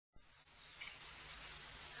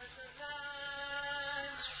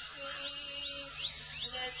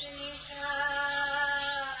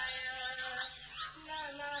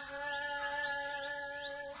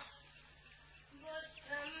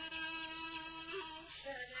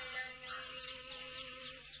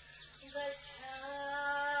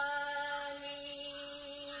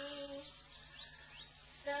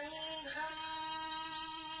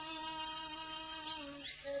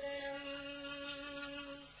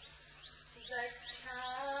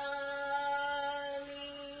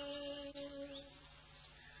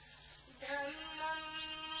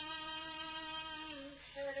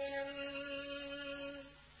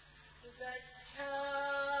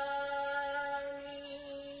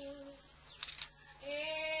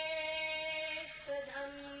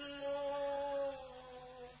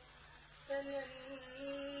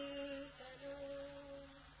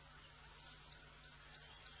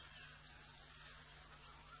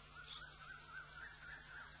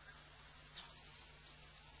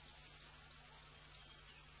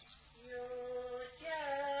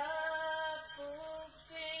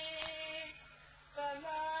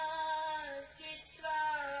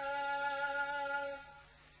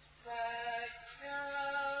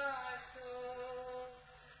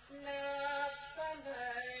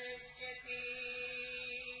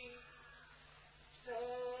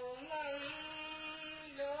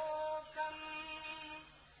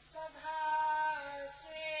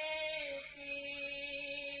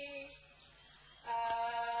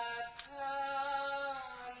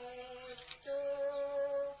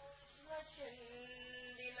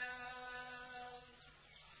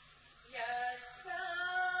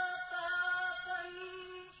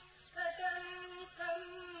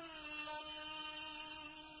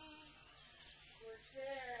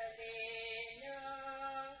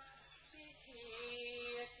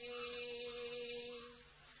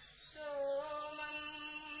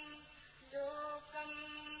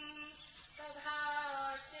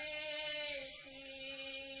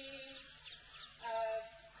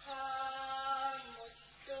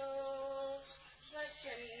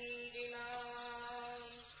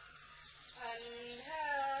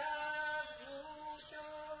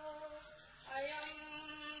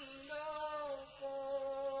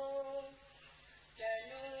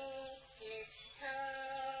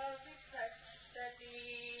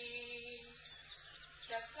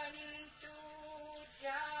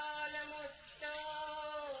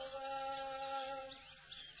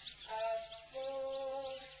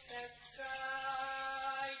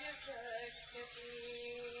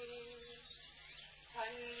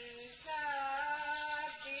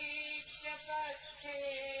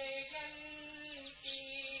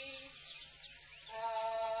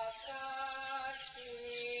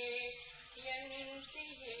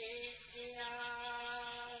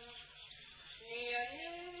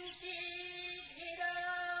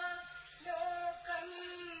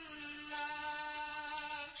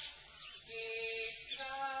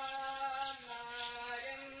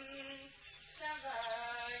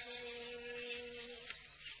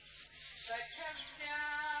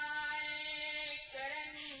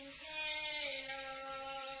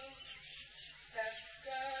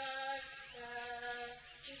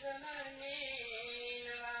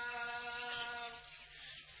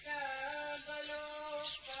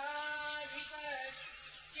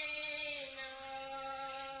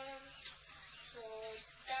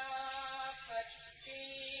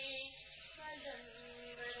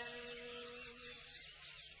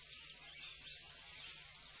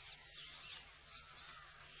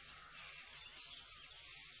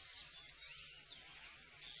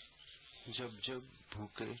जब जब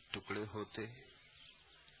भूखे टुकड़े होते,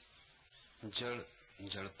 जड़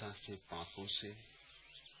जड़ता से पापों से,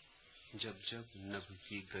 जब जब नभ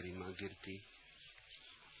की गरिमा गिरती,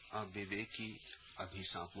 अविवेकी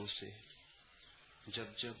अभिशापों से,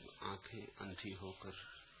 जब जब आंखें अंधी होकर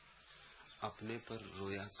अपने पर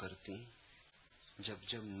रोया करती, जब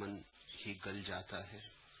जब मन ही गल जाता है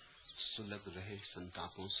सुलग रहे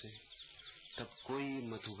संतापों से, तब कोई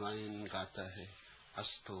मधुगायन गाता है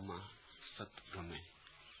अस्तोमा सतगमे।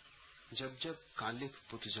 जब जब कालिख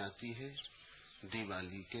पुट जाती है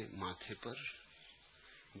दिवाली के माथे पर,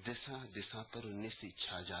 दिशा दिशा पर निसी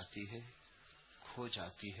छा जाती है, खो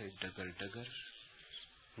जाती है डगर डगर।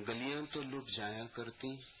 गलियां तो लुट जाया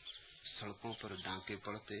करती, सड़कों पर डांके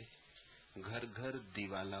पड़ते, घर घर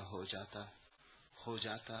दीवाला हो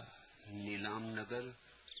जाता नीलाम नगर।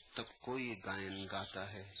 तब कोई गायन गाता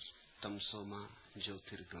है तमसोमा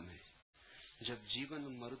ज्योतिर्गमे। जब जीवन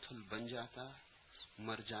मरुथल बन जाता,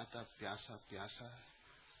 मर जाता प्यासा प्यासा,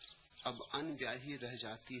 अब अनब्याही रह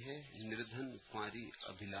जाती है निर्धन कुंवारी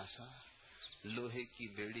अभिलाषा। लोहे की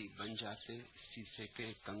बेड़ी बन जाते शीशे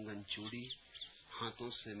के कंगन चूड़ी, हाथों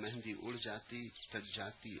से मेहंदी उड़ जाती तज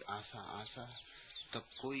जाती आशा आशा। तब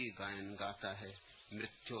कोई गायन गाता है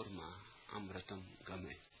मृत्योर्मा अमृतम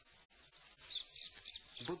गमे।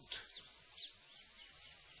 बुद्ध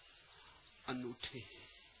अनूठे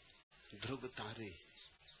ध्रुव तारे,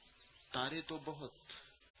 तारे तो बहुत,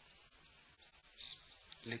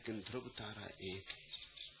 लेकिन ध्रुव तारा एक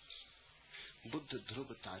है। बुद्ध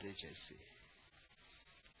ध्रुव तारे जैसे।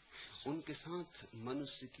 उनके साथ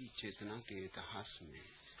मनुष्य की चेतना के इतिहास में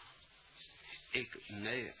एक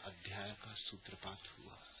नए अध्याय का सूत्रपात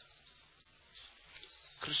हुआ।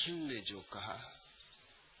 कृष्ण ने जो कहा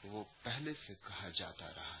वो पहले से कहा जाता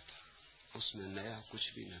रहा था, उसमें नया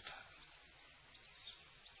कुछ भी न था।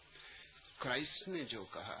 क्राइस्ट ने जो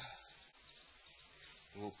कहा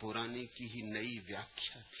वो पुराने की ही नई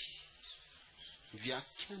व्याख्या थी।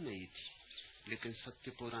 व्याख्या नई थी लेकिन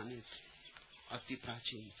सत्य पुराने थे, अति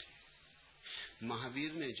प्राचीन थे।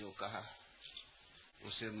 महावीर ने जो कहा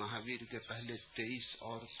उसे महावीर के पहले 23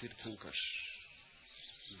 और तीर्थंकर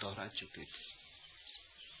दोहरा चुके थे।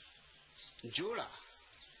 जोड़ा,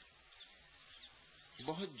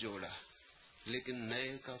 बहुत जोड़ा, लेकिन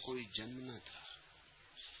नए का कोई जन्म न था।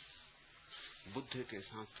 बुद्ध के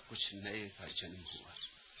साथ कुछ नए का जन्म हुआ।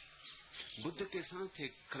 बुद्ध के साथ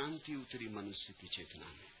एक क्रांति उतरी मनुष्य की चेतना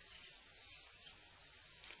में।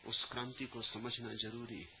 उस क्रांति को समझना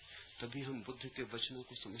जरूरी है, तभी हम बुद्ध के वचनों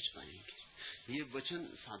को समझ पाएंगे। ये वचन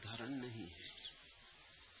साधारण नहीं है,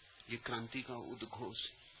 ये क्रांति का उद्घोष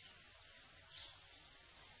है।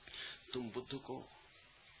 तुम बुद्ध को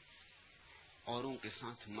औरों के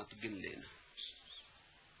साथ मत गिन लेना।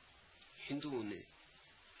 हिंदुओं ने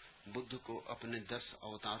बुद्ध को अपने 10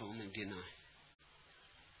 अवतारों में गिना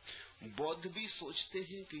है। बौद्ध भी सोचते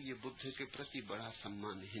हैं कि ये बुद्ध के प्रति बड़ा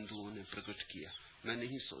सम्मान हिंदुओं ने प्रकट किया। मैं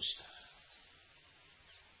नहीं सोचता,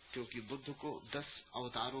 क्योंकि बुद्ध को 10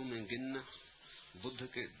 अवतारों में गिनना बुद्ध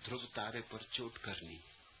के ध्रुव तारे पर चोट करनी।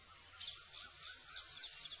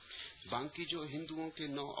 बाकी जो हिंदुओं के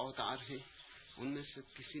 9 अवतार हैं, उनमें से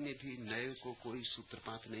किसी ने भी नए को कोई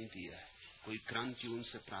सूत्रपात नहीं दिया है, कोई क्रांति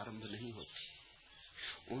उनसे प्रारंभ नहीं होती।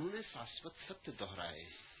 उन्होंने शाश्वत सत्य दोहराए।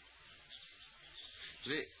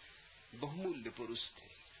 वे बहुमूल्य पुरुष थे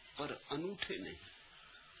पर अनूठे नहीं।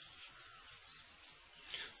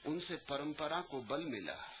 उनसे परंपरा को बल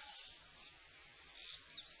मिला,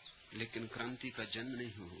 लेकिन क्रांति का जन्म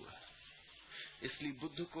नहीं हुआ। इसलिए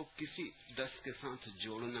बुद्ध को किसी 10 के साथ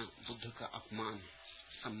जोड़ना बुद्ध का अपमान है,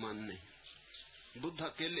 सम्मान नहीं। बुद्ध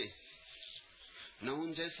अकेले, न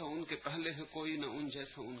उन जैसा उनके पहले है कोई, न उन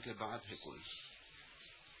जैसा उनके बाद है कोई।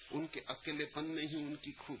 उनके अकेलेपन में ही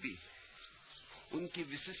उनकी खूबी है, उनकी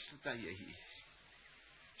विशिष्टता यही है।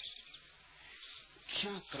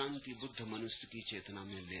 क्या क्रांति बुद्ध मनुष्य की चेतना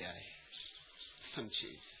में ले आए,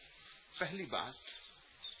 समझिए। पहली बात,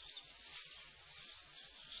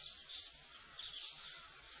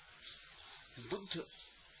 बुद्ध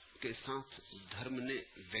के साथ धर्म ने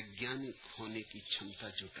वैज्ञानिक होने की क्षमता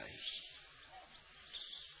जुटाई।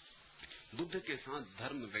 बुद्ध के साथ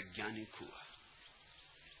धर्म वैज्ञानिक हुआ।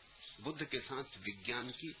 बुद्ध के साथ विज्ञान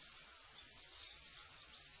की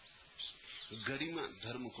गरिमा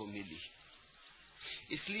धर्म को मिली।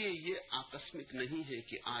 इसलिए ये आकस्मिक नहीं है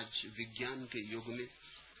कि आज विज्ञान के युग में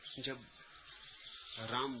जब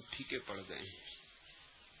राम फीके पड़ गए हैं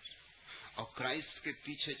और क्राइस्ट के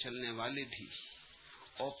पीछे चलने वाले भी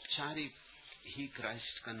औपचारिक ही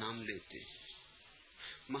क्राइस्ट का नाम लेते हैं।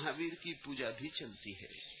 महावीर की पूजा भी चलती है,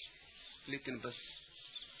 लेकिन बस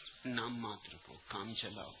नाम मात्र को, काम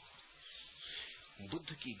चलाओ।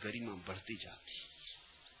 बुद्ध की गरिमा बढ़ती जाती।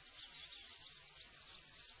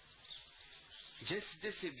 जैसे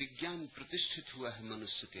जैसे विज्ञान प्रतिष्ठित हुआ है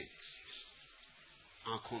मनुष्य के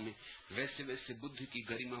आंखों में, वैसे वैसे बुद्ध की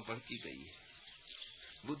गरिमा बढ़ती गई है।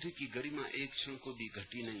 बुद्ध की गरिमा एक क्षण को भी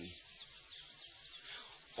घटी नहीं है।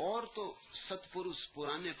 और तो सत्पुरुष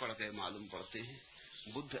पुराने पड़ गए मालूम पड़ते हैं,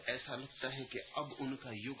 बुद्ध ऐसा लगता है कि अब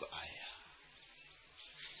उनका युग आया,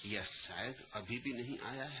 या शायद अभी भी नहीं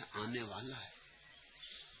आया है, आने वाला है।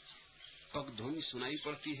 पगध्वनि सुनाई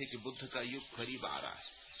पड़ती है कि बुद्ध का युग करीब आ रहा है।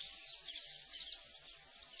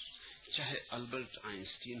 चाहे अल्बर्ट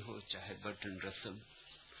आइंस्टीन हो, चाहे बर्ट्रैंड रसल,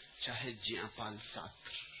 चाहे जियापाल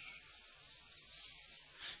सार्त्र,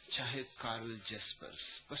 चाहे कार्ल जेस्पर्स,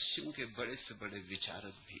 पश्चिम के बड़े से बड़े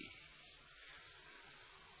विचारक भी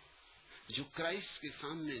जो क्राइस्ट के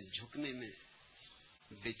सामने झुकने में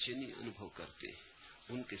बेचैनी अनुभव करते हैं,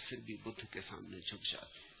 उनके सिर भी बुद्ध के सामने झुक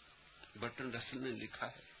जाते। बर्ट्रैंड रसल ने लिखा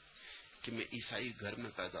है कि मैं ईसाई घर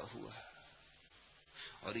में पैदा हुआ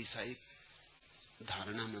और ईसाई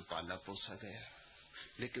धारणा में पाला पोसा गया,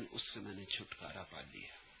 लेकिन उससे मैंने छुटकारा पा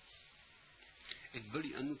लिया। एक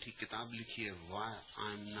बड़ी अनूठी किताब लिखी है, why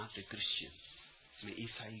I am not a Christian, मैं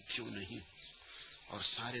ईसाई क्यों नहीं, और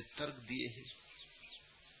सारे तर्क दिए हैं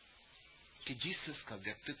कि जीसस का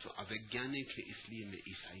व्यक्तित्व अवैज्ञानिक है, इसलिए मैं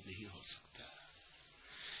ईसाई नहीं हो सकता।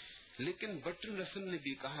 लेकिन बर्ट्रैंड रसल ने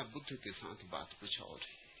भी कहा, बुद्ध के साथ बात कुछ और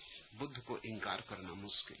है। बुद्ध को इनकार करना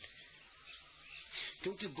मुश्किल है,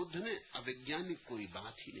 क्योंकि बुद्ध ने अवैज्ञानिक कोई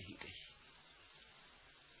बात ही नहीं कही।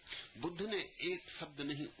 बुद्ध ने एक शब्द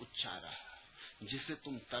नहीं उच्चारा जिसे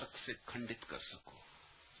तुम तर्क से खंडित कर सको।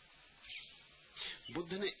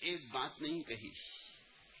 बुद्ध ने एक बात नहीं कही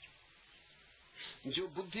जो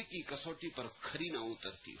बुद्धि की कसौटी पर खरी ना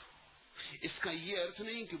उतरती हो। इसका ये अर्थ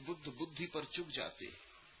नहीं कि बुद्ध बुद्धि पर चुक जाते,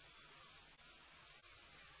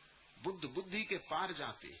 बुद्ध बुद्धि के पार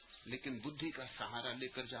जाते, लेकिन बुद्धि का सहारा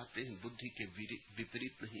लेकर जाते हैं, बुद्धि के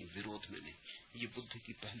विपरीत नहीं, विरोध में नहीं। ये बुद्ध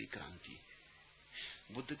की पहली क्रांति है।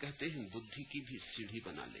 बुद्ध कहते हैं बुद्धि की भी सीढ़ी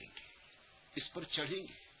बना लेंगे, इस पर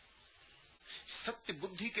चढ़ेंगे। सत्य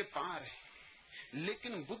बुद्धि के पार है,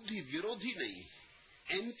 लेकिन बुद्धि विरोधी नहीं,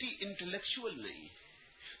 एंटी इंटेलेक्चुअल नहीं,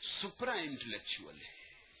 सुप्रा इंटेलेक्चुअल है।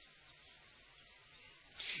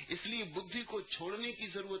 इसलिए बुद्धि को छोड़ने की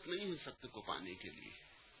जरूरत नहीं है सत्य को पाने के लिए।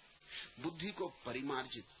 बुद्धि को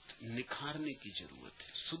परिमार्जित, निखारने की जरूरत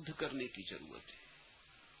है, शुद्ध करने की जरूरत है।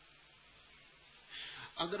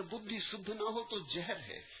 अगर बुद्धि शुद्ध ना हो तो जहर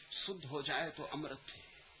है, शुद्ध हो जाए तो अमृत है।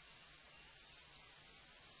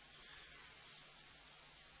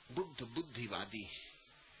 बुद्ध बुद्धिवादी है,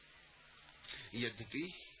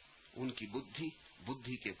 यद्यपि उनकी बुद्धि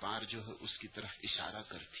बुद्धि के पार जो है उसकी तरफ इशारा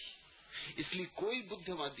करती। इसलिए कोई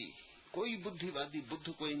बुद्धिवादी बुद्ध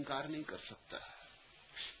को इनकार नहीं कर सकता।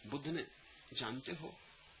 बुद्ध ने, जानते हो,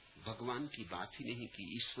 भगवान की बात ही नहीं की,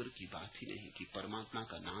 ईश्वर की बात ही नहीं की, परमात्मा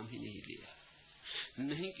का नाम ही नहीं लिया।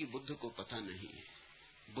 नहीं कि बुद्ध को पता नहीं है,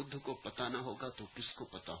 बुद्ध को पता ना होगा तो किसको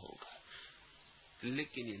पता होगा।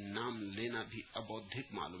 लेकिन ये नाम लेना भी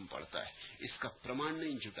अबौद्धिक मालूम पड़ता है, इसका प्रमाण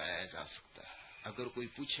नहीं जुटाया जा सकता। अगर कोई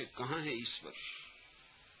पूछे कहां है ईश्वर,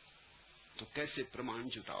 तो कैसे प्रमाण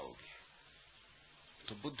जुटाओगे?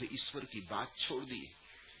 तो बुद्ध ईश्वर की बात छोड़ दी,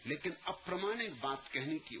 लेकिन अप्रमाणिक बात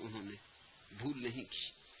कहने की उन्होंने भूल नहीं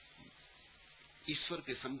की। ईश्वर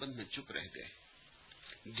के संबंध में चुप रह गए,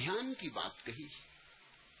 ध्यान की बात कही,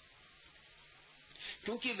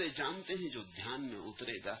 क्योंकि वे जानते हैं जो ध्यान में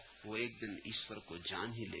उतरेगा वो एक दिन ईश्वर को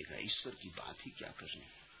जान ही लेगा। ईश्वर की बात ही क्या करनी,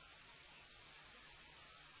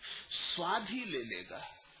 स्वाद ही ले लेगा,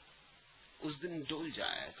 उस दिन डोल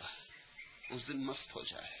जाएगा, उस दिन मस्त हो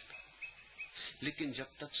जाएगा। लेकिन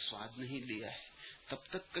जब तक स्वाद नहीं लिया है, तब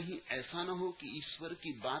तक कहीं ऐसा ना हो कि ईश्वर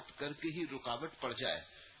की बात करके ही रुकावट पड़ जाए।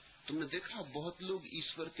 तुमने देखा बहुत लोग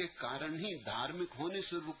ईश्वर के कारण ही धार्मिक होने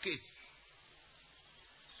से रुके,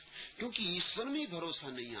 क्योंकि ईश्वर में भरोसा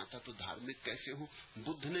नहीं आता तो धार्मिक कैसे हो।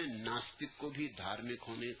 बुद्ध ने नास्तिक को भी धार्मिक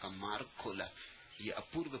होने का मार्ग खोला, ये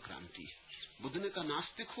अपूर्व क्रांति है। बुद्ध ने कहा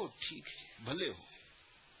नास्तिक हो, ठीक है, भले हो,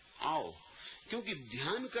 आओ, क्योंकि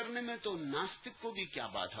ध्यान करने में तो नास्तिक को भी क्या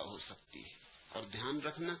बाधा हो सकती है। और ध्यान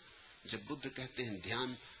रखना, जब बुद्ध कहते हैं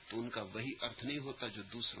ध्यान, तो उनका वही अर्थ नहीं होता जो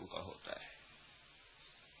दूसरों का होता है।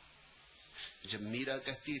 जब मीरा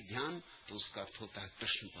कहती है ध्यान, तो उसका अर्थ होता है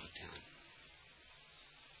कृष्ण पर ध्यान,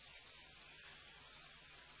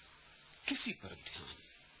 किसी पर ध्यान।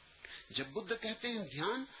 जब बुद्ध कहते हैं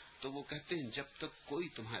ध्यान, तो वो कहते हैं जब तक कोई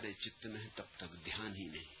तुम्हारे चित्त में है तब तक ध्यान ही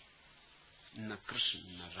नहीं, न कृष्ण,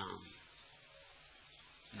 न राम,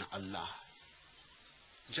 न अल्लाह।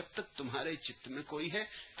 जब तक तुम्हारे चित्त में कोई है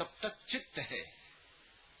तब तक चित्त है,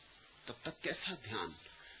 तब तक कैसा ध्यान?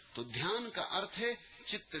 तो ध्यान का अर्थ है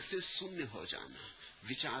चित्त से शून्य हो जाना,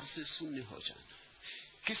 विचार से शून्य हो जाना।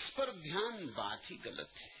 किस पर ध्यान? बात ही गलत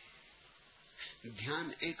है।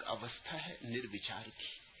 ध्यान एक अवस्था है निर्विचार की।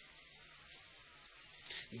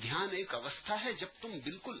 ध्यान एक अवस्था है जब तुम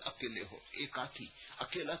बिल्कुल अकेले हो, एकाकी,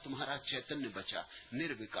 अकेला तुम्हारा चैतन्य बचा,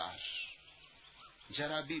 निर्विकार,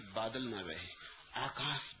 जरा भी बादल न रहे,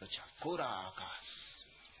 आकाश बचा, कोरा आकाश,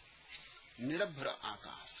 निरभ्र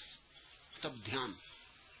आकाश, तब ध्यान।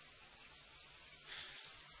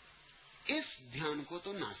 इस ध्यान को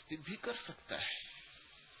तो नास्तिक भी कर सकता है।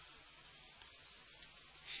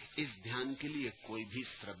 इस ध्यान के लिए कोई भी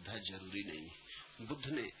श्रद्धा जरूरी नहीं है। बुद्ध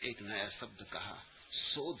ने एक नया शब्द कहा,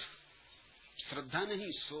 शोध। श्रद्धा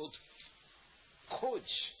नहीं, शोध, खोज।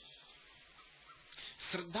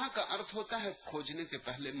 श्रद्धा का अर्थ होता है खोजने के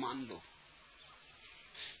पहले मान लो।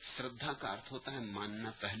 श्रद्धा का अर्थ होता है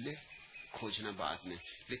मानना पहले, खोजना बाद में।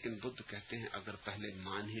 लेकिन बुद्ध कहते हैं अगर पहले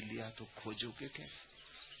मान ही लिया तो खोजोगे कैसे?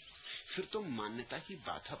 फिर तो मान्यता की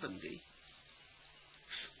बाधा बन गई।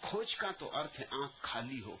 खोज का तो अर्थ है आंख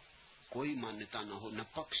खाली हो, कोई मान्यता न हो, न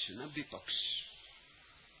पक्ष न विपक्ष।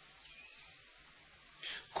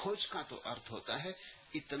 खोज का तो अर्थ होता है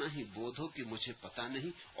इतना ही बोध हो कि मुझे पता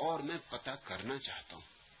नहीं और मैं पता करना चाहता हूं।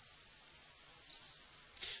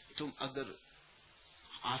 तुम अगर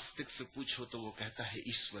आस्तिक से पूछो तो वो कहता है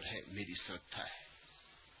ईश्वर है, मेरी श्रद्धा है।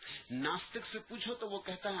 नास्तिक से पूछो तो वो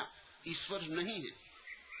कहता है ईश्वर नहीं है,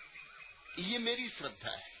 ये मेरी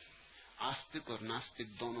श्रद्धा है। आस्तिक और नास्तिक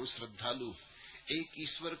दोनों श्रद्धालु, एक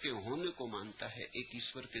ईश्वर के होने को मानता है, एक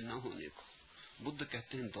ईश्वर के न होने को। बुद्ध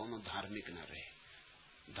कहते हैं दोनों धार्मिक न रहे।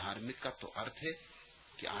 धार्मिक का तो अर्थ है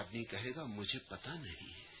कि आदमी कहेगा मुझे पता नहीं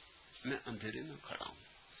है, मैं अंधेरे में खड़ा हूं।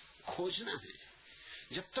 खोजना है।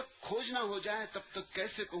 जब तक खोज ना हो जाए तब तक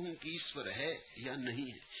कैसे कहूं कि ईश्वर है या नहीं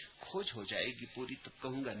है? खोज हो जाएगी पूरी तब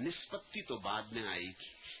कहूंगा। निष्पत्ति तो बाद में आएगी।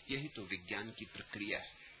 यही तो विज्ञान की प्रक्रिया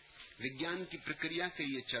है। विज्ञान की प्रक्रिया के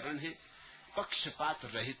ये चरण है, पक्षपात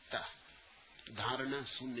रहितता, धारणा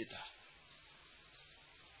शून्यता,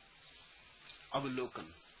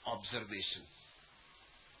 अवलोकन, ऑब्जर्वेशन।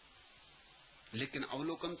 लेकिन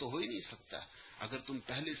अवलोकन तो हो ही नहीं सकता अगर तुम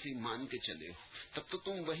पहले से ही मान के चले हो। तब तो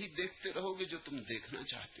तुम वही देखते रहोगे जो तुम देखना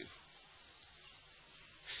चाहते हो।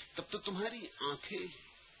 तब तो तुम्हारी आंखें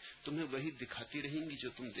तुम्हें वही दिखाती रहेंगी जो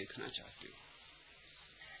तुम देखना चाहते हो।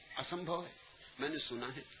 असंभव है। मैंने सुना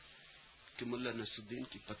है कि मुल्ला नसरुद्दीन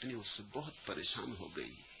की पत्नी उससे बहुत परेशान हो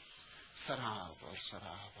गई। शराब और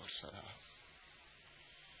शराब और शराब,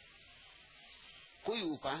 कोई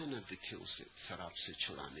उपाय न दिखे उसे शराब से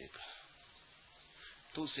छुड़ाने का।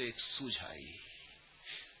 तो उसे एक सूझ आई।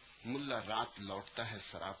 मुल्ला रात लौटता है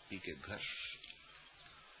शराब पी के घर,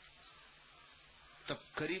 तब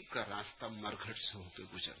करीब का रास्ता मरघट से होकर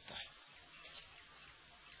गुजरता है।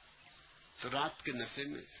 तो रात के नशे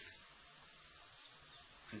में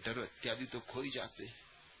डर इत्यादि तो खो ही जाते हैं।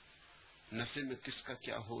 नशे में किसका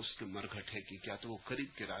क्या हो, उसके मरघट है कि क्या, तो वो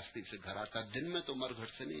करीब के रास्ते से घर आता। दिन में तो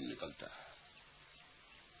मरघट से नहीं निकलता,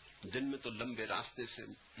 दिन में तो लंबे रास्ते से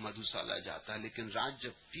मधुशाला जाता है। लेकिन रात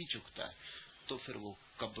जब पी चुकता है तो फिर वो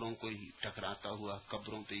कब्रों को ही टकराता हुआ,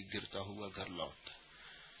 कब्रों पे ही गिरता हुआ घर लौटता।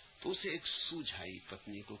 तो उसे एक सूझ आई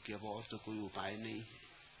पत्नी को कि अब और तो कोई उपाय नहीं है,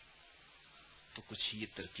 तो कुछ ये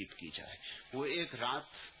तरकीब की जाए। वो एक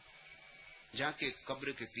रात जाके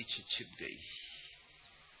कब्र के पीछे छिप गई,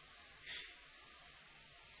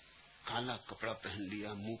 काला कपड़ा पहन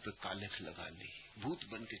लिया, मुंह पे कालिख लगा ली, भूत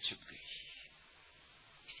बन के छिप गई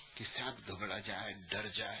कि शायद घबरा जाए, डर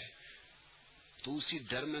जाए। तो उसी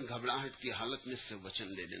डर में, घबराहट की हालत में से वचन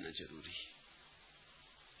ले लेना जरूरी है।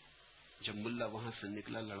 जब मुल्ला वहां से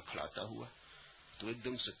निकला लड़खड़ाता हुआ, तो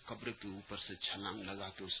एकदम से कब्र के ऊपर से छलांग लगा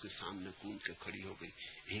के उसके सामने कूद के खड़ी हो गई।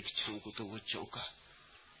 एक क्षण को तो वो चौंका,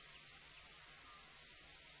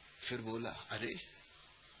 फिर बोला, अरे।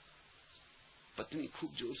 पत्नी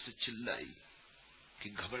खूब जोर से चिल्लाई कि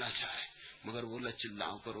घबरा जाए, मगर बोला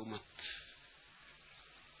चिल्लाओ करो मत,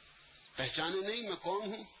 पहचाने नहीं मैं कौन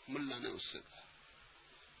हूं? मुल्ला ने उससे कहा।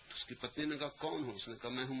 तो उसकी पत्नी ने कहा कौन हो? उसने कहा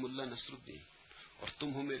मैं हूं मुल्ला नसरुद्दीन और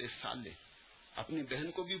तुम हो मेरे साले। अपनी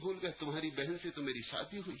बहन को भी भूल गए, तुम्हारी बहन से तो मेरी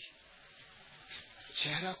शादी हुई।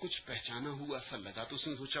 चेहरा कुछ पहचाना हुआ सा लगा, तो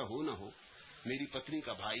उसने सोचा हो ना हो मेरी पत्नी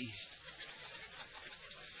का भाई है।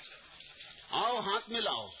 आओ हाथ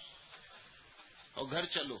मिलाओ और घर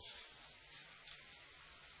चलो,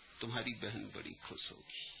 तुम्हारी बहन बड़ी खुश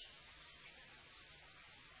होगी।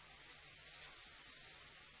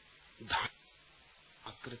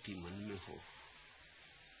 आकृति मन में हो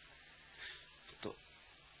तो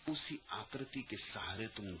उसी आकृति के सहारे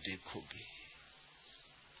तुम देखोगे।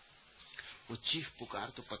 वो चीख पुकार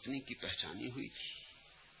तो पत्नी की पहचानी हुई थी,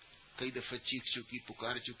 कई दफे चीख चुकी,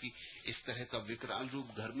 पुकार चुकी। इस तरह का विकराल रूप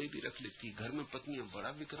घर में भी रख लेती। घर में पत्नियां बड़ा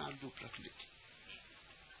विकराल रूप रख लेती,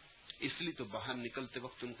 इसलिए तो बाहर निकलते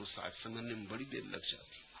वक्त उनको साथ समझने में बड़ी देर लग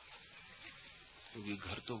जाती, क्योंकि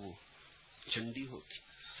घर तो वो चंडी होती।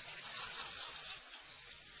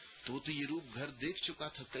 तो ये रूप घर देख चुका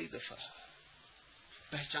था कई दफा,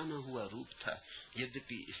 पहचाना हुआ रूप था।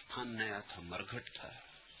 यद्यपि स्थान नया था, मरघट था,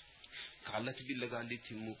 कालख भी लगा ली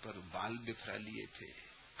थी मुंह पर, बाल बिखरा लिए थे,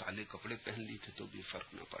 काले कपड़े पहन लिए थे, तो भी फर्क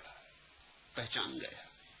न पड़ा, पहचान गया।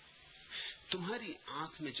 तुम्हारी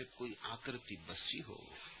आंख में जब कोई आकृति बसी हो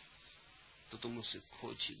तो तुम उसे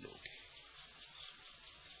खोज ही लोगे।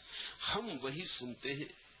 हम वही सुनते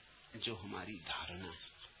हैं जो हमारी धारणा है,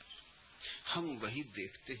 हम वही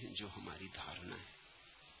देखते हैं जो हमारी धारणा है।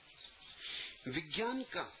 विज्ञान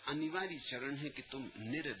का अनिवार्य चरण है कि तुम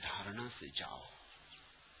निर्धारणा से जाओ।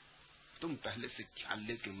 तुम पहले से ख्याल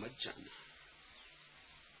लेके मत जाना,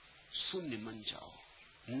 शून्य मन जाओ,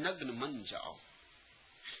 नग्न मन जाओ,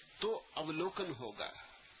 तो अवलोकन होगा।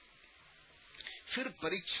 फिर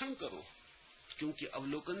परीक्षण करो, क्योंकि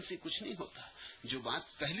अवलोकन से कुछ नहीं होता। जो बात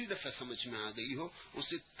पहली दफा समझ में आ गई हो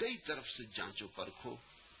उसे कई तरफ से जांचो, परखो,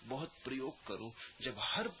 बहुत प्रयोग करो। जब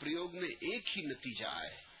हर प्रयोग में एक ही नतीजा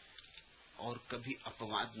आए और कभी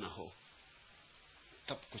अपवाद न हो,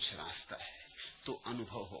 तब कुछ रास्ता है। तो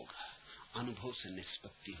अनुभव होगा, अनुभव से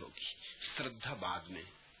निष्पत्ति होगी। श्रद्धा बाद में,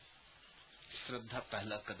 श्रद्धा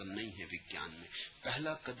पहला कदम नहीं है विज्ञान में।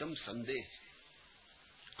 पहला कदम संदेह,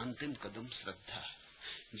 अंतिम कदम श्रद्धा।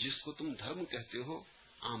 जिसको तुम धर्म कहते हो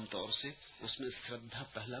आमतौर से, उसमें श्रद्धा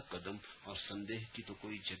पहला कदम और संदेह की तो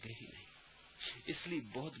कोई जगह ही नहीं। इसलिए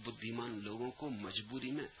बहुत बुद्धिमान लोगों को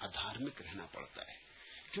मजबूरी में अधार्मिक रहना पड़ता है,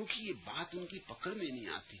 क्योंकि ये बात उनकी पकड़ में नहीं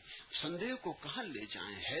आती। संदेह को कहां ले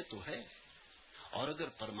जाएं, है तो है, और अगर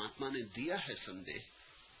परमात्मा ने दिया है संदेह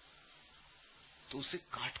तो उसे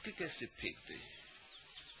काट के कैसे फेंक दें?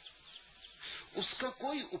 उसका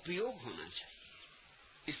कोई उपयोग होना चाहिए।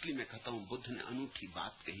 इसलिए मैं कहता हूं बुद्ध ने अनूठी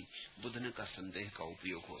बात कही। बुद्ध ने कहा संदेह का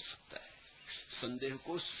उपयोग हो सकता है। संदेह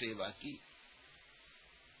को सेवा की,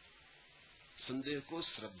 संदेह को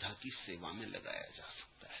श्रद्धा की सेवा में लगाया जा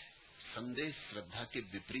सकता है। संदेह श्रद्धा के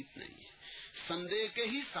विपरीत नहीं है। संदेह के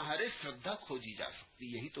ही सहारे श्रद्धा खोजी जा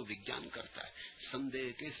सकती, यही तो विज्ञान करता है।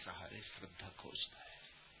 संदेह के सहारे श्रद्धा खोजता है।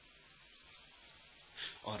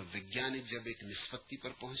 और वैज्ञानिक जब एक निष्पत्ति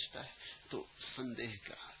पर पहुंचता है तो संदेह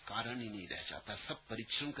का कारण ही नहीं रह जाता। सब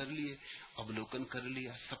परीक्षण कर लिए, अवलोकन कर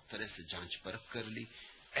लिया, सब तरह से जांच परख कर ली,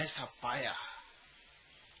 ऐसा पाया।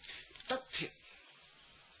 तथ्य,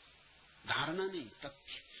 धारणा नहीं,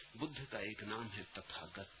 तथ्य। बुद्ध का एक नाम है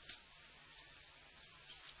तथागत।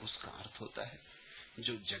 उसका अर्थ होता है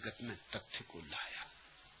जो जगत में तथ्य को लाया,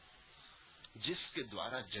 जिसके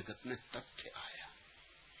द्वारा जगत में तथ्य आया।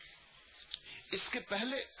 इसके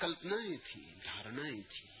पहले कल्पनाएं थी, धारणाएं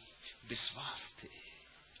थी, विश्वास थे।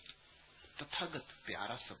 तथागत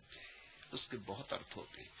प्यारा शब्द है, उसके बहुत अर्थ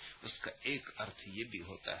होते हैं। उसका एक अर्थ ये भी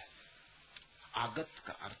होता है, आगत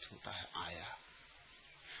का अर्थ होता है आया,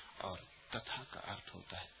 और तथा का अर्थ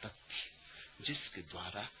होता है तथ्य, जिसके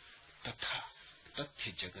द्वारा तथा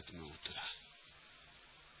तथ्य जगत में उतरा।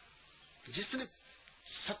 जिसने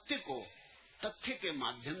सत्य को तथ्य के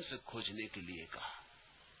माध्यम से खोजने के लिए कहा,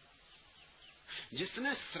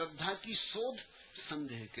 जिसने श्रद्धा की शोध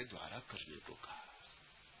संदेह के द्वारा करने को कहा।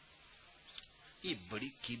 ये बड़ी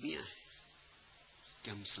कीमिया है कि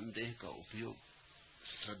हम संदेह का उपयोग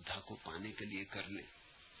श्रद्धा को पाने के लिए कर लें।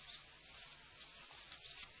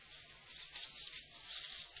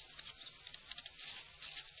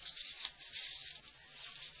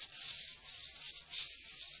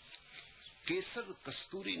 केसर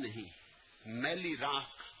कस्तूरी नहीं, मैली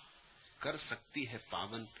राख कर सकती है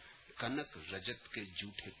पावन, कनक रजत के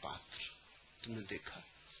जूठे पात्र। तुमने देखा,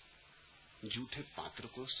 जूठे पात्र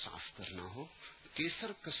को साफ करना हो,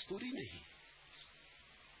 केसर कस्तूरी नहीं,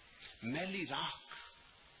 मैली राख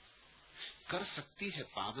कर सकती है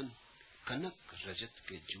पावन, कनक रजत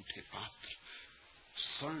के जूठे पात्र।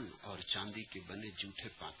 स्वर्ण और चांदी के बने जूठे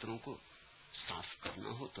पात्रों को साफ करना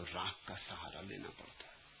हो तो राख का सहारा लेना पड़ता है।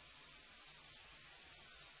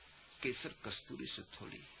 केसर कस्तूरी से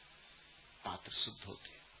थोड़ी पात्र शुद्ध होते,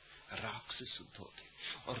 राख से शुद्ध होते।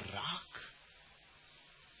 और राख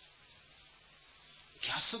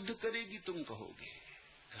क्या शुद्ध करेगी तुम कहोगे,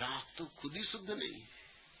 राख तो खुद ही शुद्ध नहीं है।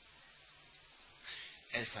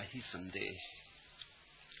 ऐसा ही संदेह,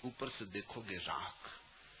 ऊपर से देखोगे राख,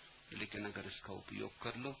 लेकिन अगर इसका उपयोग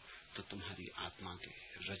कर लो तो तुम्हारी आत्मा के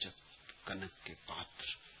रजत कनक के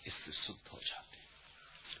पात्र इससे शुद्ध हो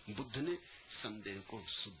जाते। बुद्ध ने संदेह को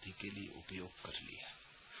शुद्धि के लिए उपयोग कर लिया,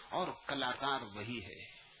 और कलाकार वही है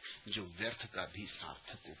जो व्यर्थ का भी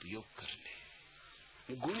सार्थक उपयोग कर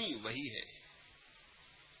ले। गुणी वही है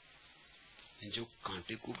जो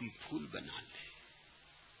कांटे को भी फूल बना ले।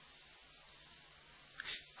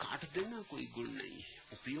 काट देना कोई गुण नहीं है,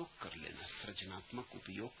 उपयोग कर लेना, सृजनात्मक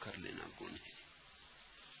उपयोग कर लेना गुण है।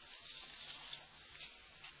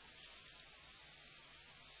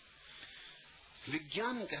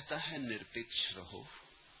 विज्ञान कहता है निरपेक्ष रहो,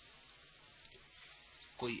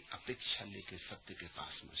 कोई अपेक्षा लेके सत्य के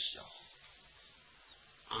पास मत जाओ।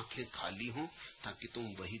 आंखें खाली हों ताकि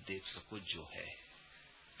तुम वही देख सको जो है,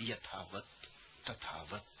 यथावत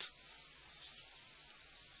तथावत।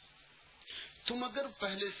 तुम अगर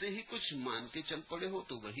पहले से ही कुछ मान के चल पड़े हो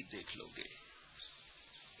तो वही देख लोगे,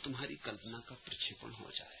 तुम्हारी कल्पना का प्रक्षेपण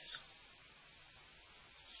हो जाएगा।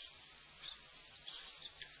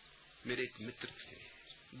 मेरे एक मित्र थे,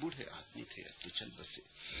 बूढ़े आदमी थे, अब तो चल बसे,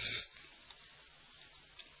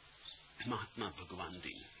 महात्मा भगवान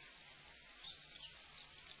दीन,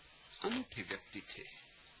 अनूठे व्यक्ति थे।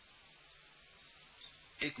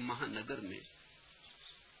 एक महानगर में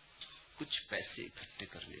कुछ पैसे इकट्ठे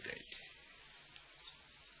करने गए थे,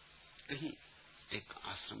 कहीं एक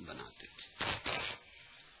आश्रम बनाते थे।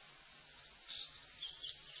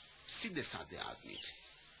 सीधे साधे आदमी थे,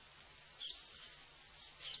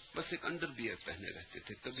 बस एक अंडरवियर पहने रहते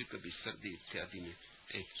थे, कभी कभी सर्दी इत्यादि में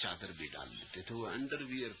एक चादर भी डाल लेते थे। वो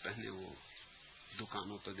अंडरवियर पहने वो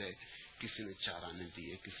दुकानों पर गए, किसी ने 4 आने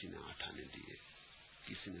दिए, किसी ने 8 आने दिए,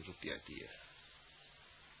 किसी ने रुपया दिया।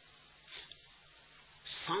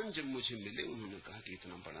 सांझ जब मुझे मिले, उन्होंने कहा कि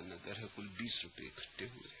इतना बड़ा नगर है, कुल 20 रुपए इकट्ठे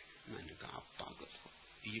हुए। मैंने कहा आप पागल हो,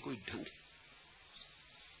 ये कोई ढंग है?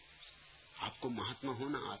 आपको महात्मा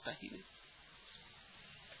होना आता ही नहीं,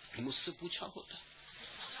 मुझसे पूछा होता।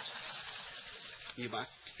 ये बात,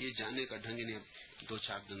 ये जाने का ढंग नहीं। अब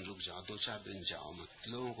 2-4 दिन रुक जाओ, 2-4 दिन जाओ मत,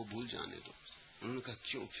 लोगों को भूल जाने दो। उन्होंने कहा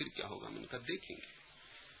क्यों, फिर क्या होगा? मैंने कहा देखेंगे।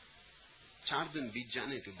 4 दिन बीत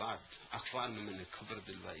जाने के बाद अखबार में मैंने खबर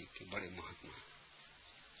दिलवाई कि बड़े महात्मा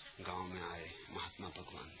गांव में आए, महात्मा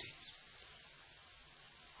भगवान दी।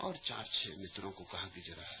 और 4-6 मित्रों को कहा कि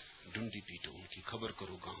जरा ढूंढी पीटो, उनकी खबर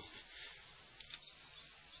करो गांव में।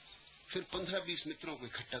 फिर 15-20 मित्रों को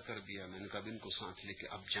इकट्ठा कर दिया। मैंने कहा इनको साथ लेके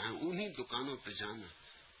अब जाएं, उन्हीं दुकानों पे जाना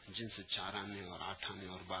जिनसे 4 आने और 8 आने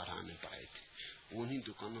और 12 आने पाए थे। उन्हीं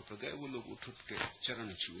दुकानों पर गए। वो लोग उठ के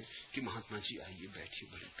चरण छुए कि महात्मा जी आइए, बैठिए,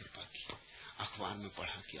 बड़ी कृपा की, अखबार में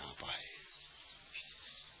पढ़ा कि आप आए।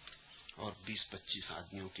 और 20-25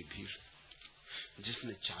 आदमियों की भीड़।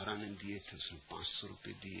 जिसने 4 आने दिए थे उसने 500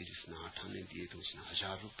 रुपए दिए, जिसने 8 आने दिए थे उसने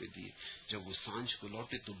 1000 रुपए दिए। जब वो सांझ को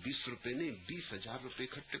लौटे तो 20 रुपए नहीं, 20,000 रुपए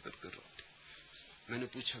इकट्ठे करके लौटे। मैंने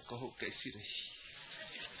पूछा कहो कैसी रही?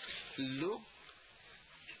 लोग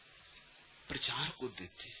प्रचार को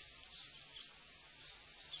देते,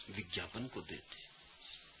 विज्ञापन को देते,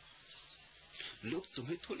 लोग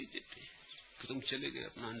तुम्हें थोड़ी देते कि तुम चले गए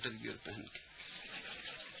अपना अंडरवियर पहन के।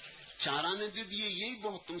 4 आने दे दिए, यही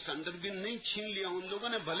बहुत, तुमसे अंडरवियर नहीं छीन लिया उन लोगों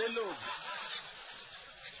ने, भले लोग।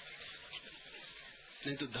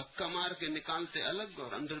 नहीं तो धक्का मार के निकालते अलग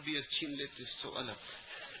और अंडरवियर छीन लेते सो अलग।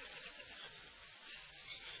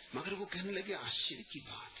 मगर वो कहने लगे आश्चर्य की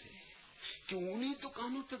बात है कि उन्हीं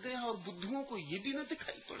दुकानों पे गया और बुद्धुओं को ये भी ना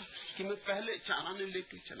दिखाई पड़ा कि मैं पहले 4 आने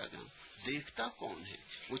लेके चला जाऊं। देखता कौन है?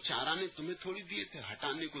 वो 4 आने तुम्हें थोड़ी दिए थे,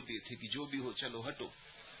 हटाने को दिए थे कि जो भी हो चलो हटो।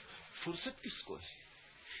 फुर्सत किसको है?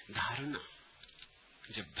 धारणा।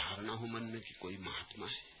 जब धारणा हो मन में कि कोई महात्मा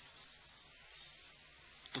है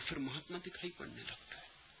तो फिर महात्मा दिखाई पड़ने लगता है।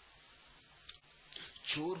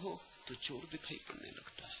 चोर हो तो चोर दिखाई पड़ने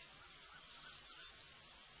लगता है।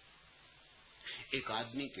 एक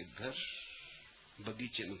आदमी के घर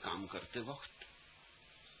बगीचे में काम करते वक्त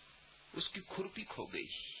उसकी खुरपी खो गई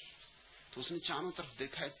तो उसने चारों तरफ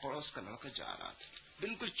देखा, एक पड़ोस का लड़का जा रहा था,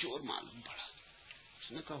 बिल्कुल चोर मालूम पड़ा।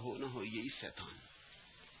 उसने कहा हो ना हो यही शैतान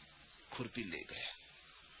खुरपी ले गया।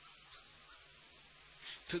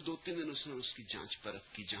 फिर 2-3 दिन उसने उसकी जांच परख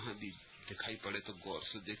की, जहां भी दिखाई पड़े तो गौर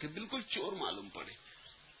से देखे, बिल्कुल चोर मालूम पड़े।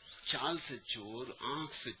 चाल से चोर,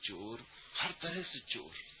 आंख से चोर, हर तरह से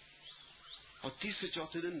चोर। और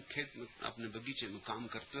 3-4 दिन खेत में अपने बगीचे में काम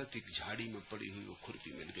करते हुए एक झाड़ी में पड़ी हुई वो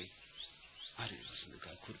खुरपी मिल गई। अरे उसने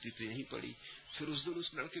कहा खुरपी तो यहीं पड़ी। फिर उस दिन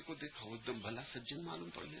उस लड़के को देखा, वो एकदम भला सज्जन मालूम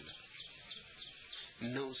पड़ने लगा।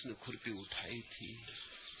 न उसने खुरपी उठाई थी,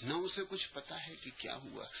 न उसे कुछ पता है कि क्या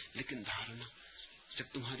हुआ, लेकिन धारणा।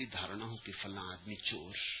 जब तुम्हारी धारणा हो कि फला आदमी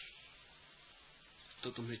चोर,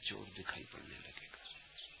 तो तुम्हें चोर दिखाई पड़ने लगेगा।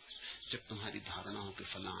 जब तुम्हारी धारणा हो कि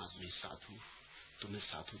फला आदमी साधु, तुम्हें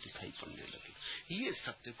साधु दिखाई पड़ने लगेगा। ये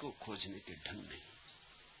सत्य को खोजने के ढंग नहीं।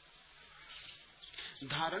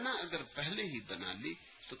 धारणा अगर पहले ही बना ली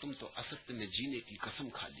तो तुम तो असत्य में जीने की कसम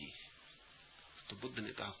खा ली है। तो बुद्ध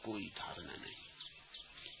ने कहा कोई धारणा नहीं,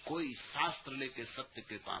 कोई शास्त्र लेके सत्य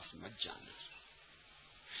के पास मत जाना।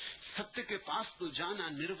 सत्य के पास तो जाना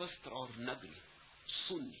निर्वस्त्र और नग्न,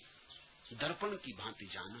 शून्य, दर्पण की भांति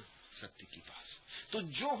जाना सत्य के पास। तो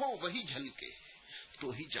जो हो वही झलके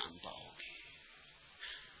तो ही जान पाओगे।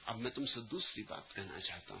 अब मैं तुमसे दूसरी बात कहना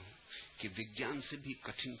चाहता हूं कि विज्ञान से भी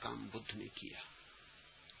कठिन काम बुद्ध ने किया,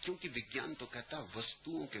 क्योंकि विज्ञान तो कहता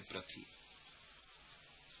वस्तुओं के प्रति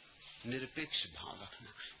निरपेक्ष भाव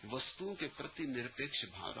रखना। वस्तुओं के प्रति निरपेक्ष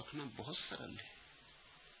भाव रखना बहुत सरल है,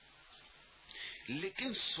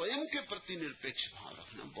 लेकिन स्वयं के प्रति निरपेक्ष भाव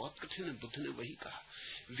रखना बहुत कठिन है। बुद्ध ने वही कहा,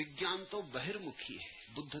 विज्ञान तो बहिर्मुखी है,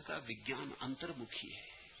 बुद्ध का विज्ञान अंतर्मुखी है।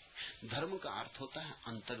 धर्म का अर्थ होता है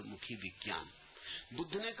अंतर्मुखी विज्ञान।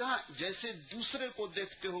 बुद्ध ने कहा जैसे दूसरे को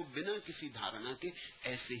देखते हो बिना किसी धारणा के,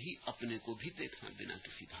 ऐसे ही अपने को भी देखना बिना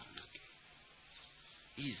किसी धारणा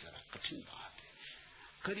के। ये जरा कठिन बात है,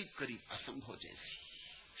 करीब करीब असंभव जैसी,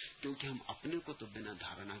 क्योंकि हम अपने को तो बिना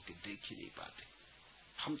धारणा के देख ही नहीं पाते।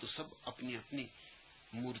 हम तो सब अपनी अपनी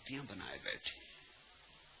मूर्तियां बनाए बैठे।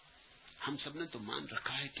 हम सबने तो मान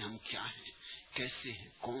रखा है कि हम क्या हैं, कैसे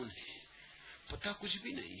हैं, कौन है, पता कुछ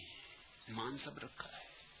भी नहीं है, मान सब रखा है।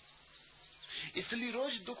 इसलिए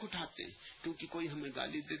रोज दुख उठाते हैं, क्योंकि कोई हमें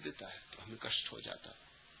गाली दे देता है तो हमें कष्ट हो जाता है,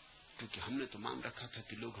 क्योंकि हमने तो मान रखा था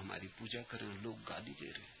कि लोग हमारी पूजा करें और लोग गाली दे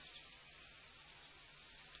रहे हैं।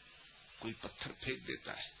 कोई पत्थर फेंक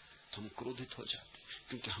देता है तो हम क्रोधित हो जाते,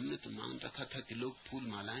 क्योंकि हमने तो मान रखा था कि लोग फूल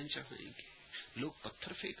मालाएं चढ़ाएंगे, लोग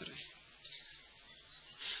पत्थर फेंक रहे हैं।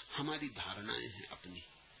 हमारी धारणाएं हैं अपनी।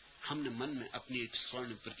 हमने मन में अपनी एक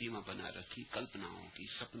स्वर्ण प्रतिमा बना रखी, कल्पनाओं की,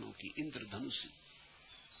 सपनों की, इंद्रधनुषी।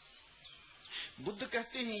 बुद्ध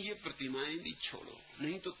कहते हैं ये प्रतिमाएं भी छोड़ो,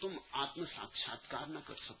 नहीं तो तुम आत्म साक्षात्कार न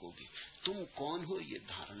कर सकोगे। तुम कौन हो ये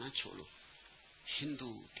धारणा छोड़ो।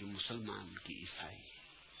 हिंदू कि मुसलमान कि ईसाई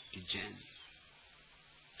कि जैन,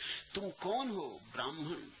 तुम कौन हो,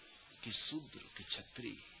 ब्राह्मण कि शूद्र कि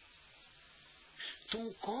क्षत्रिय, तुम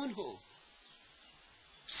कौन हो,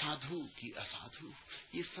 साधु कि असाधु,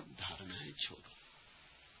 ये सब धारणाएं छोड़ो।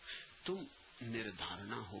 तुम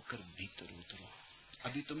निर्धारणा होकर भीतर उतरो।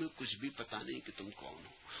 अभी तुम्हें कुछ भी पता नहीं कि तुम कौन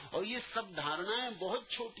हो, और ये सब धारणाएं बहुत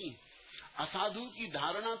छोटी हैं। असाधु की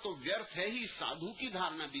धारणा तो व्यर्थ है ही, साधु की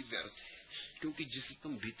धारणा भी व्यर्थ है, क्योंकि जिसे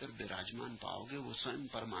तुम भीतर विराजमान पाओगे वो स्वयं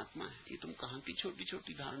परमात्मा है। ये तुम कहां की छोटी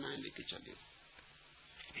छोटी धारणाएं लेके चले हो।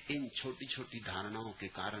 इन छोटी छोटी धारणाओं के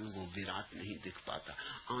कारण वो विराट नहीं दिख पाता।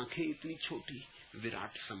 आंखें इतनी छोटी,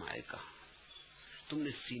 विराट समाये कहां।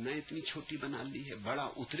 तुमने सीमा इतनी छोटी बना ली है, बड़ा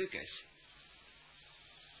उतरे कैसे।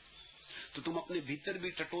 तो तुम अपने भीतर भी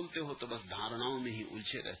टटोलते हो तो बस धारणाओं में ही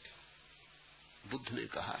उलझे रहते हो। बुद्ध ने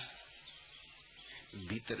कहा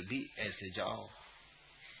भीतर भी ऐसे जाओ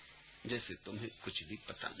जैसे तुम्हें कुछ भी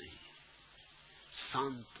पता नहीं।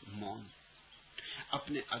 शांत मौन,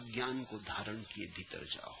 अपने अज्ञान को धारण किए भीतर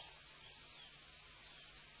जाओ,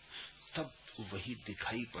 तब वही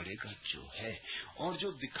दिखाई पड़ेगा जो है, और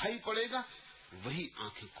जो दिखाई पड़ेगा वही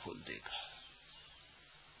आंखें खोल देगा।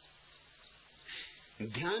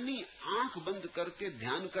 ध्यानी आंख बंद करके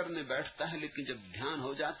ध्यान करने बैठता है, लेकिन जब ध्यान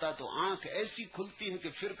हो जाता तो आंख ऐसी खुलती है कि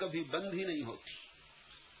फिर कभी बंद ही नहीं होती,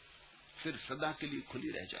 फिर सदा के लिए खुली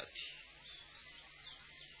रह जाती।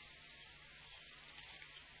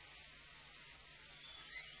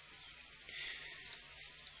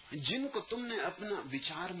 जिनको तुमने अपना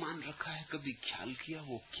विचार मान रखा है, कभी ख्याल किया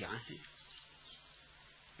वो क्या है?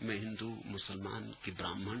 मैं हिंदू, मुसलमान कि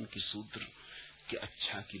ब्राह्मण कि शूद्र कि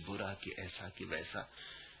अच्छा कि बुरा कि ऐसा कि वैसा,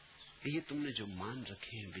 ये तुमने जो मान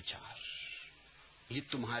रखे हैं विचार, ये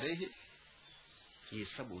तुम्हारे हैं, ये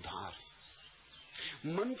सब उधार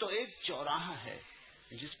है। मन तो एक चौराहा है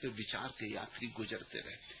जिस पे विचार के यात्री गुजरते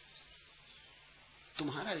रहते।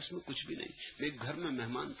 तुम्हारा इसमें कुछ भी नहीं। मैं एक घर में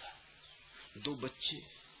मेहमान था, दो बच्चे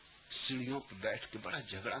सीढ़ियों पर बैठ के बड़ा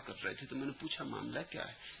झगड़ा कर रहे थे। तो मैंने पूछा मामला क्या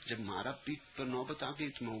है। जब मारा पीठ पर नौबत आ गई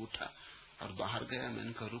तो मैं उठा और बाहर गया।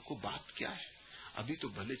 मैंने कहा रुको, बात क्या है? अभी तो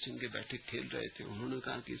भले चंगे बैठे खेल रहे थे। उन्होंने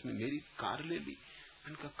कहा कि इसने मेरी कार ले ली।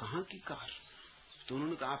 मैंने कहा कहाँ की कार? तो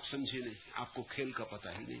उन्होंने कहा आप समझे नहीं, आपको खेल का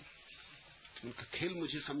पता ही नहीं। उनका खेल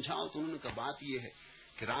मुझे समझाओ। तो उन्होंने कहा बात यह है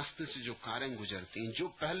कि रास्ते से जो कारें गुजरती हैं, जो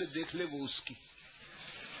पहले देख ले वो उसकी।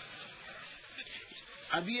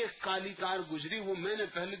 अभी एक काली कार गुजरी, वो मैंने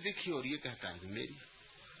पहले देखी और ये कहता है कि मेरी।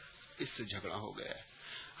 इससे झगड़ा हो गया है।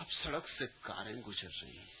 अब सड़क से कारें गुजर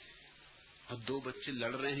रही हैं और दो बच्चे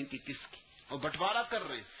लड़ रहे हैं कि किसकी, और बंटवारा कर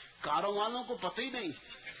रहे हैं। कारों वालों को पता ही नहीं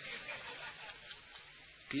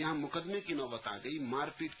कि यहां मुकदमे की नौबत आ गई,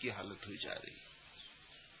 मारपीट की हालत हुई जा रही।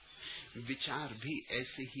 विचार भी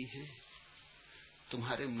ऐसे ही है।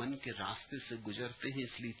 तुम्हारे मन के रास्ते से गुजरते हैं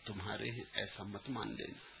इसलिए तुम्हारे हैं, ऐसा मत मान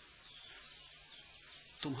लेना।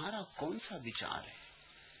 तुम्हारा कौन सा विचार है?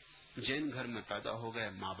 जैन घर में पैदा हो गए,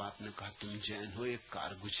 माँ बाप ने कहा तुम जैन हो, एक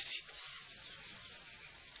कार गुजरी,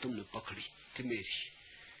 तुमने पकड़ी कि मेरी।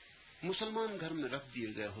 मुसलमान घर में रख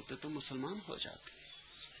दिए गए होते तो मुसलमान हो जाते,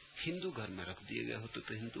 हिंदू घर में रख दिए गए होते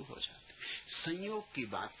तो हिंदू हो जाते। संयोग की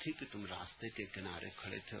बात थी कि तुम रास्ते के किनारे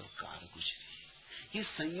खड़े थे और कार गुजरी। ये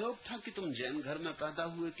संयोग था कि तुम जैन घर में पैदा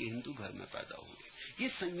हुए कि हिंदू घर में पैदा हुए। ये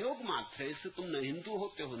संयोग मात्र है, इससे तुम न हिंदू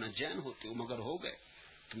होते हो न जैन होते हो, मगर हो गए,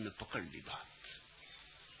 तुमने पकड़ ली बात।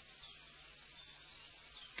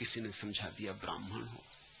 किसी ने समझा दिया ब्राह्मण हो,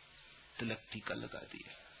 तिलक टीका लगा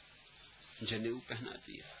दिया, जनेऊ पहना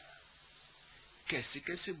दिया, कैसे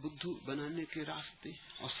कैसे बुद्धू बनाने के रास्ते,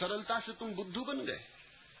 और सरलता से तुम बुद्धू बन गए।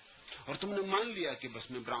 और तुमने मान लिया कि बस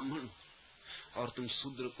मैं ब्राह्मण हूं, और तुम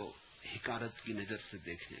शूद्र को हिकारत की नजर से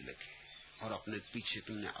देखने लगे, और अपने पीछे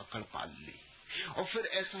तुमने अकड़ पाल ली। और फिर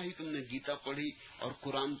ऐसा ही तुमने गीता पढ़ी और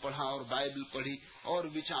कुरान पढ़ा और बाइबल पढ़ी, और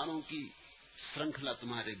विचारों की श्रृंखला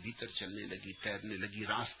तुम्हारे भीतर चलने लगी, तैरने लगी।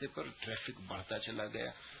 रास्ते पर ट्रैफिक बढ़ता चला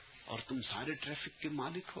गया और तुम सारे ट्रैफिक के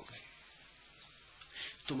मालिक हो गए।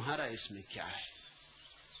 तुम्हारा इसमें क्या है?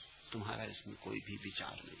 तुम्हारा इसमें कोई भी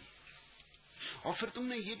विचार नहीं। और फिर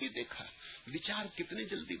तुमने ये भी देखा विचार कितने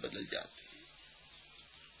जल्दी बदल जाते हैं।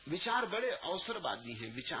 विचार बड़े अवसरवादी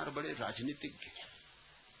हैं, विचार बड़े राजनीतिज्ञ हैं।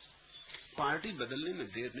 पार्टी बदलने में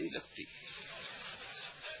देर नहीं लगती,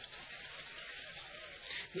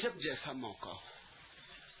 जब जैसा मौका हो।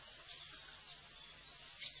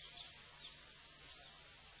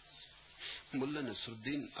 मुल्ला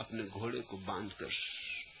नसरुद्दीन अपने घोड़े को बांधकर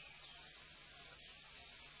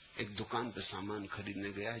एक दुकान पे सामान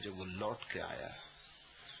खरीदने गया है। जब वो लौट के आया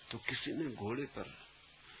तो किसी ने घोड़े पर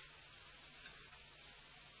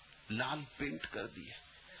लाल पेंट कर दिया,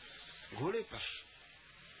 घोड़े पर।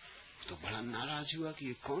 तो बड़ा नाराज हुआ कि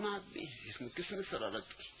ये कौन आदमी है, इसमें किसने शरारत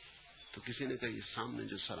की। तो किसी ने कहा ये सामने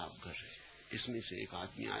जो शराब घर है, इसमें से एक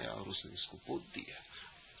आदमी आया और उसने इसको पोत दिया,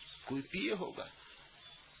 कोई पिए होगा।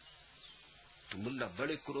 तो मुल्ला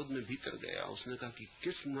बड़े क्रोध में भीतर गया। उसने कहा कि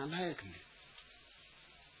किस नालायक ने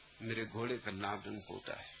मेरे घोड़े पर लाल रंग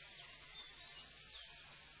पोता है,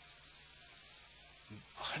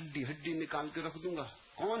 हड्डी हड्डी निकाल के रख दूंगा,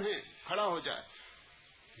 कौन है, खड़ा हो जाए।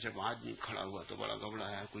 जब आदमी खड़ा हुआ तो बड़ा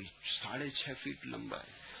घबराया, कोई 6.5 फीट लंबा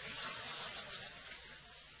है।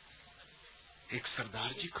 एक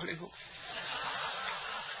सरदार जी खड़े हो।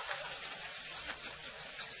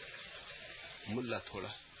 मुल्ला थोड़ा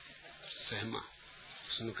सहमा,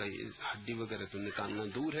 उसने कहा ये हड्डी वगैरह तो निकालना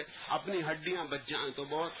दूर है, अपनी हड्डियां बच जाएं तो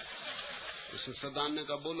बहुत। उसने सरदार ने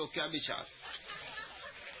कहा बोलो क्या विचार,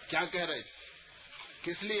 क्या कह रहे,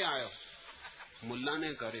 किस लिए आए हो? मुल्ला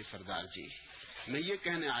ने कहा रे सरदार जी, मैं ये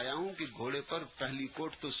कहने आया हूं कि घोड़े पर पहली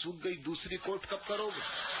कोट तो सूख गई, दूसरी कोट कब करोगे?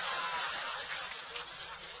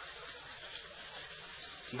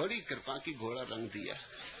 बड़ी कृपा की घोड़ा रंग दिया,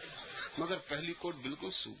 मगर पहली कोट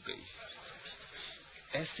बिल्कुल सूख गई।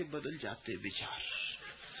 ऐसे बदल जाते विचार।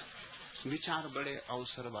 विचार बड़े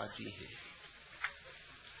अवसरवादी हैं।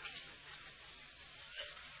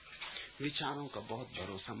 विचारों का बहुत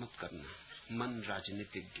भरोसा मत करना। मन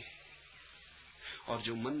राजनीतिज्ञ है, और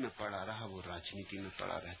जो मन में पड़ा रहा वो राजनीति में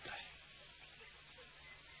पड़ा रहता है।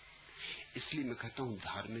 इसलिए मैं कहता हूं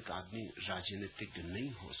धार्मिक आदमी राजनीतिज्ञ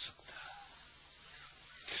नहीं हो सकता,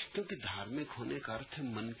 क्योंकि धार्मिक होने का अर्थ है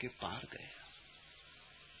मन के पार गया,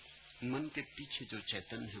 मन के पीछे जो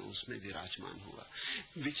चैतन्य है उसमें विराजमान हुआ।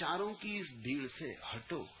 विचारों की इस भीड़ से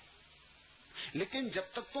हटो, लेकिन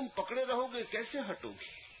जब तक तुम पकड़े रहोगे कैसे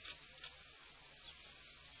हटोगे?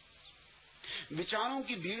 विचारों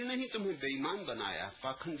की भीड़ ने ही तुम्हें बेईमान बनाया,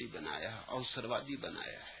 पाखंडी बनाया, अवसरवादी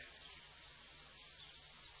बनाया है।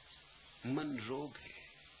 मन रोग है,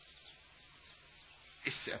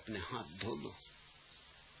 इससे अपने हाथ धो लो,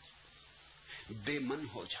 बेमन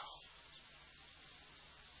हो जाओ।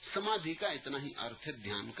 समाधि का इतना ही अर्थ है,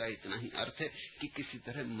 ध्यान का इतना ही अर्थ है कि किसी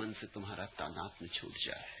तरह मन से तुम्हारा तादात्म्य छूट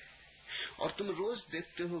जाए, और तुम रोज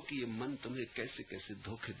देखते हो कि ये मन तुम्हें कैसे कैसे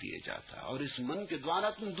धोखे दिए जाता है, और इस मन के द्वारा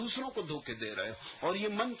तुम दूसरों को धोखे दे रहे हो, और ये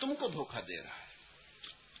मन तुमको धोखा दे रहा है।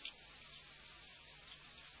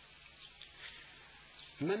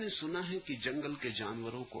 मैंने सुना है कि जंगल के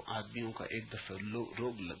जानवरों को आदमियों का एक दफा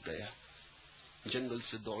रोग लग गया। जंगल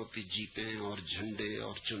से दौड़ती जीपें और झंडे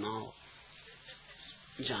और चुनाव।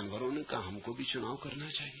 जानवरों ने कहा हमको भी चुनाव करना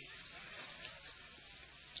चाहिए,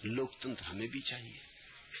 लोकतंत्र हमें भी चाहिए।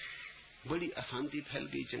 बड़ी अशांति फैल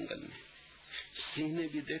गई जंगल में। सिंह ने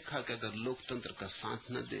भी देखा कि अगर लोकतंत्र का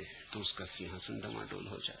साथ न दे तो उसका सिंहासन डमाडोल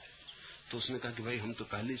हो जाए। तो उसने कहा कि भाई हम तो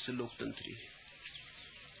पहले से लोकतंत्री हैं।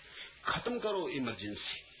 खत्म करो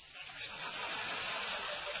इमरजेंसी,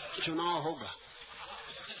 चुनाव होगा।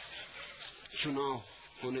 चुनाव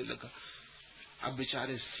होने लगा। अब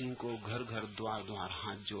बेचारे सिंह को घर घर द्वार द्वार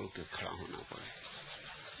हाथ जोड़ के खड़ा होना पड़े,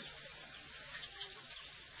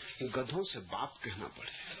 गधों से बाप कहना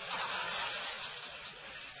पड़े।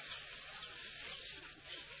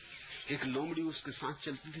 एक लोमड़ी उसके साथ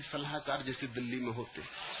चलती थी, सलाहकार जैसे दिल्ली में होते।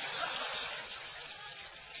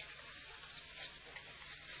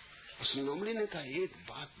 उस लोमड़ी ने कहा, एक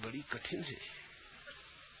बात बड़ी कठिन है,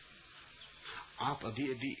 आप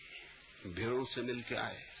अभी अभी भेड़ों से मिलके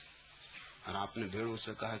आए और आपने भेड़ों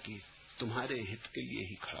से कहा कि तुम्हारे हित के लिए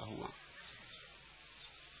ही खड़ा हुआ,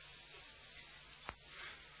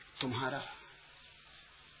 तुम्हारा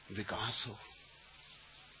विकास हो,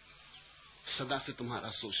 सदा से तुम्हारा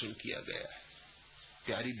शोषण किया गया है,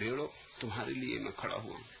 प्यारी भेड़ों तुम्हारे लिए मैं खड़ा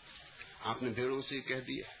हुआ हूं। आपने भेड़ों से कह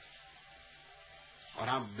दिया और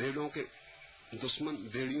आप भेड़ों के दुश्मन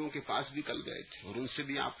भेड़ियों के पास भी कल गए थे और उनसे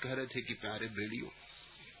भी आप कह रहे थे कि प्यारे भेड़ियों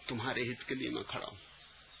तुम्हारे हित के लिए मैं खड़ा हूं,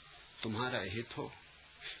 तुम्हारा हित हो,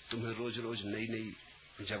 तुम्हें रोज रोज नई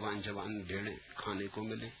नई जवान जवान भेड़ें खाने को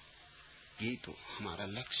मिले, यही तो हमारा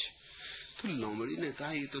लक्ष्य। तो लोमड़ी ने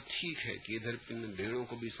कहा, ये तो ठीक है कि इधर भेड़ों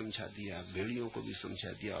को भी समझा दिया, भेड़ियों को भी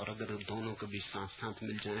समझा दिया, और अगर दोनों के बीच साथ साथ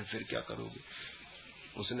मिल जाएं फिर क्या करोगे?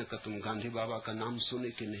 उसने कहा, तुम गांधी बाबा का नाम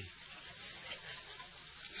सुने कि नहीं?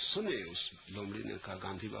 सुने। उस लोमड़ी ने कहा,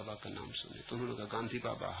 गांधी बाबा का नाम सुने। तो उन्होंने कहा, गांधी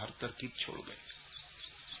बाबा हर तरकीब छोड़ गए।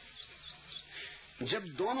 जब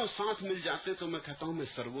दोनों साथ मिल जाते तो मैं कहता हूं मैं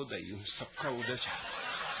सर्वोदयी हूं, सबका उदय चाहता हूं,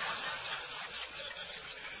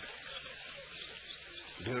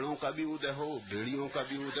 भेड़ों का भी उदय हो, भेड़ियों का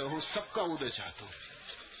भी उदय हो, सबका उदय चाहता हूं।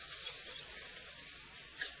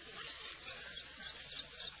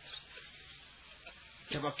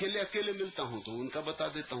 जब अकेले अकेले मिलता हूं तो उनका बता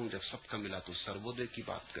देता हूं, जब सबका मिला तो सर्वोदय की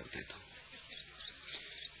बात कर देता हूं।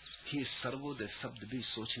 ये सर्वोदय शब्द भी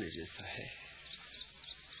सोचने जैसा है।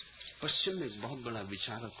 पश्चिम में एक बहुत बड़ा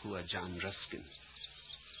विचारक हुआ जॉन रस्किन,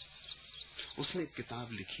 उसने एक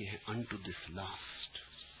किताब लिखी है अनटू दिस लास्ट।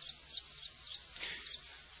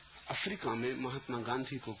 अफ्रीका में महात्मा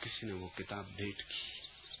गांधी को किसी ने वो किताब भेंट की,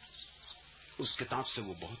 उस किताब से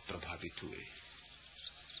वो बहुत प्रभावित हुए।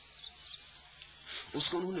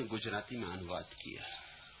 उसको उन्होंने गुजराती में अनुवाद किया।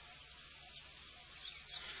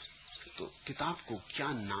 तो किताब को क्या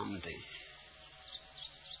नाम दें?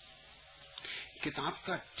 किताब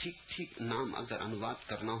का ठीक ठीक नाम अगर अनुवाद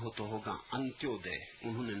करना हो तो होगा अंत्योदय।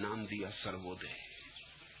 उन्होंने नाम दिया सर्वोदय।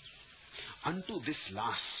 अनटू दिस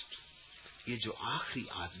लास्ट, ये जो आखिरी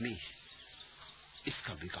आदमी है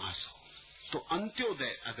इसका विकास हो। तो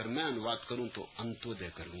अंत्योदय अगर मैं अनुवाद करूं तो अंत्योदय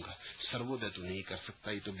करूंगा, सर्वोदय तो नहीं कर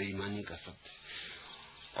सकता, ये तो बेईमानी का शब्द है।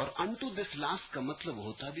 और अनटू दिस लास्ट का मतलब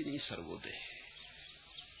होता भी नहीं सर्वोदय,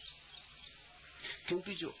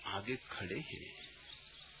 क्योंकि जो आगे खड़े हैं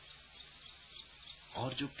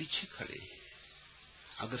और जो पीछे खड़े हैं,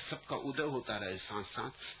 अगर सबका उदय होता रहे साथ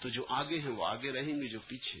साथ तो जो आगे हैं वो आगे रहेंगे, जो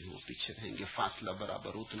पीछे हैं वो पीछे रहेंगे, फासला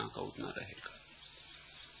बराबर उतना का उतना रहेगा।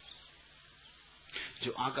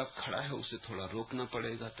 जो आगे खड़ा है उसे थोड़ा रोकना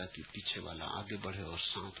पड़ेगा ताकि पीछे वाला आगे बढ़े और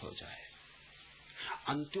साथ हो जाए।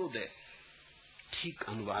 अंत्योदय ठीक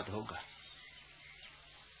अनुवाद होगा,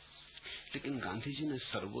 लेकिन गांधी जी ने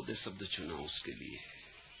सर्वोदय शब्द चुना उसके लिए,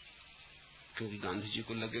 क्योंकि गांधी जी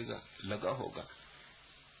को लगा होगा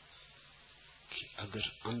कि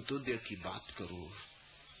अगर अंत्योदय की बात करूं,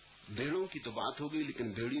 भेड़ों की तो बात हो गई,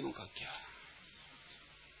 लेकिन भेड़ियों का क्या?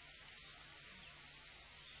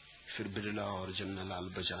 फिर बिरला और जन्नालाल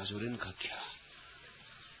बजाज और इनका क्या?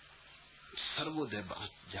 सर्वोदय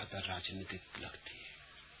बात ज्यादा राजनीतिक लगती है।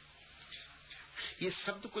 ये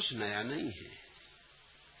शब्द कुछ नया नहीं है।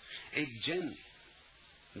 एक जैन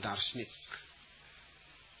दार्शनिक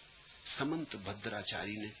समंत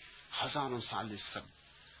भद्राचार्य ने हजारों साल इस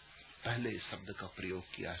पहले शब्द का प्रयोग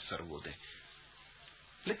किया, सर्वोदय,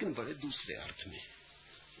 लेकिन बड़े दूसरे अर्थ में।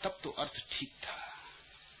 तब तो अर्थ ठीक था।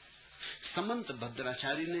 समंत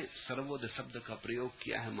भद्राचार्य ने सर्वोदय शब्द का प्रयोग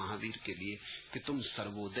किया है महावीर के लिए कि तुम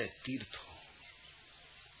सर्वोदय तीर्थ हो,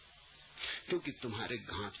 क्योंकि तुम्हारे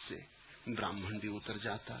घाट से ब्राह्मण भी उतर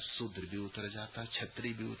जाता, शूद्र भी उतर जाता,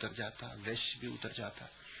 क्षत्रिय भी उतर जाता, वैश्य भी उतर जाता,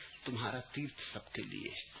 तुम्हारा तीर्थ सबके लिए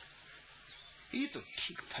है। ये तो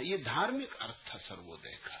ठीक था, ये धार्मिक अर्थ था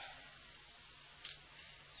सर्वोदय का,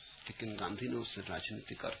 लेकिन गांधी ने उसे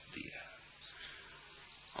राजनीतिक अर्थ दिया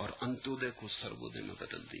और अंत्योदय को सर्वोदय में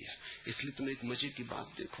बदल दिया। इसलिए तुम एक मजे की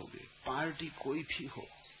बात देखोगे, पार्टी कोई भी हो,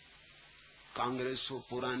 कांग्रेस हो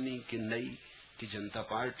पुरानी कि नई, कि जनता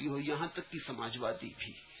पार्टी हो, यहां तक कि समाजवादी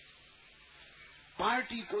भी,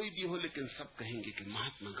 पार्टी कोई भी हो, लेकिन सब कहेंगे कि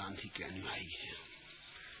महात्मा गांधी के अनुयायी हैं।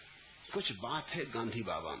 कुछ बात है गांधी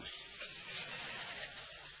बाबा में,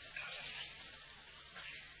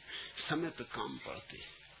 समय पे काम पड़ते,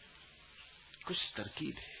 कुछ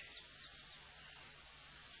तरकीब है,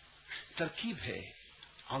 तरकीब है,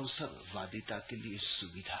 अवसरवादिता के लिए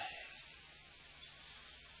सुविधा है।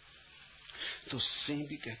 तो सिंह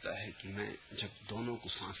भी कहता है कि मैं जब दोनों को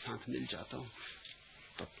साथ साथ मिल जाता हूं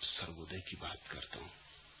तब सर्वोदय की बात करता हूं।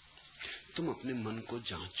 तुम अपने मन को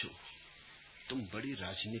जांचो, तुम बड़ी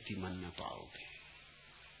राजनीति मन में पाओगे।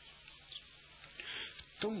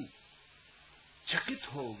 तुम चकित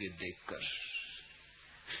होगे देखकर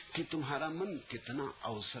कि तुम्हारा मन कितना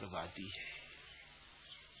अवसरवादी है।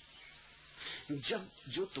 जब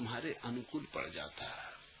जो तुम्हारे अनुकूल पड़ जाता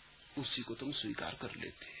उसी को तुम स्वीकार कर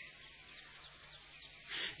लेते।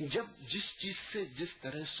 जब जिस चीज से जिस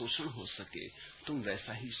तरह शोषण हो सके तुम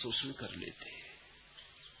वैसा ही शोषण कर लेते।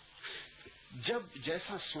 जब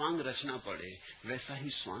जैसा स्वांग रचना पड़े वैसा ही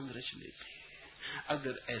स्वांग रच लेते।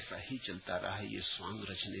 अगर ऐसा ही चलता रहा ये स्वांग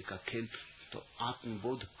रचने का खेल तो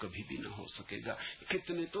आत्मबोध कभी भी न हो सकेगा।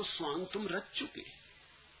 कितने तो स्वांग तुम रच चुके।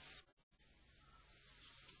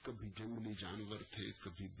 कभी जंगली जानवर थे,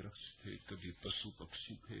 कभी वृक्ष थे, कभी पशु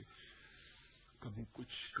पक्षी थे, कभी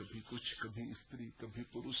कुछ कभी स्त्री, कभी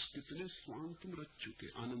पुरुष। कितने स्वांग तुम रच चुके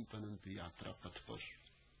अनंत अनंत यात्रा पथ पर।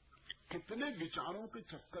 कितने विचारों के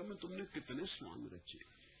चक्कर में तुमने कितने स्वांग रचे,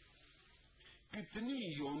 कितनी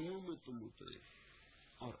योनियों में तुम उतरे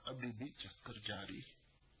और अभी भी चक्कर जारी।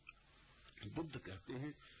 बुद्ध कहते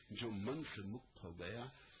हैं जो मन से मुक्त हो गया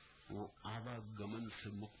वो आवागमन से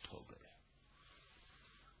मुक्त हो गया,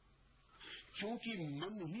 क्योंकि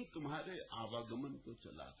मन ही तुम्हारे आवागमन को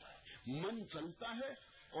चलाता है। मन चलता है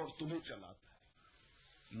और तुम्हें चलाता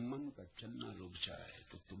है। मन का चलना रुक जाए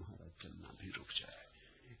तो तुम्हारा चलना भी रुक जाए।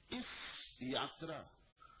 इस यात्रा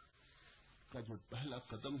का जो पहला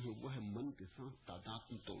कदम है वो है मन के साथ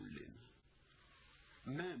तादात्म्य तोड़ लेना।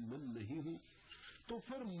 मैं मन नहीं हूं तो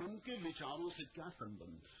फिर मन के विचारों से क्या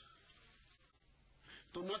संबंध?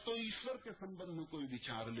 तो न तो ईश्वर के संबंध में कोई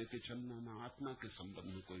विचार लेके चलना, न आत्मा के संबंध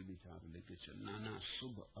में कोई विचार लेके चलना, न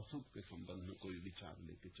शुभ अशुभ के संबंध में कोई विचार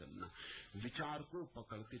लेके चलना। विचार को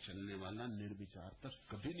पकड़ के चलने वाला निर्विचार तक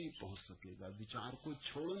कभी नहीं पहुंच सकेगा। विचार को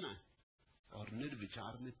छोड़ना है और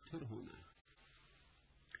निर्विचार में स्थिर होना है।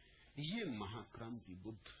 ये महाक्रांति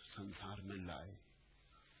बुद्ध संसार में लाए।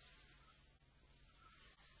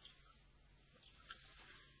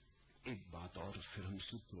 एक बात और फिर हम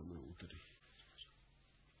सूत्रों में उतरे।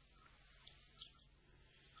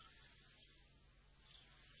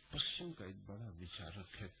 पश्चिम का एक बड़ा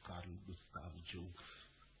विचारक है कार्ल गुस्ताव जंग।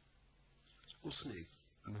 उसने एक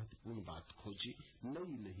महत्वपूर्ण बात खोजी,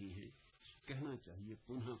 नई नहीं है, कहना चाहिए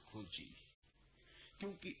पुनः खोजी,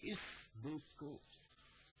 क्योंकि इस देश को,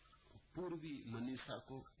 पूर्वी मनीषा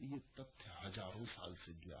को ये तथ्य हजारों साल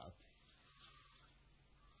से ज्ञात है।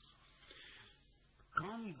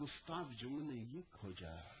 कार्ल गुस्ताव जंग ने ये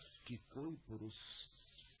खोजा कि कोई पुरुष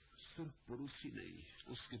सिर्फ पुरुष ही नहीं है,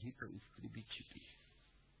 उसके भीतर स्त्री भी छिपी है,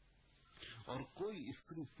 और कोई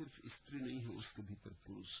स्त्री सिर्फ स्त्री नहीं है, उसके भीतर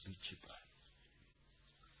पुरुष भी छिपा है।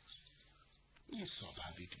 ये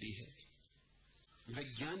स्वाभाविक भी है,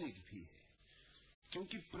 वैज्ञानिक भी है,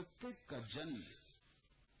 क्योंकि प्रत्येक का जन्म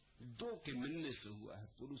दो के मिलने से हुआ है,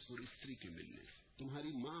 पुरुष और स्त्री के मिलने से।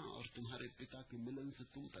 तुम्हारी माँ और तुम्हारे पिता के मिलन से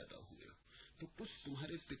तुम पैदा हुए हो, तो कुछ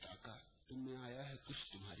तुम्हारे पिता का तुम में आया है, कुछ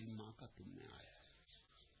तुम्हारी माँ का तुम में आया है।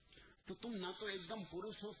 तो तुम ना तो एकदम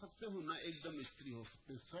पुरुष हो सकते हो ना एकदम स्त्री हो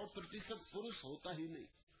सकते हो। 100% पुरुष होता ही नहीं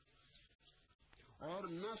और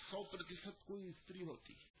ना 100% कोई स्त्री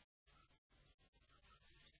होती।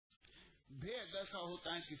 भेद ऐसा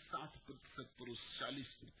होता है कि 60% पुरुष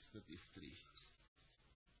 40% स्त्री,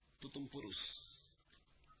 तो तुम पुरुष,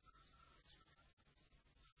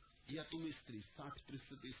 या तुम स्त्री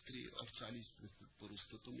 60% स्त्री और 40% पुरुष,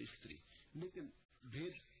 तो तुम स्त्री। लेकिन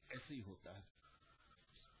भेद ऐसे ही होता है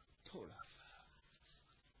थोड़ा सा।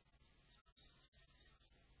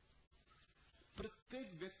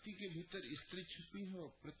 प्रत्येक व्यक्ति के भीतर स्त्री छिपी है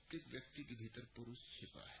और प्रत्येक व्यक्ति के भीतर पुरुष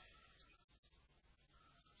छिपा है।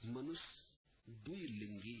 मनुष्य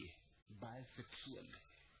द्विलिंगी है, बायसेक्सुअल है।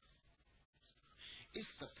 इस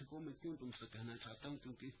तथ्य को मैं क्यों तुमसे कहना चाहता हूं,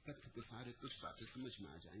 क्योंकि इस तथ्य के सारे कुछ बातें समझ में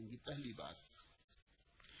आ जाएंगी। पहली बात,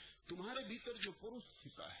 तुम्हारे भीतर जो पुरुष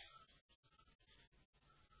छिपा है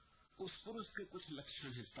उस पुरुष के कुछ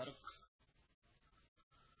लक्षण हैं। तर्क,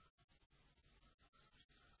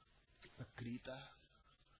 सक्रियता,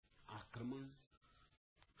 आक्रमण,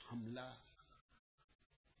 हमला,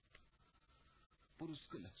 पुरुष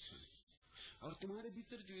के लक्षण। और तुम्हारे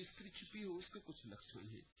भीतर जो स्त्री छिपी है उसके कुछ लक्षण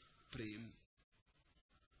हैं। प्रेम,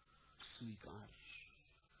 स्वीकार,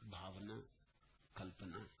 भावना,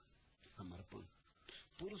 कल्पना, समर्पण।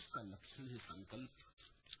 पुरुष का लक्षण है संकल्प,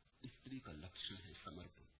 स्त्री का लक्षण है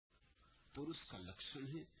समर्पण। पुरुष का लक्षण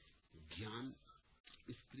है ज्ञान,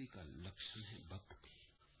 स्त्री का लक्षण है भक्ति।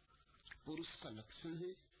 पुरुष का लक्षण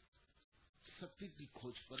है सत्य की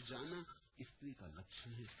खोज पर जाना, स्त्री का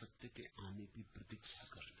लक्षण है सत्य के आने की प्रतीक्षा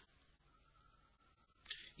करना।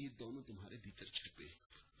 ये दोनों तुम्हारे भीतर छिपे हैं।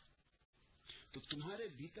 तो तुम्हारे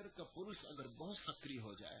भीतर का पुरुष अगर बहुत सक्रिय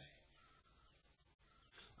हो जाए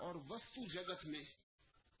और वस्तु जगत में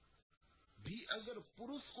भी अगर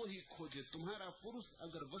पुरुष को ही खोजे, तुम्हारा पुरुष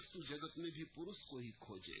अगर वस्तु जगत में भी पुरुष को ही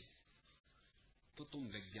खोजे, तो तुम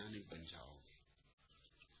वैज्ञानिक बन जाओगे।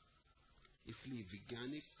 इसलिए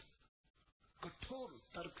वैज्ञानिक कठोर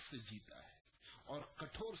तर्क से जीता है और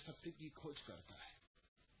कठोर सत्य की खोज करता है।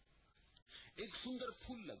 एक सुंदर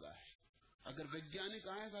फूल लगा है, अगर वैज्ञानिक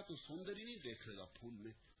आएगा तो सौंदर्य नहीं देखेगा फूल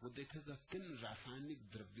में, वो देखेगा किन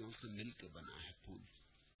रासायनिक द्रव्यों से मिलकर बना है फूल।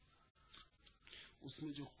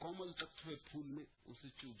 उसमें जो कोमल तत्व है फूल में, उसे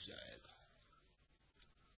चूक जाएगा,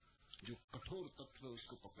 जो कठोर तत्व है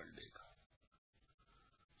उसको पकड़ लेगा।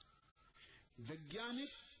 वैज्ञानिक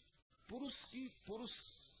पुरुष की पुरुष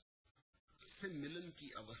से मिलन की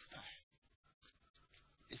अवस्था है।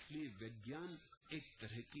 इसलिए विज्ञान एक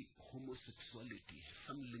तरह की होमोसेक्सुअलिटी है,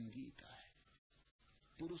 समलिंगीता है।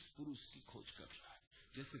 पुरुष पुरुष की खोज कर रहा है,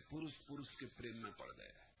 जैसे पुरुष पुरुष के प्रेम में पड़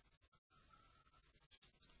गया है।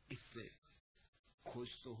 इससे खोज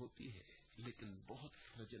तो होती है लेकिन बहुत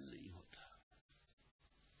सृजन नहीं होता,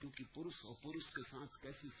 क्योंकि पुरुष और पुरुष के साथ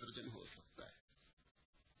कैसे सृजन हो सकता है।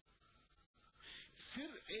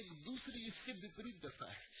 फिर एक दूसरी इससे विपरीत दशा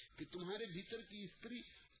है कि तुम्हारे भीतर की स्त्री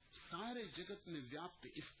सारे जगत में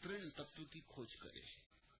व्याप्त स्त्रीण तत्व की खोज करे।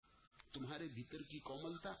 तुम्हारे भीतर की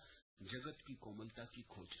कोमलता जगत की कोमलता की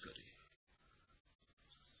खोज करे।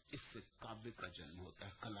 इससे काव्य का जन्म होता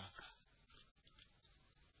है, कला का।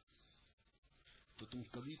 तो तुम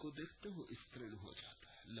कवि को देखते हो स्त्रीण हो जाता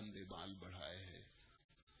है, लंबे बाल बढ़ाए हैं,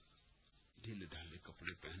 ढीले ढाले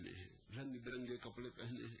कपड़े पहने हैं, रंग बिरंगे कपड़े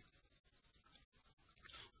पहने हैं।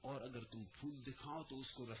 और अगर तुम फूल दिखाओ तो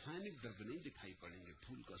उसको रासायनिक द्रव्य नहीं दिखाई पड़ेंगे,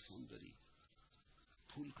 फूल का सौंदर्य,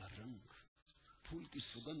 फूल का रंग, फूल की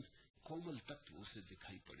सुगंध, कोमल तत्व उसे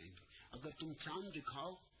दिखाई पड़ेंगे। अगर तुम चांद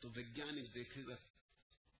दिखाओ तो वैज्ञानिक देखेगा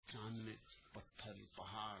चांद में पत्थर,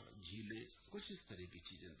 पहाड़, झीलें, कुछ इस तरह की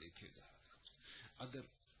चीजें देखेगा। अगर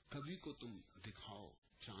कवि को तुम दिखाओ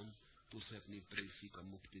चांद तो उसे अपनी प्रेयसी का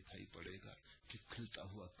मुख दिखाई पड़ेगा, कि खिलता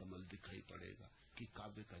हुआ कमल दिखाई पड़ेगा, कि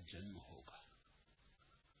काव्य का जन्म होगा।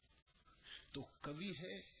 तो कवि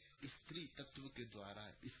है स्त्री तत्व के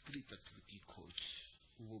द्वारा स्त्री तत्व की खोज,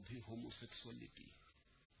 वो भी होमोसेक्सुअलिटी है,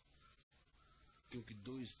 क्योंकि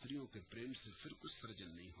दो स्त्रियों के प्रेम से फिर कुछ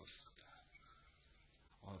सृजन नहीं हो सकता।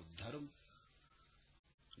 और धर्म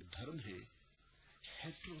है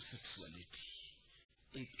हेटेरोसेक्सुअलिटी,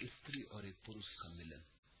 एक स्त्री और एक पुरुष का मिलन।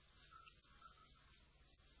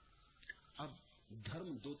 अब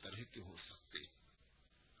धर्म दो तरह के हो सकते हैं।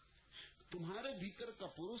 तुम्हारे भीतर का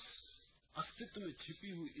पुरुष अस्तित्व में छिपी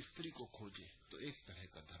हुई स्त्री को खोजे तो एक तरह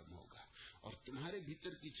का धर्म होगा, और तुम्हारे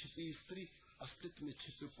भीतर की छिपी स्त्री अस्तित्व में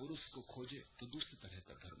छिपे पुरुष को खोजे तो दूसरी तरह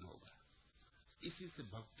का धर्म होगा। इसी से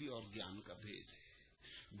भक्ति और ज्ञान का भेद है।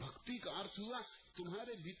 भक्ति का अर्थ हुआ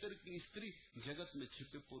तुम्हारे भीतर की स्त्री जगत में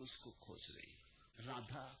छिपे पुरुष को खोज रही,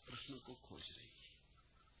 राधा कृष्ण को खोज रही।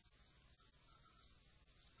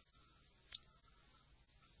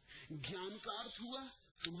 ज्ञान का अर्थ हुआ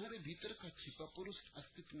तुम्हारे भीतर का छिपा पुरुष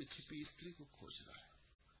अस्तित्व में छिपी स्त्री को खोज रहा है।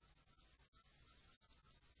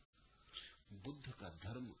 बुद्ध का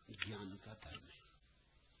धर्म ज्ञान का धर्म है।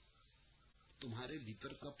 तुम्हारे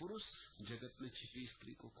भीतर का पुरुष जगत में छिपी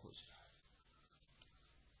स्त्री को खोज रहा है।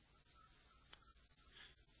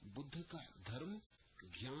 बुद्ध का धर्म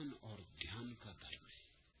ज्ञान और ध्यान का धर्म है।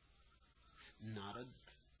 नारद,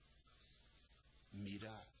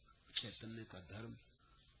 मीरा, चैतन्य का धर्म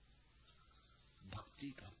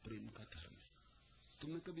भक्ति का, प्रेम का धर्म है।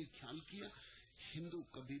 तुमने कभी ख्याल किया, हिंदू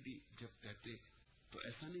कभी भी जब कहते तो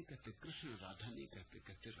ऐसा नहीं कहते कृष्ण राधा नहीं कहते,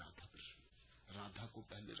 कहते राधा कृष्ण। राधा को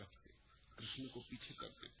पहले रखते, कृष्ण को पीछे कर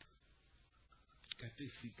देते।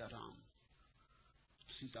 कहते सीताराम,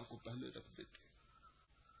 सीता को पहले रख देते,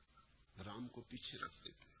 राम को पीछे रख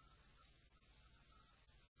देते।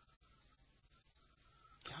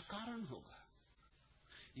 क्या कारण होगा?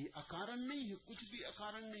 ये अकारण नहीं है, कुछ भी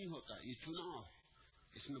अकारण नहीं होता। ये चुनाव है।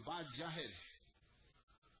 इसमें बात जाहिर है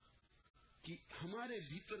कि हमारे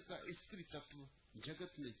भीतर का स्त्री तत्व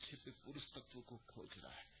जगत में छिपे पुरुष तत्व को खोज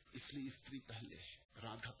रहा है। इसलिए स्त्री पहले है,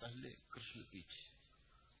 राधा पहले, कृष्ण पीछे।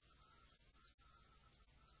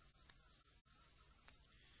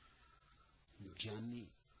 ज्ञानी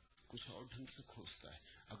कुछ और ढंग से खोजता है।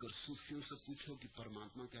 अगर सूफियों से पूछो कि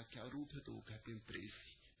परमात्मा का क्या रूप है, तो वो कहते हैं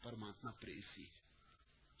प्रेयसी, परमात्मा प्रेयसी।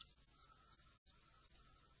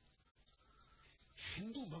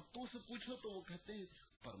 हिंदू भक्तों से पूछो तो वो कहते हैं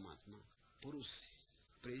परमात्मा पुरुष है,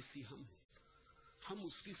 प्रेयसी हम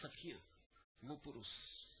उसकी सखियां, वो पुरुष।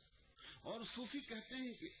 और सूफी कहते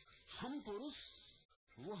हैं कि हम पुरुष,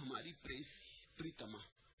 वो हमारी प्रेयसी, प्रीतमा।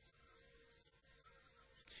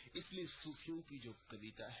 इसलिए सूफियों की जो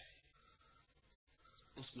कविता है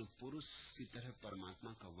उसमें पुरुष की तरह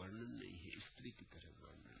परमात्मा का वर्णन नहीं है, स्त्री की तरह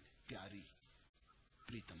वर्णन है, प्यारी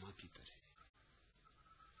प्रीतमा की तरह।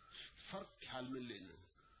 फर्क ख्याल में लेना,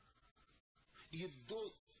 ये दो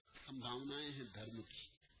संभावनाएं हैं धर्म की।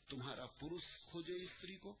 तुम्हारा पुरुष खोजे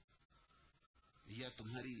स्त्री को या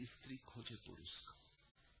तुम्हारी स्त्री खोजे पुरुष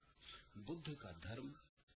को। बुद्ध का धर्म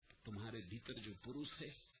तुम्हारे भीतर जो पुरुष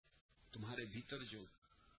है, तुम्हारे भीतर जो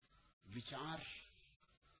विचार,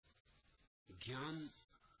 ज्ञान,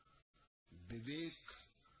 विवेक,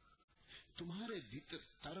 तुम्हारे भीतर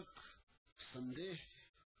तर्क, संदेह,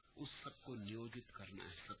 उस सबको नियोजित करना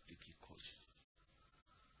है सत्य की खोज।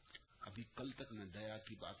 अभी कल तक मैं दया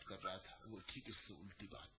की बात कर रहा था, वो ठीक इससे उल्टी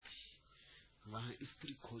बात थी। वहां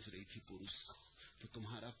स्त्री खोज रही थी पुरुष को, तो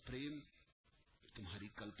तुम्हारा प्रेम, तुम्हारी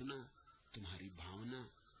कल्पना, तुम्हारी भावना,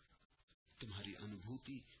 तुम्हारी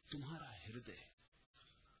अनुभूति, तुम्हारा हृदय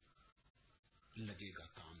लगेगा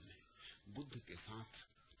काम में। बुद्ध के साथ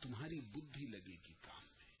तुम्हारी बुद्धि लगेगी काम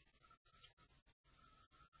में।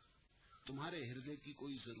 तुम्हारे हृदय की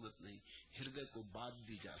कोई जरूरत नहीं, हृदय को बात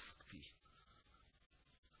दी जा सकती है।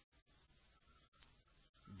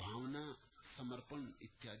 भावना, समर्पण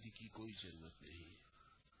इत्यादि की कोई जरूरत नहीं है।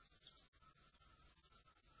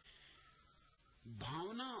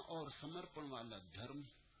 भावना और समर्पण वाला धर्म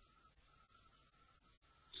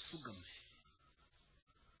सुगम है,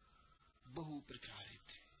 बहुप्रचारित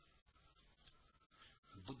है।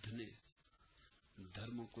 बुद्ध ने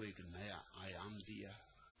धर्म को एक नया आयाम दिया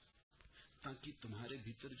ताकि तुम्हारे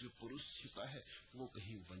भीतर जो पुरुष छिपा है वो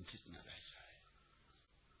कहीं वंचित न रह जाए।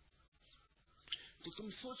 तो तुम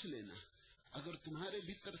सोच लेना, अगर तुम्हारे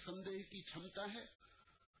भीतर संदेह की क्षमता है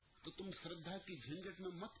तो तुम श्रद्धा की झंझट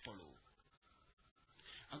में मत पड़ो।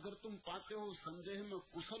 अगर तुम पाते हो संदेह में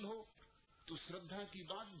कुशल हो तो श्रद्धा की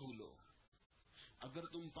बात भूलो। अगर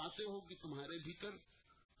तुम पाते हो कि तुम्हारे भीतर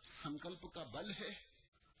संकल्प का बल है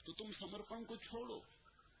तो तुम समर्पण को छोड़ो।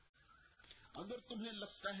 अगर तुम्हें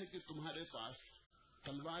लगता है कि तुम्हारे पास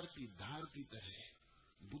तलवार की धार की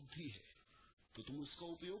तरह बुद्धि है तो तुम उसका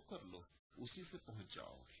उपयोग कर लो, उसी से पहुंच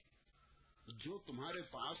जाओगे। जो तुम्हारे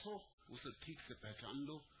पास हो उसे ठीक से पहचान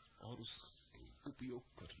लो और उसका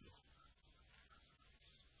उपयोग कर लो।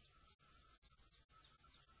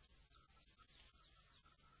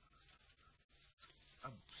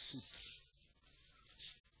 अब सूत्र,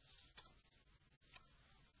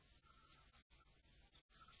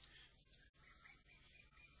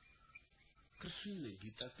 कृष्ण ने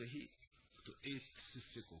गीता कही तो एक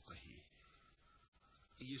शिष्य को कही।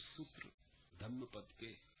 ये सूत्र धम्म पद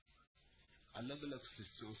के अलग अलग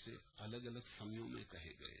शिष्यों से अलग अलग समयों में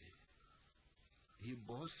कहे गए। ये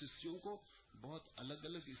बहुत शिष्यों को बहुत अलग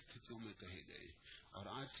अलग स्थितियों में कहे गए। और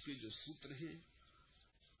आज के जो सूत्र हैं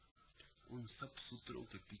उन सब सूत्रों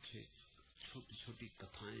के पीछे छोटी छोटी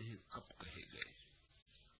कथाएं हैं, कब कहे गए।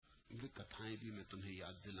 वे कथाएं भी मैं तुम्हें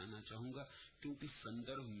याद दिलाना चाहूंगा क्योंकि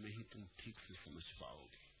संदर्भ में ही तुम ठीक से समझ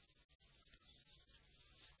पाओगे।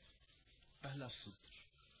 पहला सूत्र,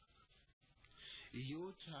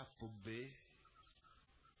 योचा पुब्बे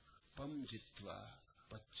पम जित्वा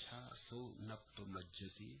पच्छा सो नप्प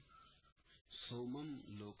मज्जति सोमम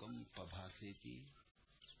लोकम पभासेति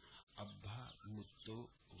अब्भा मुत्तो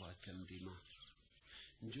व चंदिमा।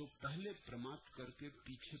 जो पहले प्रमाद करके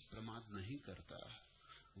पीछे प्रमाद नहीं करता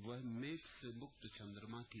वह मेघ से मुक्त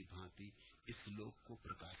चंद्रमा की भांति इस लोक को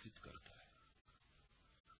प्रकाशित करता है।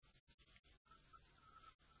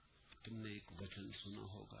 तुमने एक वचन सुना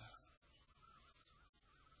होगा,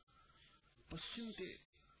 पश्चिम के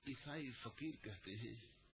ईसाई फकीर कहते हैं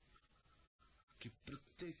कि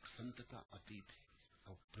प्रत्येक संत का अतीत है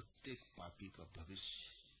और प्रत्येक पापी का भविष्य।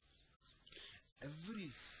 Every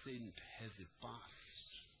saint has a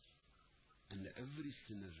past and every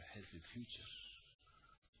sinner has a future.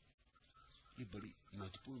 ये बड़ी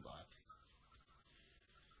महत्वपूर्ण बात है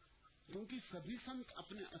क्योंकि सभी संत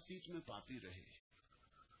अपने अतीत में पापी रहे।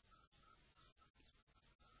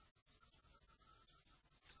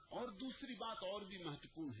 और दूसरी बात और भी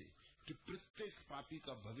महत्वपूर्ण है कि प्रत्येक पापी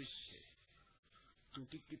का भविष्य है,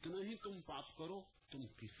 क्योंकि कितना ही तुम पाप करो तुम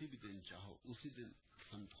किसी भी दिन चाहो उसी दिन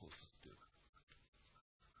संत हो सकते हो।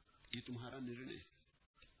 ये तुम्हारा निर्णय,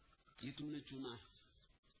 ये तुमने चुना है।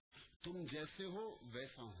 तुम जैसे हो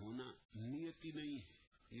वैसा होना नियति नहीं है,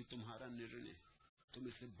 ये तुम्हारा निर्णय है, तुम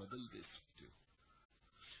इसे बदल दे सकते हो।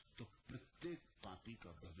 तो प्रत्येक पापी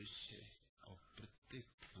का भविष्य है और प्रत्येक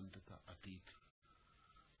संत का अतीत है।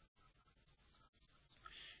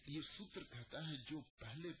 ये सूत्र कहता है जो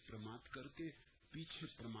पहले प्रमाद करके पीछे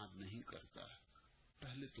प्रमाद नहीं करता,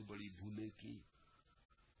 पहले तो बड़ी भूलें की,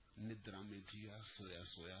 निद्रा में जिया, सोया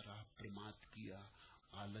सोया रहा, प्रमाद किया,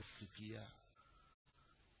 आलस्य किया,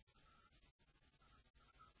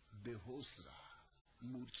 बेहोश रहा,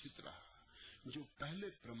 मूर्छित रहा। जो पहले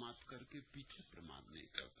प्रमाद करके पीछे प्रमाद नहीं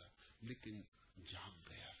करता, लेकिन जाग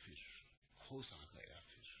गया, फिर होश आ गया,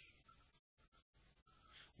 फिर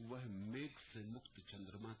वह मेघ से मुक्त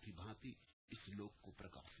चंद्रमा की भांति इस लोक को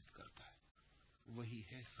प्रकाशित करता है। वही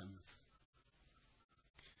है संत।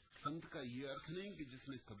 संत का ये अर्थ नहीं कि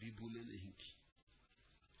जिसने कभी भूले नहीं की।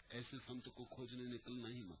 ऐसे संत को खोजने निकलना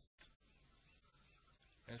ही मत।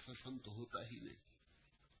 ऐसा संत होता ही नहीं,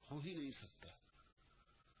 हो ही नहीं सकता।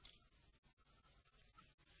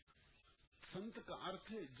 संत का अर्थ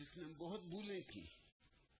है जिसने बहुत भूलें की,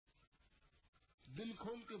 दिल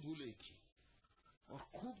खोल के भूलें की, और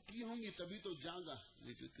खूब की होंगी तभी तो जागा,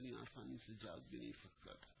 नहीं तो इतनी आसानी से जाग भी नहीं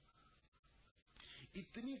सकता था।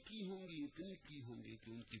 इतनी की होंगी कि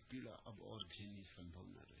उनकी पीड़ा अब और झेलनी संभव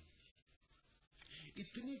न रही।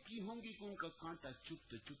 इतनी की होंगी कि उनका कांटा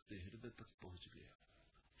चुपते चुपते हृदय तक पहुंच गया।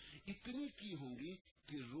 इतनी की होंगी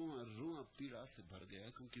कि रोआ रोआ पीड़ा से भर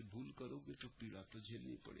गया, क्योंकि भूल करोगे तो पीड़ा तो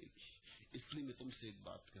झेलनी पड़ेगी। इसलिए मैं तुमसे एक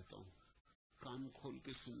बात कहता हूं, कान खोल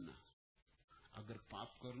के सुनना। अगर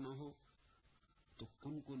पाप करना हो तो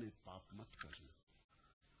कुनकुने पाप मत करना,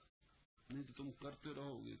 नहीं तो तुम करते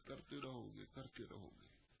रहोगे।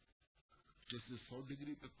 जैसे 100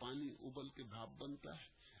 डिग्री पे पानी उबल के भाप बनता है,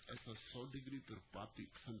 ऐसा 100 डिग्री पर पापी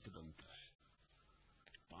संत बनता है।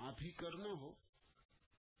 पाप ही करना हो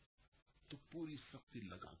तो पूरी शक्ति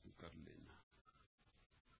लगा के कर लेना।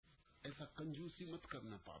 ऐसा कंजूसी मत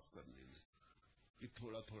करना पाप करने में कि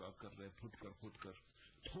थोड़ा थोड़ा कर रहे, फुटकर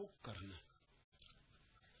ठोक करना।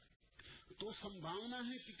 तो संभावना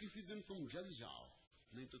है कि किसी दिन तुम जग जाओ,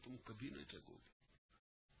 नहीं तो तुम कभी न जगोगे।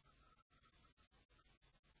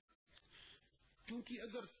 क्योंकि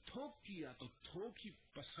अगर थोक किया तो थोक ही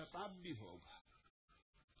पश्चाताप भी होगा।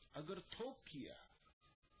 अगर थोक किया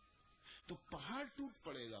तो पहाड़ टूट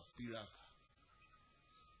पड़ेगा पीड़ा का।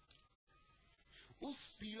 उस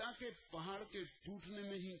पीड़ा के पहाड़ के टूटने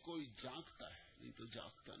में ही कोई जागता है, नहीं तो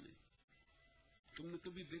जागता नहीं। तुमने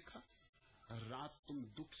कभी देखा, रात तुम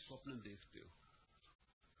दुख स्वप्न देखते हो,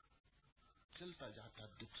 चलता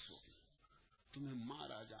जाता दुख स्वप्न, तुम्हें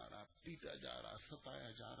मारा जा रहा, पीटा जा रहा,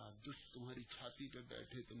 सताया जा रहा, दुष्ट तुम्हारी छाती पे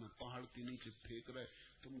बैठे, तुम्हें पहाड़ के नीचे फेंक रहे,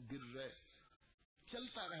 तुम गिर रहे,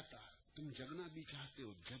 चलता रहता। तुम जगना भी चाहते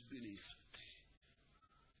हो, जग भी नहीं सकते।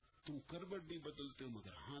 तुम करवट भी बदलते हो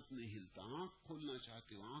मगर हाथ नहीं हिलता, आंख खोलना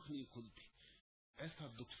चाहते हो, आंख नहीं खुलती। ऐसा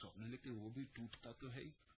दुख स्वप्न, लेकिन वो भी टूटता तो है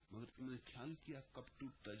ही। मगर तुमने ख्याल किया कब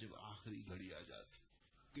टूटता? जब आखिरी घड़ी आ जाती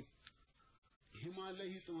कि हिमालय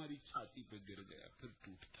ही तुम्हारी छाती पे गिर गया, फिर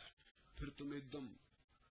टूटता है। फिर तुम एकदम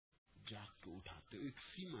जाग के उठाते हो। एक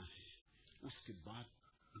सीमा है, उसके बाद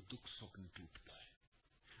दुख स्वप्न टूटता है।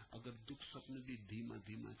 अगर दुख स्वप्न भी धीमा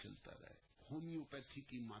धीमा चलता रहे, होम्योपैथी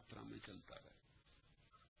की मात्रा में चलता रहे,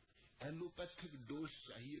 एलोपैथिक डोज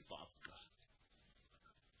चाहिए पाप का,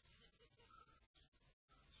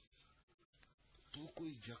 तो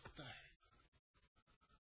कोई जगता है।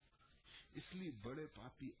 इसलिए बड़े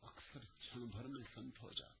पापी अक्सर क्षण भर में संत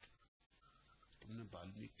हो जाते। तुमने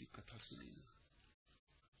वाल्मीकि की कथा सुनी ना?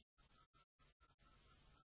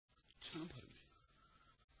 क्षण भर में,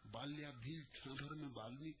 बाल्याधीन क्षण भर में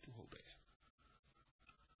वाल्मीकि हो गया।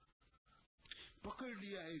 पकड़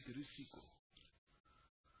लिया एक ऋषि को,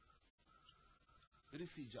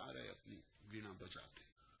 ऋषि जा रहे अपनी वीणा बजाते,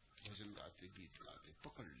 भजन गाते, गीत गाते,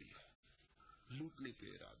 पकड़ लिया लूटने के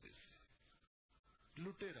इरादे से।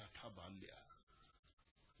 लुटेरा था बाल्या,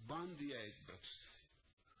 बांध दिया एक वृक्ष से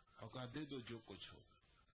और कहा दे दो जो कुछ हो।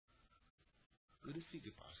 ऋषि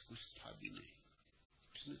के पास कुछ था भी नहीं।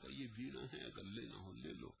 उसने कहा ये वीणा है, अगर लेना हो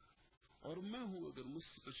ले लो, और मैं हूं, अगर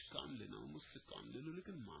मुझसे कुछ काम लेना हो मुझसे काम ले लो,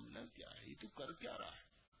 लेकिन मामला क्या है, ये तू कर क्या रहा है?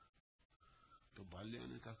 तो बाल्या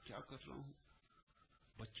ने कहा क्या कर रहा हूं?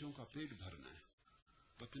 बच्चों का पेट भरना है,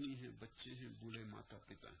 पत्नी है, बच्चे हैं, बूढ़े माता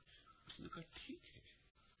पिता हैं। उसने कहा ठीक है,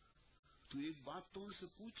 तू एक बात तो उनसे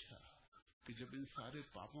पूछा कि जब इन सारे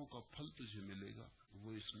पापों का फल तुझे मिलेगा,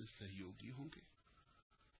 वो इसमें सहयोगी होंगे,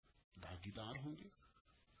 भागीदार होंगे?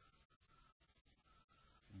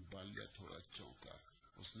 बाल्या थोड़ा चौंका।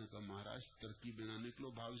 उसने कहा महाराज तरकीब बिना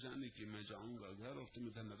निकलो भाग जाने की, मैं जाऊंगा घर और तुम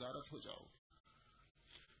इधर नदारत हो जाओ।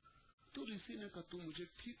 तो ऋषि ने कहा, तू मुझे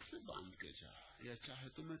ठीक से बांध के जा, या चाहे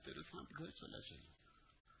तो मैं तेरे साथ घर चला चलूं।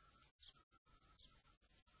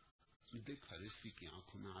 देखा ऋषि की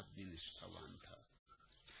आंखों में आदमी निष्ठावान था,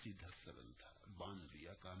 सीधा सरल था। बांध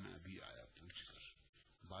दिया, कहा मैं अभी आया पूछकर।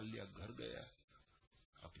 बाल्या घर गया,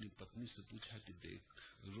 अपनी पत्नी से पूछा कि देख,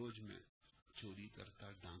 रोज मैं चोरी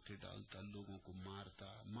करता, डांके डालता, लोगों को मारता,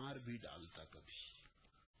 मार भी डालता कभी,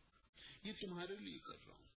 ये तुम्हारे लिए कर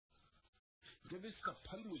रहा हूं। जब इसका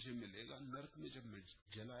फल मुझे मिलेगा नरक में, जब मैं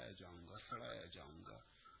जलाया जाऊंगा, सड़ाया जाऊंगा,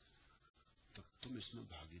 तब तुम इसमें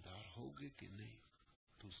भागीदार होगे कि नहीं?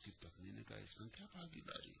 तो उसकी पत्नी ने कहा, इसमें क्या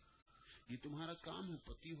भागीदारी, ये तुम्हारा काम है,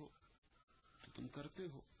 पति हो तो तुम करते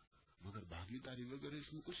हो, मगर भागीदारी वगैरह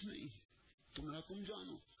इसमें कुछ नहीं है। तुम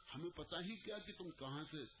जानो, हमें पता ही क्या कि तुम कहां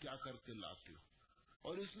से क्या करके लाते हो,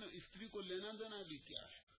 और इसमें स्त्री को लेना देना भी क्या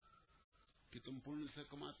है कि तुम पुण्य से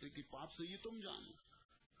कमाते कि पाप से, ये तुम जानो।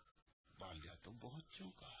 बाल्या तो बहुत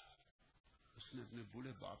चौंका। उसने अपने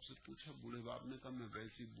बूढ़े बाप से पूछा। बूढ़े बाप ने कहा, मैं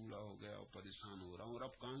वैसे ही बूढ़ा हो गया और परेशान हो रहा हूं, और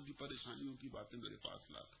अब कहां की परेशानियों की बातें मेरे पास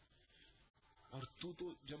ला, और तू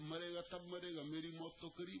तो जब मरेगा तब मरेगा, मेरी मौत तो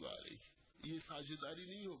करीब आ रही, ये साझेदारी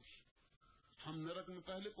नहीं होगी, हम नरक में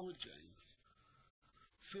पहले पहुंच जाएंगे,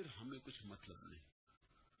 फिर हमें कुछ मतलब नहीं।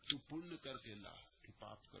 तू पुण्य करके ला कि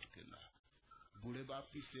पाप करके ला, बूढ़े बाप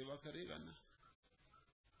की सेवा करेगा ना?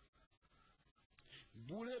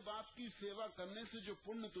 बूढ़े बाप की सेवा करने से जो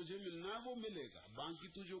पुण्य तुझे मिलना है वो मिलेगा, बाकी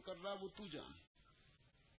तू जो कर रहा है वो तू जान।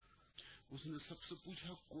 उसने सबसे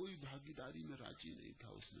पूछा, कोई भागीदारी में राजी नहीं था।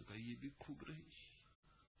 उसने कहा, ये भी खूब रही।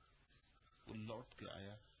 वो लौट के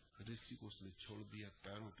आया, ऋषि को उसने छोड़ दिया,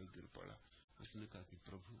 पैरों पर गिर पड़ा। उसने कहा कि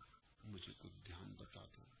प्रभु मुझे कुछ ध्यान बता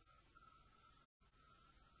दो,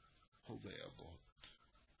 हो गया बहुत,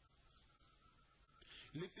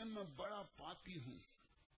 लेकिन मैं बड़ा पापी हूं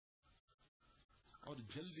और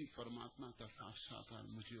जल्दी परमात्मा का साक्षात्कार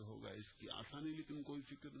मुझे होगा, इसकी आशा नहीं, लेकिन कोई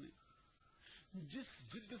फिक्र नहीं। जिस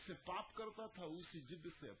जिद से पाप करता था उसी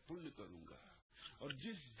जिद से पुण्य करूंगा, और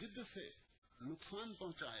जिस जिद से नुकसान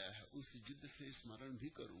पहुंचाया है उसी जिद से स्मरण भी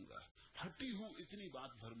करूंगा। हटी हूं, इतनी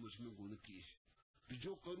बात भर मुझ में गुण की है,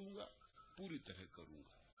 जो करूंगा पूरी तरह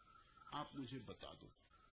करूंगा, आप मुझे बता दो।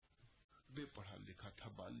 बेपढ़ा लिखा था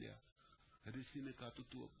बाल्या। ऋषि ने कहा, तो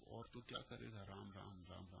तू अब और तो क्या करेगा, राम राम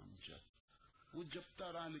राम राम जप। वो जपता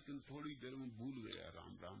रहा, लेकिन थोड़ी देर में भूल गया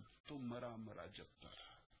राम राम, तो मरा मरा जपता रहा।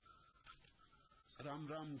 राम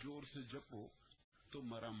राम जोर से जपो तो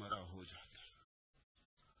मरा मरा हो जाता।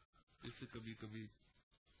 इससे कभी कभी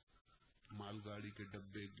मालगाड़ी के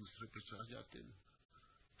डब्बे एक दूसरे पर चढ़ जाते हैं,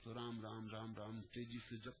 तो राम राम राम राम तेजी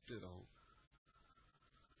से जपते रहो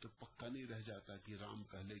तो पक्का नहीं रह जाता कि राम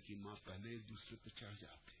पहले की माँ पहले, एक दूसरे पर चढ़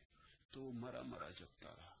जाते। तो मरा मरा जपता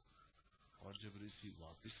रहा, और जब ऋषि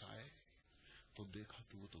वापस आए तो देखा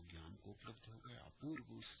तो वो तो ज्ञान को उपलब्ध हो गया,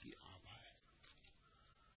 अपूर्व उसकी आभा है।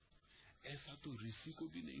 ऐसा तो ऋषि को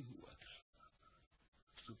भी नहीं हुआ था।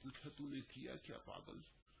 तो पूछा, तूने किया क्या पागल,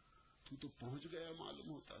 तू तो पहुंच गया मालूम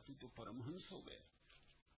होता, तू तो परमहंस हो गया,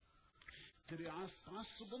 तेरे आसपास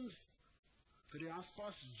सुगंध, तेरे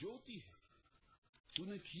आसपास ज्योति है,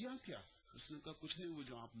 तूने किया क्या? उसने कहा, कुछ नहीं, वो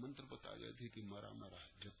जो आप मंत्र बता गए थे कि मरा मरा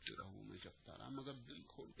जपते रहो, मैं जपता रहा, मगर दिल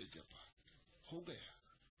खोल के जपा, हो गया।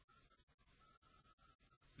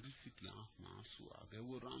 ऋषि की आंख में आंसू आ गए।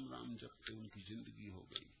 वो राम राम जपते उनकी जिंदगी हो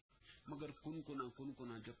गई, मगर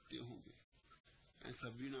कुनकुना जपते होंगे, ऐसा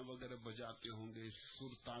वीणा वगैरह बजाते होंगे,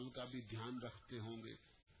 सुर ताल का भी ध्यान रखते होंगे,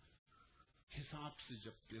 हिसाब से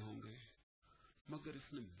जपते होंगे, मगर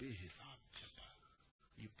इसने बेहिसाब जपा,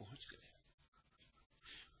 ये पहुंच गया।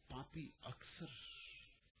 पापी अक्सर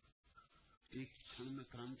एक क्षण में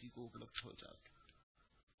क्रांति को उपलब्ध हो जाते।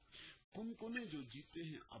 कुनकुने जो जीते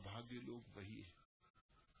हैं अभागे लोग वही है।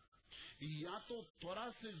 या तो त्वरा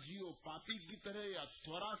से जियो पापी की तरह, या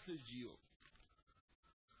त्वरा से जियो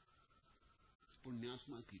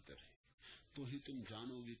पुण्यात्मा की तरह, तो ही तुम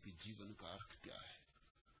जानोगे कि जीवन का अर्थ क्या है।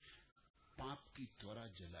 पाप की त्वरा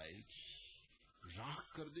जलाएगी,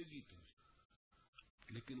 राख कर देगी तुम्हें,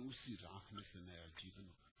 लेकिन उसी राख में से नया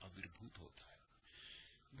जीवन आविर्भूत होता है।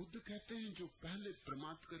 बुद्ध कहते हैं, जो पहले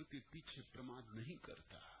प्रमाद करके पीछे प्रमाद नहीं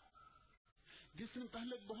करता, जिसने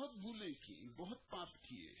पहले बहुत भूलें की, बहुत पाप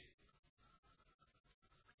किए,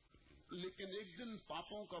 लेकिन एक दिन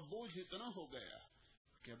पापों का बोझ इतना हो गया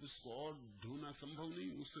कि अब इसको और ढूंढना संभव नहीं,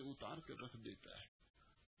 उसे उतार कर रख देता है।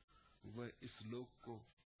 वह इस लोक को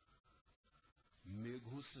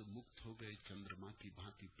मेघों से मुक्त हो गए चंद्रमा की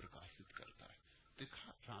भांति प्रकाशित करता है।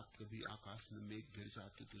 देखा, रात कभी आकाश में मेघ गिर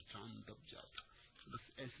जाते तो चांद दब जाता। बस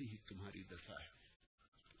ऐसी ही तुम्हारी दशा है।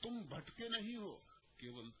 तुम भटके नहीं हो,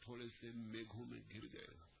 केवल थोड़े से मेघों में गिर गए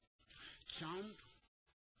हो। चांद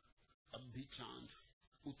अब भी चांद,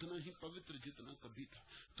 उतना ही पवित्र जितना कभी था।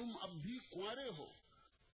 तुम अब भी कुंवारे हो,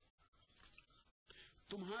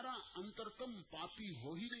 तुम्हारा अंतरतम पापी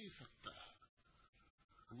हो ही नहीं सकता,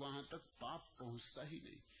 वहां तक पाप पहुंचता ही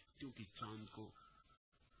नहीं, क्योंकि चांद को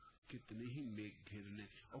कितने ही मेघ घेरने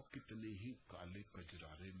और कितने ही काले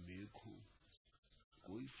कजरारे मेघ हो,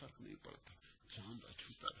 कोई फर्क नहीं पड़ता, चांद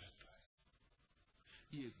अछूता रहता है।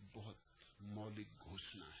 ये एक बहुत मौलिक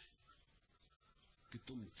घोषणा है कि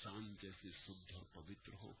तुम चांद जैसे शुद्ध और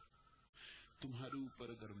पवित्र हो। तुम्हारे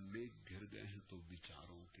ऊपर अगर मेघ घिर गए हैं तो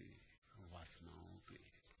विचारों के, वासनाओं के,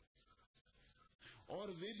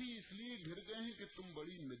 और वे भी इसलिए घिर गए हैं कि तुम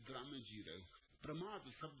बड़ी निद्रा में जी रहे हो।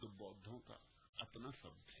 प्रमाद शब्द बौद्धों का अपना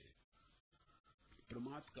शब्द है।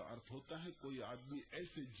 प्रमाद का अर्थ होता है कोई आदमी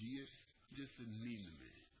ऐसे जिए जैसे नींद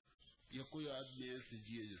में, या कोई आदमी ऐसे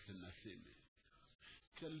जिए जैसे नशे में।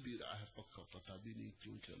 चल भी रहा है पक्का पता भी नहीं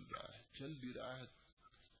क्यों चल रहा है, चल भी रहा है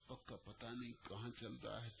पक्का पता नहीं कहाँ चल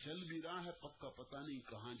रहा है, चल भी रहा है पक्का पता नहीं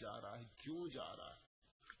कहाँ जा रहा है, क्यों जा रहा है,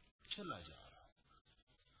 चला जा रहा है।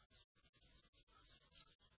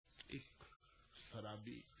 एक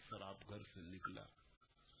शराबी शराब घर से निकला,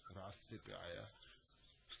 रास्ते पे आया,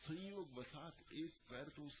 संयोग वसात एक पैर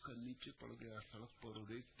तो उसका नीचे पड़ गया सड़क पर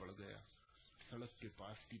और एक पड़ गया सड़क के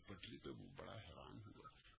पास की पटरी पे। वो बड़ा हैरान हुआ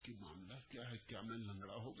कि मामला क्या है, क्या मैं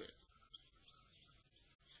लंगड़ा हो गया,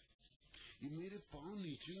 ये मेरे पांव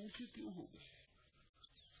नीचे नीचे क्यों हो गए,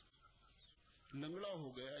 लंगड़ा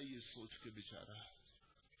हो गया। ये सोच के बेचारा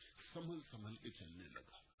संभल संभल के चलने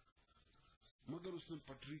लगा, मगर उसने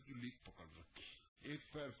पटरी की लीक पकड़ रखी, एक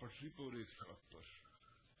पैर पटरी पर और एक सड़क पर।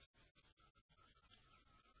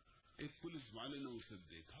 एक पुलिस वाले ने उसे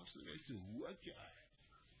देखा, उसने कहा ऐसे हुआ क्या है,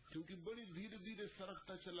 क्योंकि बड़ी धीरे धीरे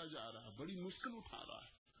सरकता चला जा रहा है, बड़ी मुश्किल उठा रहा है,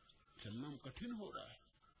 चलना कठिन हो रहा है।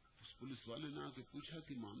 उस पुलिस वाले ने आके पूछा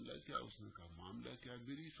कि मामला क्या, उसने कहा मामला क्या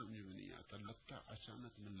मेरी समझ में नहीं आता, लगता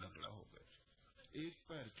अचानक में लंगड़ा हो गया, एक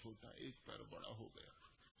पैर छोटा एक पैर बड़ा हो गया।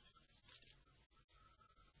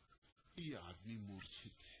 ये आदमी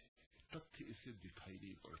मूर्छित है, तथ्य इसे दिखाई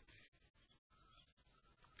नहीं पड़ते।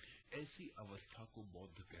 ऐसी अवस्था को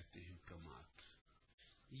बौद्ध कहते हैं प्रमाद।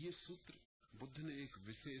 ये सूत्र बुद्ध ने एक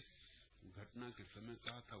विशेष घटना के समय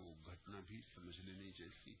कहा था, वो घटना भी समझ लेने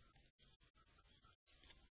जैसी।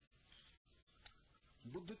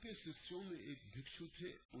 बुद्ध के शिष्यों में एक भिक्षु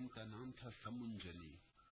थे, उनका नाम था समुंजनी।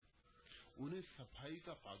 उन्हें सफाई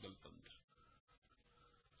का पागलपन था,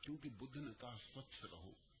 क्योंकि बुद्ध ने कहा स्वच्छ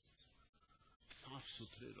रहो, साफ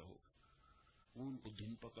सुथरे रहो। वो उनको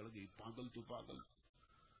धुन पकड़ गई, पागल तो पागल,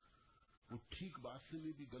 वो ठीक बात से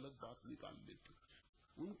भी गलत बात निकाल देते।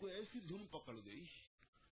 उनको ऐसी धुन पकड़ गई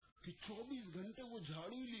कि 24 घंटे वो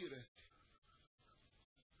झाड़ू ही लिए रहते।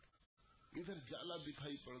 इधर जाला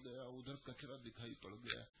दिखाई पड़ गया, उधर कचरा दिखाई पड़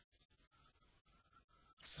गया,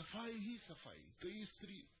 सफाई ही सफाई। कई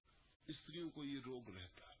स्त्रियों को ये रोग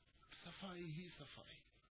रहता है, सफाई ही सफाई।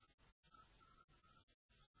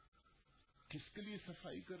 किसके लिए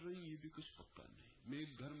सफाई कर रही ये भी कुछ पक्का नहीं। मैं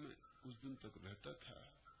एक घर में कुछ दिन तक रहता था,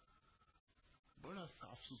 बड़ा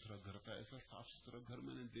साफ सुथरा घर था, ऐसा साफ सुथरा घर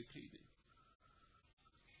मैंने देखा ही नहीं।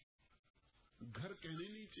 घर कहने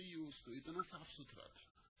नहीं चाहिए उसको, इतना साफ सुथरा था,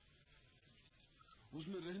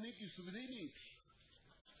 उसमें रहने की सुविधा ही नहीं थी।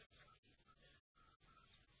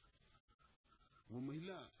 वो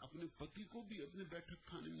महिला अपने पति को भी अपने बैठक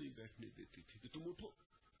खाने में नहीं बैठने देती थी कि तुम उठो,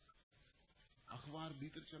 अखबार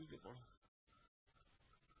भीतर चल के पढ़ो,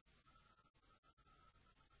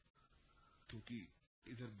 क्योंकि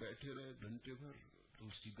इधर बैठे रहे घंटे भर तो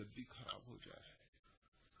उसकी गद्दी खराब हो जाए।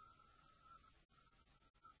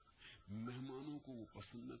 मेहमानों को वो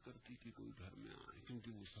पसंद न करती कि कोई घर में आए,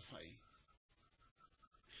 क्योंकि वो सफाई।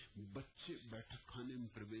 बच्चे बैठक खाने में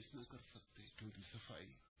प्रवेश न कर सकते क्योंकि सफाई।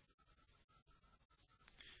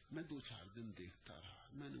 मैं 2-4 दिन देखता रहा,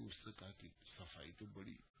 मैंने उससे कहा कि सफाई तो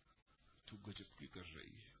बड़ी तू गजब की कर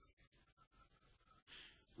रही है।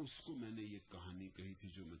 उसको मैंने ये कहानी कही थी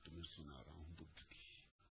जो मैं तुम्हें सुना रहा हूँ बुद्ध की।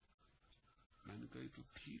 मैंने कही तो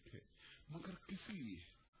ठीक है, मगर किस लिए?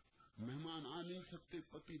 मेहमान आ नहीं सकते,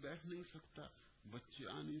 पति बैठ नहीं सकता, बच्चे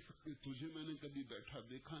आ नहीं सकते, तुझे मैंने कभी बैठा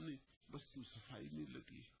देखा नहीं, बस तू सफाई में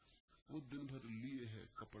लगी। वो दिन भर लिए है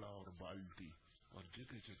कपड़ा और बाल्टी और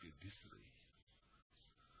जगह जगह घिस रही।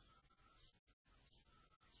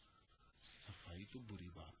 सफाई तो बुरी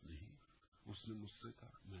बात नहीं, उसने मुझसे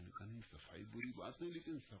कहा। मैंने कहा नहीं, सफाई बुरी बात नहीं,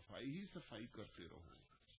 लेकिन सफाई ही सफाई करते रहो।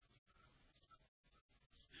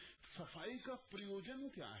 सफाई का प्रयोजन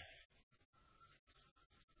क्या है?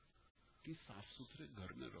 कि साफ सुथरे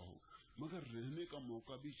घर में रहो, मगर रहने का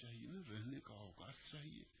मौका भी चाहिए ना, रहने का अवकाश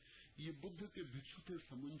चाहिए। ये बुद्ध के भिक्षु थे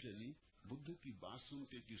समुंजनी, बुद्ध की बात सुन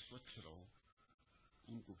के कि स्वच्छ रहो,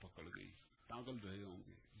 उनको पकड़ गई, पागल रहे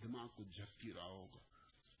होंगे, दिमाग को झटकी रहा होगा।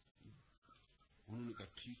 उन्होंने कहा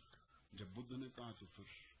ठीक। जब बुद्ध ने कहा तो फिर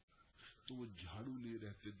तो वो झाड़ू लिए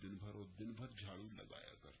रहते दिन भर, और दिन भर झाड़ू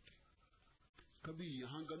लगाया करते, कभी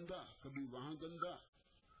यहां गंदा कभी वहां गंदा।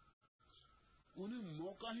 उन्हें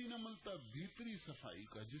मौका ही न मिलता भीतरी सफाई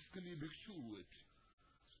का, जिसके लिए भिक्षु हुए थे,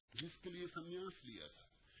 जिसके लिए संन्यास लिया था।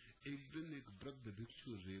 एक दिन एक वृद्ध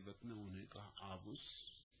भिक्षु रेवत ने उन्हें कहा, आप उस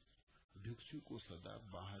भिक्षु को सदा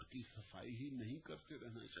बाहर की सफाई ही नहीं करते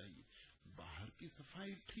रहना चाहिए। बाहर की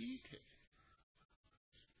सफाई ठीक है,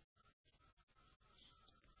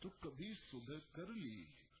 तो कभी सुबह कर ली,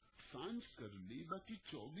 सांझ कर ली, बाकी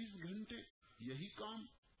 24 घंटे यही काम,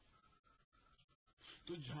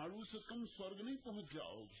 तो झाड़ू से तुम स्वर्ग नहीं पहुंच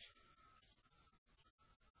जाओगे।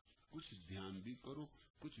 कुछ ध्यान भी करो,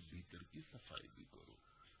 कुछ भीतर की सफाई भी करो,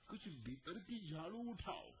 कुछ भीतर की झाड़ू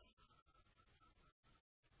उठाओ।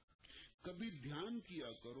 कभी ध्यान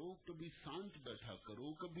किया करो, कभी शांत बैठा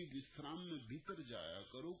करो, कभी विश्राम में भीतर जाया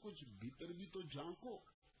करो, कुछ भीतर भी तो झांको,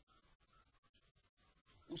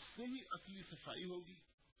 उससे ही असली सफाई होगी।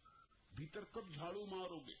 भीतर कब झाड़ू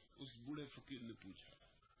मारोगे? उस बूढ़े फकीर ने पूछा।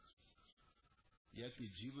 या कि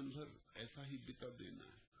जीवन भर ऐसा ही बिता देना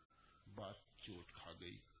है? बात चोट खा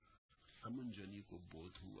गई, समंजनी को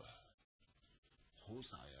बोध हुआ,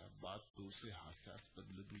 होश आया। बात तो उसे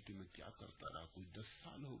हास्यास्पद लगी कि मैं क्या करता रहा। कोई 10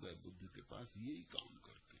 साल हो गए बुद्ध के पास यही काम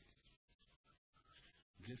करते।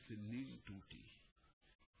 जैसे नींद टूटी,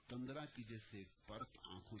 तंद्रा की जैसे परत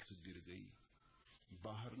आंखों से गिर गई,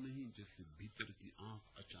 बाहर नहीं जैसे भीतर की आंख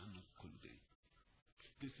अचानक खुल गई।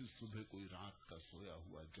 किसी सुबह कोई रात का सोया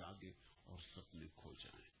हुआ जागे और सपने खो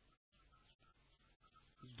जाए।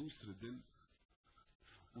 दूसरे दिन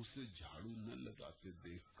उसे झाड़ू न लगाते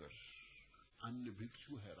देखकर अन्य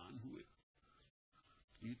भिक्षु हैरान हुए।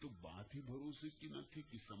 ये तो बात ही भरोसे की न थी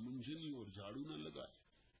कि समंजनी और झाड़ू न लगाए।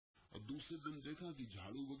 और दूसरे दिन देखा कि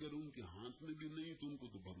झाड़ू वगैरह उनके हाथ में भी नहीं, तो उनको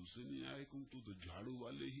तो भरोसे नहीं आया कि उनको तो झाड़ू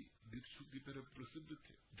वाले ही भिक्षु की तरह प्रसिद्ध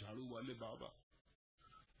थे, झाड़ू वाले बाबा।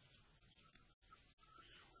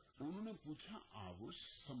 उन्होंने पूछा, आवुस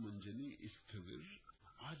समंजनी स्थिविर,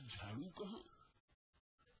 आज झाड़ू कहाँ?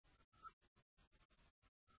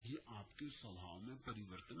 ये आपके स्वभाव में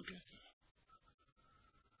परिवर्तन कैसा?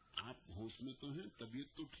 आप होश में तो हैं,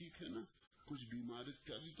 तबीयत तो ठीक है ना, कुछ बीमार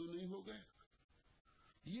इत्यादि तो नहीं हो गए?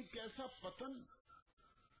 ये कैसा पतन,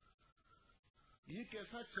 ये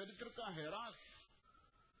कैसा चरित्र का हैरास?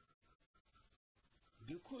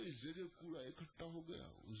 देखो इस जगह कूड़ा इकट्ठा हो गया,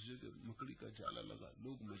 उस जगह मकड़ी का जाला लगा,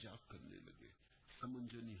 लोग मजाक करने लगे।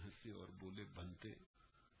 समंजनी हंसे और बोले, बनते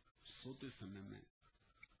सोते समय में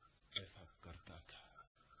ऐसा करता था,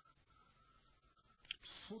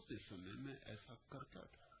 सोते समय में ऐसा करता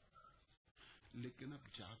था, लेकिन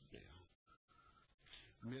अब जाग गया,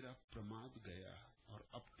 मेरा प्रमाद गया और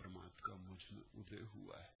अब प्रमाद का मुझ में उदय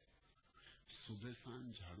हुआ है। सुबह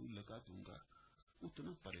शाम झाड़ू लगा दूंगा,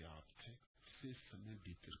 उतना पर्याप्त है। शेष समय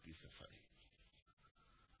भीतर की सफाई।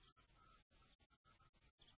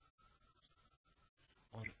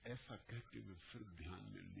 और ऐसा कहते हुए फिर ध्यान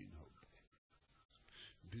में लीन हो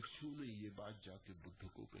गए। भिक्षु ने ये बात जाके बुद्ध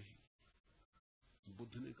को कही।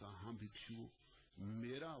 बुद्ध ने कहा, हाँ भिक्षु,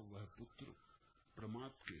 मेरा वह पुत्र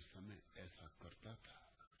प्रमाद के समय ऐसा करता था,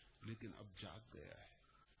 लेकिन अब जाग गया है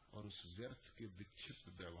और उस व्यर्थ के विक्षिप्त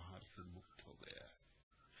व्यवहार से मुक्त हो गया है।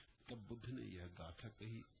 तब बुद्ध ने यह गाथा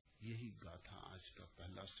कही। यही गाथा आज का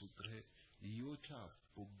पहला सूत्र है। योचा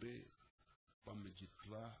पुब्बे पम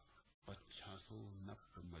जित्वा पच्छासो न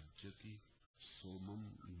प्रमज्जति सोमम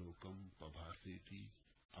लोकम पभासेति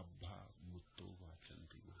अब्भा मुत्तो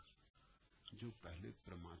वाचंतिमा। जो पहले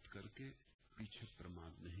प्रमाद करके पीछे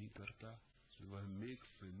प्रमाद नहीं करता, वह मेघ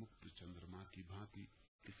से मुक्त चंद्रमा की भांति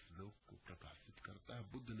इस लोक को प्रकाशित करता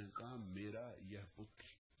है। बुद्ध ने कहा, मेरा यह पुत्र,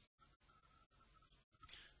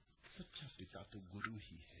 सच्चा पिता तो गुरु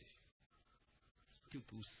ही है,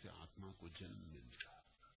 क्योंकि उससे आत्मा को जन्म मिलता।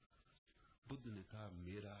 बुद्ध ने कहा,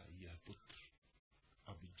 मेरा यह पुत्र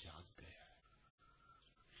अब जाग गया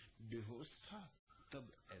है। बेहोश था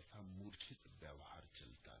तब ऐसा मूर्छित व्यवहार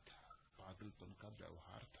चलता था, पागलपन का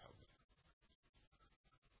व्यवहार था वो।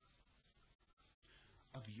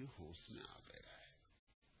 अब ये होश में आ गया है।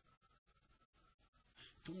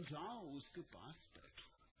 तुम जाओ उसके पास बैठो,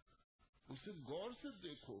 उसे गौर से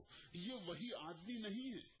देखो। ये वही आदमी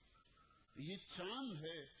नहीं है, ये चांद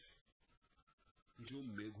है जो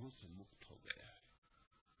मेघों से मुक्त हो गया है।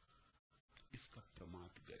 इसका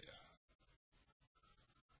प्रमाद गया।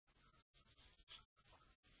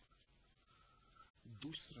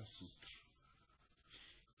 दूसरा सूत्र,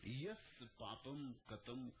 यस पापम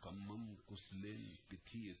कतम कम्मम कुसलेन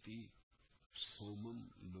पिथीयति सोमम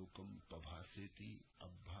लोकम पभासेति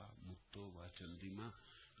अब्भा मुक्तो व चंद्रिमा।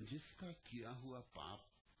 जिसका किया हुआ पाप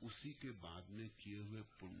उसी के बाद में किए हुए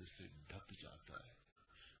पुण्य से ढक जाता है,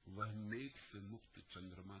 वह मेघ से मुक्त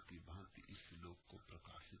चंद्रमा की भांति इस लोक को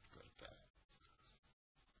प्रकाशित करता है।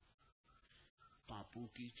 पापों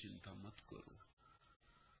की चिंता मत करो।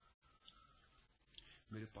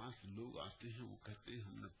 मेरे पास लोग आते हैं, वो कहते हैं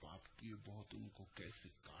हमने पाप किए बहुत, उनको कैसे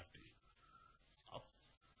काटे। अब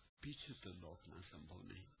पीछे तो लौटना संभव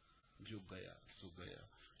नहीं, जो गया सो गया,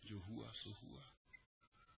 जो हुआ सो हुआ।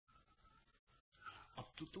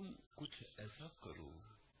 अब तो तुम कुछ ऐसा करो,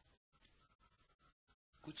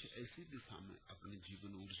 कुछ ऐसी दिशा में अपनी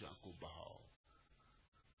जीवन ऊर्जा को बहाओ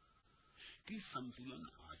कि संतुलन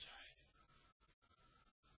आ जाए।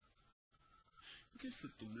 जैसे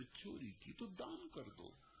तुमने चोरी की तो दान कर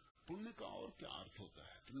दो, पुण्य का और क्या अर्थ होता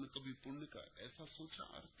है? तुमने कभी पुण्य का ऐसा सोचा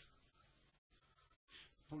अर्थ?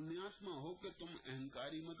 पुण्यात्मा होकर तुम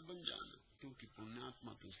अहंकारी मत बन जाना, क्योंकि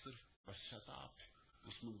पुण्यात्मा तो सिर्फ पश्चाताप है,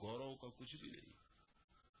 उसमें गौरव का कुछ भी नहीं।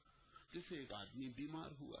 जैसे एक आदमी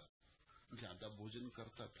बीमार हुआ, ज्यादा भोजन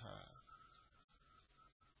करता था,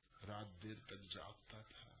 रात देर तक जागता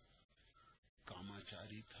था,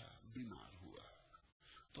 कामाचारी था, बीमार हुआ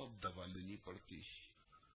तो अब दवा लेनी पड़ती,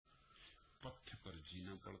 पथ्य पर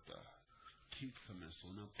जीना पड़ता, ठीक समय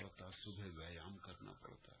सोना पड़ता, सुबह व्यायाम करना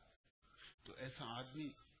पड़ता। तो ऐसा आदमी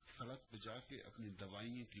सड़क पर जाके अपनी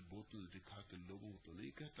दवाइयों की बोतल दिखा के लोगों को तो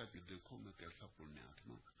नहीं कहता कि देखो मैं कैसा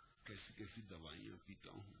पुण्यात्मा, कैसी कैसी दवाइयां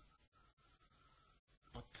पीता हूँ,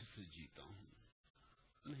 पथ्य से जीता हूँ।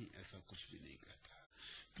 नहीं, ऐसा कुछ भी नहीं कहता,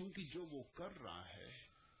 क्योंकि जो वो कर रहा है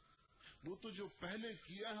वो तो जो पहले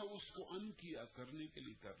किया है उसको अनकिया करने के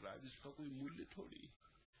लिए कर रहा है, जिसका कोई मूल्य थोड़ी।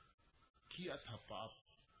 किया था पाप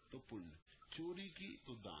तो पुण्य, चोरी की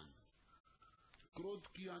तो दान,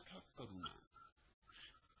 क्रोध किया था करुणा,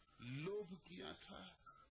 लोभ किया था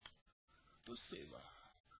तो सेवा।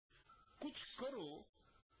 कुछ करो,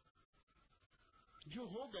 जो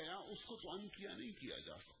हो गया उसको तो अनकिया नहीं किया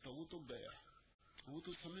जा सकता, वो तो गया, वो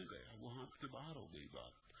तो समय गया, वो हाथ के बाहर हो गई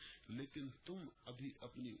बात। लेकिन तुम अभी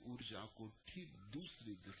अपनी ऊर्जा को ठीक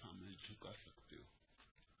दूसरी दिशा में झुका सकते हो,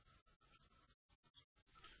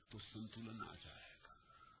 तो संतुलन आ जाएगा।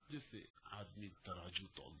 जैसे आदमी तराजू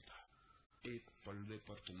तौलता, एक पल्ले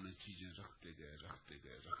पर तुमने चीजें रखते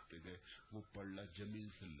गए, वो पल्ला जमीन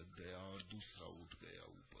से लग गया और दूसरा उठ गया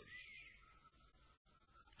ऊपर।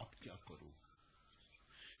 अब क्या करो?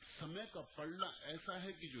 समय का पल्ला ऐसा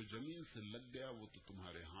है कि जो जमीन से लग गया वो तो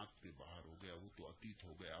तुम्हारे हाथ के बाहर हो गया, वो तो अतीत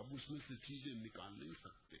हो गया, अब उसमें से चीजें निकाल नहीं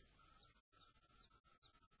सकते।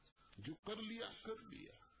 जो कर लिया कर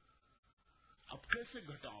लिया, अब कैसे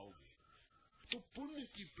घटाओगे? तो पुण्य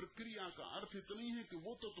की प्रक्रिया का अर्थ इतना ही है कि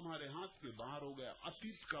वो तो तुम्हारे हाथ के बाहर हो गया,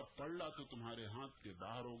 अतीत का पल्ला तो तुम्हारे हाथ के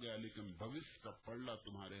बाहर हो गया, लेकिन भविष्य का पल्ला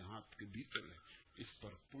तुम्हारे हाथ के भीतर है। इस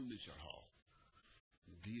पर पुण्य चढ़ाओ,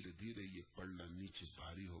 धीरे धीरे ये पल्ला नीचे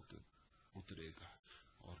भारी होकर उतरेगा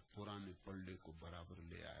और पुराने पल्ले को बराबर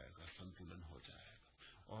ले आएगा, संतुलन हो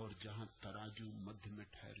जाएगा। और जहां तराजू मध्य में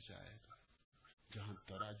ठहर जाएगा, जहां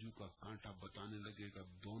तराजू का कांटा बताने लगेगा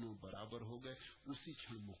दोनों बराबर हो गए, उसी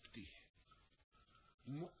क्षण मुक्ति है।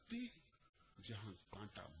 मुक्ति जहां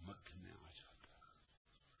कांटा मध्य में आ जाता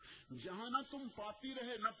है, जहां न तुम पापी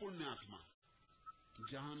रहे न पुण्यात्मा,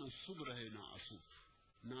 जहां न शुभ रहे न अशुभ,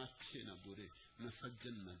 न अच्छे न बुरे, न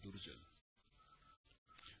सज्जन न दुर्जन,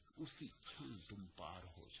 उसी क्षण तुम पार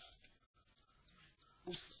हो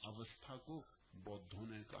जाते। उस अवस्था को बौद्धों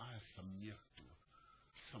ने कहा है सम्यक्त्व,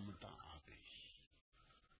 समता आ गई।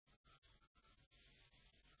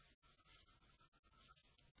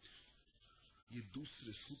 ये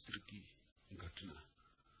दूसरे सूत्र की घटना।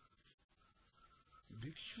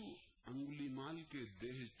 भिक्षु अंगुलीमाल के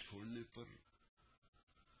देह छोड़ने पर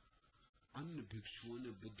अन्य भिक्षुओं ने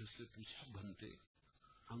बुद्ध से पूछा, भंते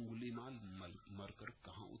अंगुलीमाल मरकर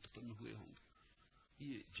कहां उत्पन्न हुए होंगे?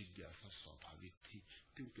 ये जिज्ञासा स्वाभाविक थी,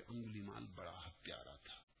 क्योंकि अंगुलीमाल बड़ा हत्यारा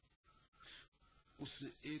था।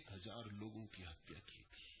 उसने 1000 लोगों की हत्या की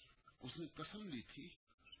थी। उसने कसम ली थी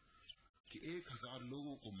कि 1000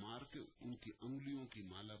 लोगों को मार के उनकी अंगुलियों की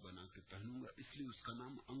माला बना के पहनूंगा, इसलिए उसका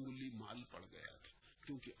नाम अंगुलीमाल पड़ गया था,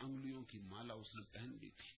 क्योंकि अंगुलियों की माला उसने पहन ली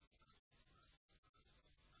थी।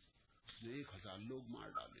 उसने 1000 लोग मार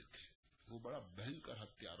डाले थे। वो बड़ा भयंकर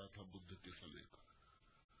हत्यारा था बुद्ध के समय का।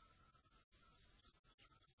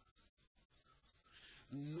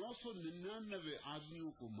 999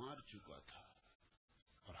 आदमियों को मार चुका था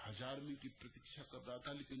और 1000वीं की प्रतीक्षा कर रहा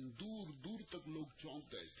था, लेकिन दूर दूर तक लोग चौंक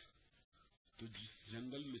गए थे। तो जिस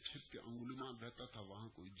जंगल में छिप के अंगुलीमाल रहता था वहां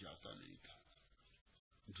कोई जाता नहीं था,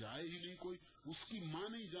 जाए ही नहीं कोई। उसकी मां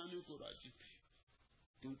नहीं जाने को राजी थी।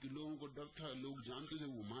 क्योंकि लोगों को डर था, लोग जानते थे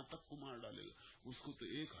वो माँ तक को मार डालेगा, उसको तो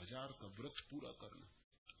 1000 का व्रत पूरा करना।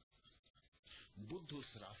 बुद्ध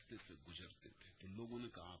उस रास्ते से गुजरते थे तो लोगों ने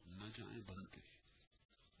कहा आप न जाएं, बनते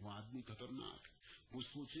वो आदमी खतरनाक है, वो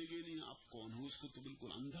सोचेगे नहीं आप कौन हो, उसको तो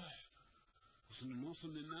बिल्कुल अंधा है। उसने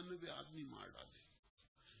 999 आदमी मार डाले।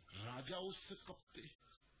 राजा उससे कपते,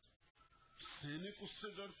 सैनिक उससे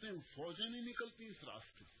डरते हैं, फौजें नहीं निकलती इस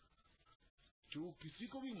रास्ते से कि वो किसी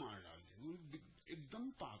को भी मार डाले। वो एकदम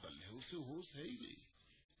पागल है, उसे होश है ही नहीं,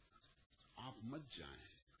 आप मत जाएं।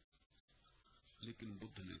 लेकिन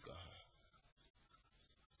बुद्ध ने कहा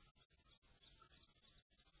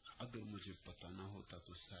अगर मुझे पता ना होता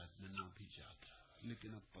तो शायद मैं ना भी जाता,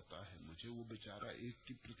 लेकिन अब पता है मुझे, वो बेचारा एक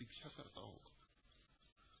की प्रतीक्षा करता होगा।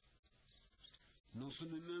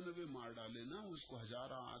 999 मार डाले ना, उसको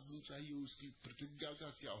 1000 आदमी चाहिए, उसकी प्रतिज्ञा का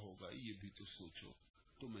क्या होगा ये भी तो सोचो।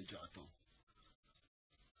 तो मैं जाता हूं।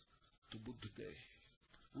 तो बुद्ध गए,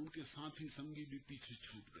 उनके साथी संगी भी पीछे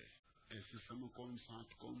छूट गए। ऐसे समय कौन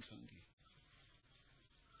साथ कौन संगी।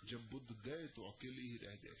 जब बुद्ध गए तो अकेले ही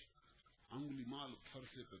रह गए। अंगुलीमाल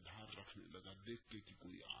फरसे पे धार रखने लगा, देख के कि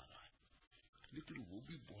कोई आ रहा है, लेकिन वो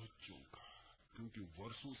भी बहुत चौंका, क्योंकि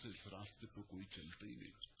वर्षों से इस रास्ते पे कोई चलता ही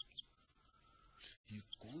नहीं। ये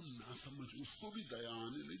कौन ना समझ, उसको भी दया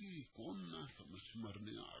आने लगी, ये कौन ना समझ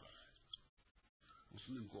मरने आ रहा है।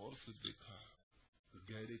 उसने गौर से देखा,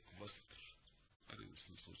 गैरिक वस्त्र, अरे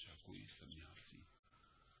उसने सोचा कोई सन्यासी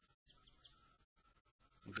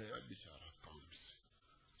गया बेचारा काम से,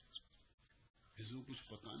 इसको कुछ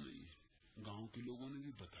पता नहीं है, गांव के लोगों ने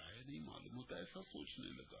भी बताया नहीं, मालूम होता, ऐसा सोचने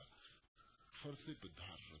लगा। फरसे पे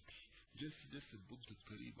धार रखी, जैसे जैसे बुद्ध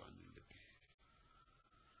करीब आने लगे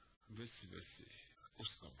वैसे वैसे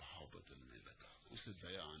उसका भाव बदलने लगा, उसे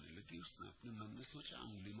दया आने लगी। उसने अपने मन में सोचा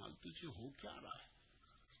अंगुलीमाल तुझे हो क्या रहा है,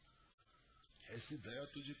 ऐसी दया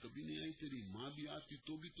तुझे कभी नहीं आई, तेरी माँ भी आती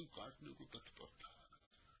तो भी तू काटने को तत्पर था।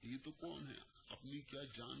 ये तो कौन है, अपनी क्या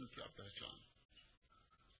जान क्या पहचान।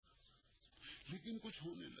 लेकिन कुछ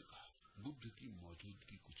होने लगा, बुद्ध की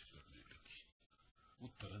मौजूदगी कुछ करने लगी। वो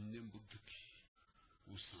तरन्नुम बुद्ध की,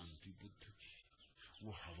 वो शांति बुद्ध की,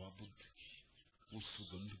 वो हवा बुद्ध की, वो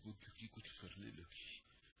सुगंध बुद्ध की कुछ करने लगी।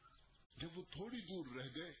 जब वो थोड़ी दूर रह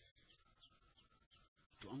गए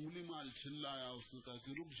तो अंगुलीमाल चिल्लाया, उसने कहा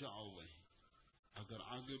कि रुक जाओ वहीं, अगर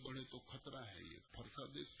आगे बढ़े तो खतरा है। ये फरसा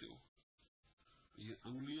देखते हो, ये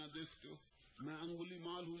अंगुलियां देखते हो, मैं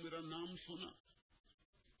अंगुलीमाल हूं, मेरा नाम सुना।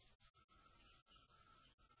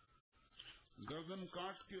 गर्दन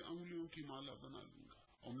काट के अंगुलियों की माला बना लूंगा,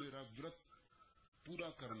 और मेरा व्रत पूरा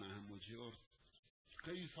करना है मुझे, और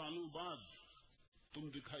कई सालों बाद तुम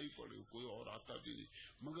दिखाई पड़े हो, कोई और आता भी नहीं,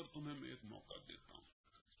 मगर तुम्हें मैं एक मौका देता हूं।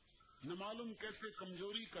 न मालूम कैसे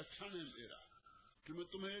कमजोरी का क्षण है मेरा कि मैं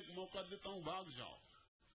तुम्हें एक मौका देता हूं, भाग जाओ,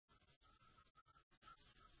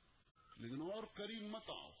 लेकिन और करीब मत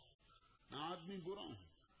आओ, मैं आदमी बुरा हूं,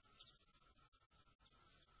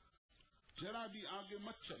 जरा भी आगे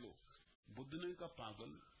मत चलो। बुद्ध ने कहा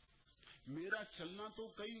पागल, मेरा चलना तो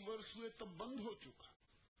कई वर्ष हुए तब बंद हो चुका।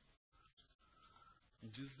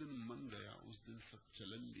 जिस दिन मन गया उस दिन सब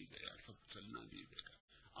चलन भी गया, सब चलना भी गया।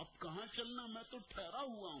 अब कहाँ चलना, मैं तो ठहरा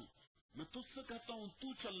हुआ हूँ, मैं तुझसे कहता हूँ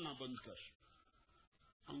तू चलना बंद कर।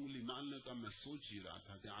 अंगुलीमाल ने कहा मैं सोच ही रहा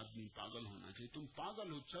था कि आदमी पागल होना चाहिए, तुम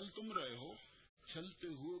पागल हो, चल तुम रहे हो, चलते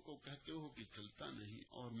हुए को कहते हो कि चलता नहीं,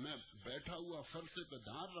 और मैं बैठा हुआ फरसे पे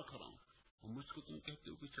धार रख रहा हूँ और मुझको तुम कहते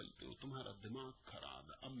हो कि चलते हो, तुम्हारा दिमाग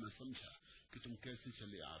खराब है। अब मैं समझा कि तुम कैसे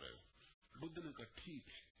चले आ रहे हो। बुद्ध ने कहा ठीक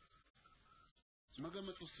है, मगर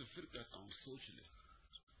मैं तुझसे फिर कहता हूँ सोच ले,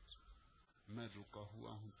 मैं रुका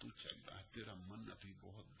हुआ हूँ, तू चल रहा है, तेरा मन अभी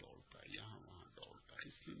बहुत दौड़ता है, यहाँ वहाँ दौड़ता है,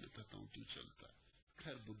 इसलिए मैं कहता हूँ तू चलता है।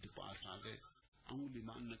 खैर बुद्ध पास आ गए।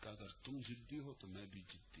 अंगुलीमाल ने कहा अगर तुम जिद्दी हो तो मैं भी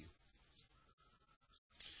जिद्दी हूँ,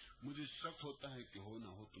 मुझे शक होता है कि हो ना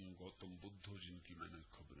हो तुम गौतम बुद्ध हो जिनकी मैंने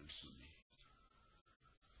खबरें सुनी,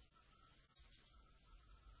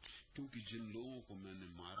 क्योंकि जिन लोगों को मैंने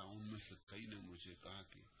मारा उनमें से कई ने मुझे कहा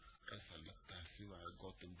कि ऐसा लगता है सिवाय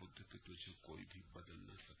गौतम बुद्ध के तुझे कोई भी बदल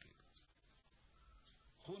न सकेगा,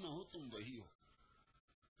 हो ना हो तुम वही हो,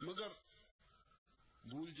 मगर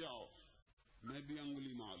भूल जाओ मैं भी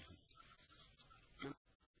अंगुलीमाल हूं,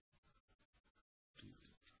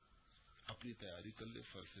 अपनी तैयारी कर ले,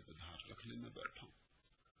 फरसे पे धार रख ले, मैं बैठा हूं।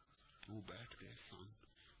 वो बैठ गए शांत।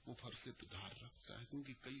 वो फरसे पे धार रखता है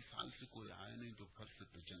क्योंकि कई साल से कोई आया नहीं, तो फरसे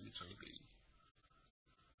पे जंग चढ़ गई।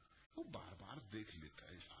 वो बार बार देख लेता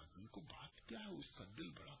है इस आदमी को, बात क्या है, उसका दिल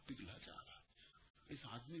बड़ा पिघला जा रहा है, इस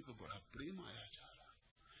आदमी को बड़ा प्रेम आया जा रहा है,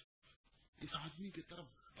 इस आदमी की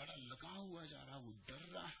तरफ बड़ा लगाव हुआ जा रहा है, वो डर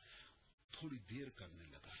रहा है। थोड़ी देर करने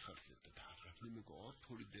लगा फरसे पे धार रखने में, को और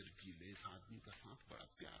थोड़ी देर जी ले, इस आदमी का साथ बड़ा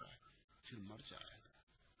मर जाएगा।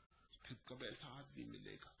 फिर कब ऐसा आदमी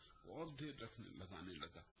मिलेगा? और देर लगाने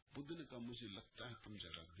लगा। बुद्ध ने कहा, मुझे लगता है तुम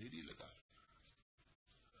जरा देरी लगा।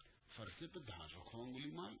 फरसे पे धार रखो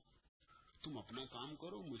अंगुलीमाल, तुम अपना काम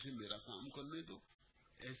करो, मुझे मेरा काम करने दो।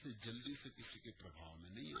 ऐसे जल्दी से किसी के प्रभाव में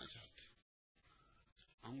नहीं आ जाते।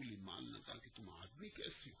 अंगुलीमाल ने कहा कि तुम आदमी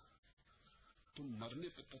कैसे हो? तुम मरने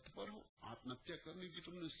पे तत्पर हो, आत्महत्या करने की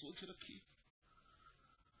तुमने सोच रखी।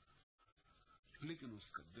 लेकिन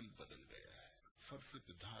उसका दिल बदल गया है। फरसे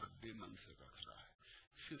पे धार बेमन से रख रहा है।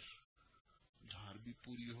 फिर धार भी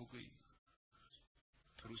पूरी हो गई।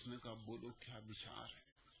 फिर उसने कहा, बोलो क्या विचार है?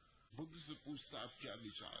 बुद्ध से पूछता, आप क्या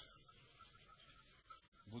विचार है?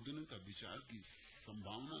 बुद्ध ने कहा, विचार की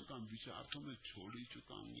संभावना का विचार तो मैं छोड़ ही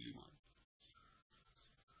चुका अंगुलीमाल,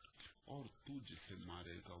 और तू जिसे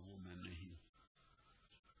मारेगा वो मैं नहीं,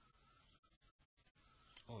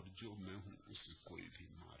 और जो मैं हूं उसे कोई भी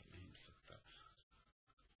मार नहीं सकता।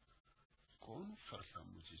 कौन फरसा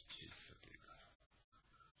मुझे छेद सकेगा?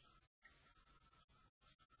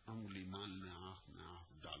 अंगुलीमाल ने आंख में आंख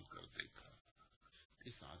डालकर देखा,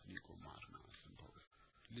 इस आदमी को मारना असंभव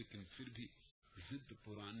है। लेकिन फिर भी जिद,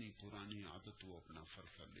 पुरानी आदत, वो अपना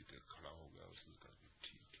फरसा लेकर खड़ा हो गया। उसने कहा,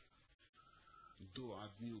 ठीक है। दो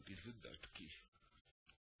आदमियों की जिद अटकी।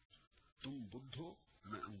 तुम बुद्ध हो,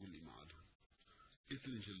 मैं अंगुलीमाल हूं,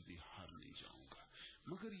 इतनी जल्दी हार नहीं जाऊंगा।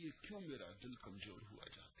 मगर ये क्यों मेरा दिल कमजोर हुआ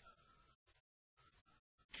जाता?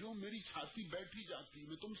 क्यों मेरी छाती बैठी जाती?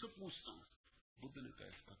 मैं तुमसे पूछता हूं। बुद्ध ने कहा,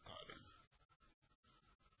 इसका कारण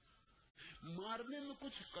मारने में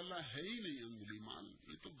कुछ कला है ही नहीं अंगुलीमाल,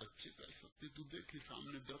 ये तो बच्चे कर सकते। तू देखे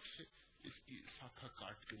सामने वृक्ष है, इसकी शाखा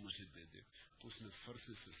काट के मुझे दे दे। तो उसने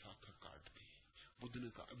फरसे से शाखा काट दी। बुद्ध ने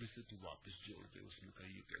कहा, अब इसे तू वापस जोड़ दे। उसने कहा,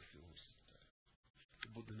 ये कैसे हो सकता है? तो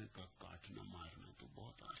बुद्ध ने कहा, काटना मारना तो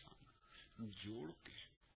बहुत आसान है, जोड़ के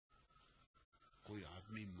कोई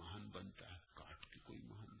आदमी महान बनता है, काट के कोई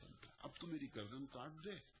महान बनता है। अब तो मेरी गर्दन काट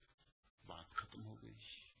दे, बात खत्म हो गई।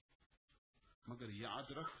 मगर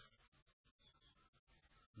याद रख,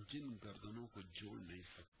 जिन गर्दनों को जोड़ नहीं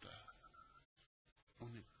सकता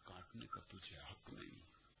उन्हें काटने का तुझे हक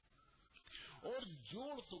नहीं। और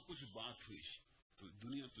जोड़ तो कुछ बात हुई तो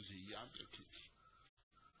दुनिया तुझे याद रखेगी।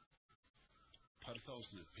 फरसा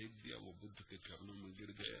उसने फेंक दिया, वो बुद्ध के चरणों में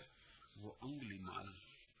गिर गया। वो अंगुलीमाल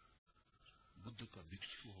बुद्ध का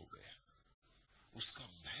भिक्षु हो गया। उसका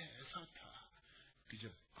भय ऐसा था कि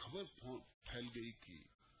जब खबर फैल गई कि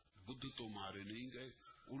बुद्ध तो मारे नहीं गए,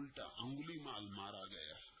 उल्टा अंगुलीमाल मारा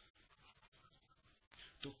गया,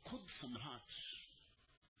 तो खुद सम्राट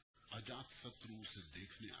अजातशत्रु उसे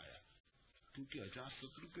देखने आया। क्योंकि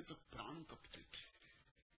अजातशत्रु के तो प्राण कपते थे।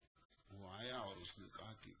 वो आया और उसने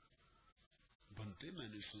कहा कि बनते,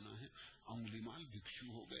 मैंने सुना है अंगुलीमाल भिक्षु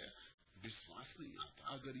हो गया, विश्वास नहीं आता।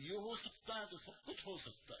 अगर ये हो सकता है तो सब कुछ हो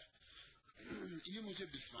सकता है। ये मुझे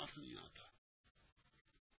विश्वास नहीं आता,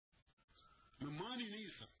 मैं मान ही नहीं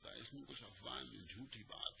सकता। इसमें कुछ अफवाह में झूठी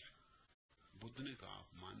बात है। बुद्ध ने कहा, आप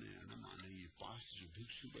माने या न माने, ये पास जो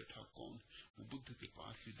भिक्षु बैठा कौन? वो बुद्ध के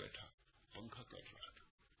पास ही बैठा पंखा कर रहा था।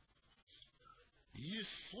 ये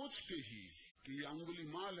सोच के ही कि ये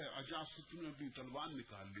अंगुलीमाल है, अजातशत्रु ने अपनी तलवार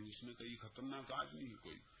निकाल ली। उसने कहा, खतरनाक आदमी है,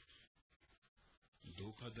 कोई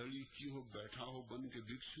धोखाधड़ी की हो, बैठा हो बन के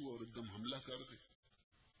भिक्षु और एकदम हमला कर दे।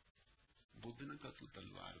 बुद्ध ने कहा, तू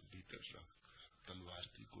तलवार भीतर रख, तलवार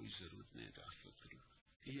की कोई जरूरत नहीं अजातशत्रु।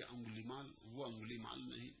 ये अंगुलीमाल वो अंगुलीमाल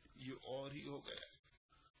नहीं, ये और ही हो गया।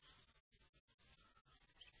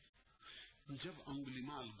 जब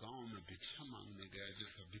अंगुलीमाल गांव में भिक्षा मांगने गया,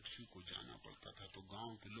 जैसा भिक्षु को जाना पड़ता था, तो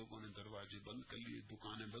गांव के लोगों ने दरवाजे बंद कर लिए,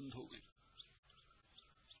 दुकानें बंद हो गई,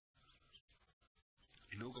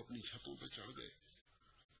 लोग अपनी छतों पर चढ़ गए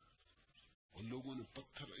और लोगों ने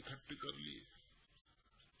पत्थर इकट्ठे कर लिए।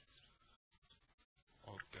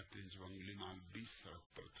 और कहते हैं, जब अंगुलीमाल बीच सड़क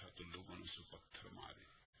पर था तो लोगों ने उसे पत्थर मारे।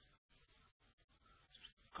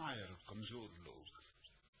 कायर कमजोर लोग।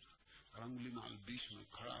 और अंगुलीमाल बीच में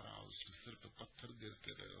खड़ा रहा, उसके सिर पे पत्थर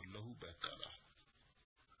गिरते रहे और लहू बहता रहा।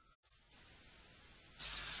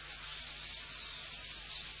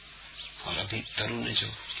 और अभी तरुण ने जो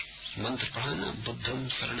मंत्र पढ़ा ना, बुद्धम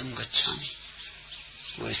शरणम गच्छामि,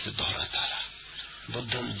 वो इसे दोहराता रहा,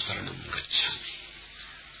 बुद्धम शरणम गच्छामि,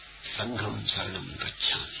 संघम शरणम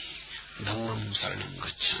गच्छामि, धम्मम शरणम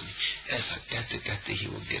गच्छामि। ऐसा कहते कहते ही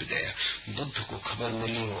वो गिर गया। बुद्ध को खबर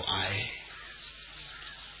मिली, वो आए।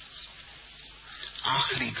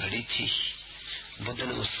 आखिरी घड़ी थी। बुद्ध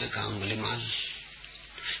ने उससे कहा, अंगुलीमाल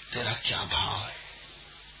तेरा क्या भाव है?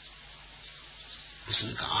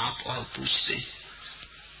 उसने कहा, आप और पूछते,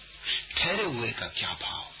 ठहरे हुए का क्या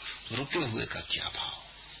भाव, रुके हुए का क्या भाव?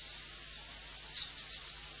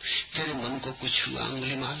 तेरे मन को कुछ हुआ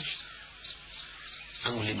अंगुलीमाल?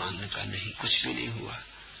 अंगुलीमाल ने कहा नहीं, कुछ भी नहीं हुआ,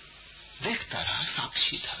 देखता रहा,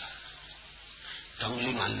 साक्षी था। तो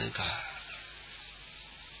अंगुलीमाल ने कहा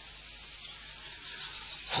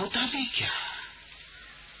होता भी क्या,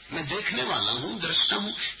 मैं देखने वाला हूं, दृष्टा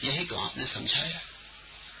हूं, यही तो आपने समझाया।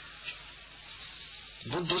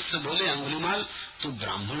 बुद्ध उससे बोले अंगुलीमाल, तू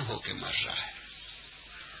ब्राह्मण होके मर रहा है,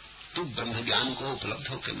 तू ब्रह्म ज्ञान को उपलब्ध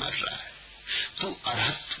होके मर रहा है, तू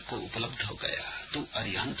अरहत को उपलब्ध हो गया, तू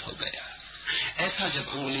अरिहंत हो गया। ऐसा जब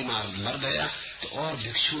अंगुलीमाल मर गया तो और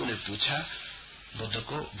भिक्षुओं ने पूछा बुद्ध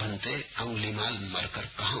को, बनते अंगुलीमाल मरकर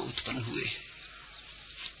कहाँ उत्पन्न हुए?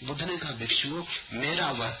 बुद्ध ने कहा भिक्षुओं, मेरा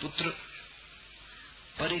वह पुत्र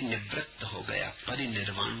परिनिवृत्त हो गया,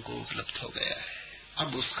 परिनिर्वाण को उपलब्ध हो गया है,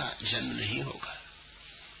 अब उसका जन्म नहीं होगा,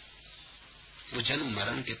 वो जन्म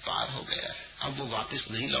मरण के पार हो गया है, अब वो वापस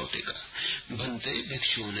नहीं लौटेगा। बनते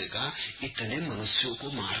भिक्षुओं ने कहा इतने मनुष्यों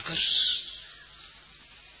को मारकर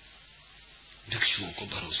भिक्षुओं को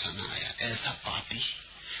भरोसा न आया, ऐसा पापी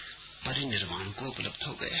परिनिर्वाण को उपलब्ध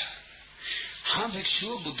हो गया। हाँ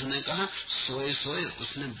भिक्षुओं, बुद्ध ने कहा सोए सोए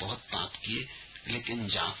उसने बहुत पाप किए, लेकिन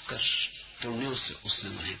जागकर पुण्यों से उसने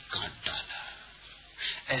उन्हें काट डाला।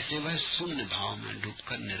 ऐसे वह शून्य भाव में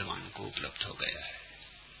डूबकर निर्वाण को उपलब्ध हो गया है।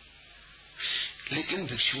 लेकिन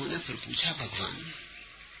भिक्षुओं ने फिर पूछा भगवान,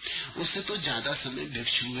 उसे तो ज्यादा समय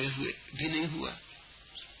भिक्षु हुए भी नहीं हुआ,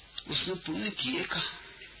 उसने पुण्य किए कहा?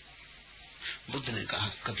 बुद्ध ने कहा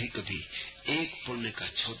कभी कभी एक पुण्य का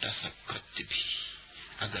छोटा सा कृत्य भी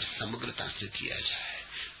अगर समग्रता से किया जाए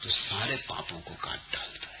तो सारे पापों को काट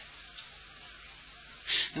डालता है।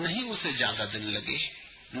 नहीं उसे ज्यादा दिन लगे,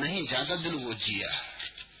 नहीं ज्यादा दिन वो जिया,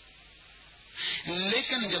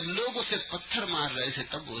 लेकिन जब लोग उसे पत्थर मार रहे थे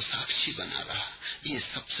तब वो साक्षी बना रहा। ये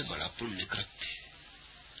सबसे बड़ा पुण्य कृत्य है।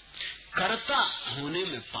 कर्ता होने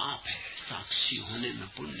में पाप है, साक्षी होने में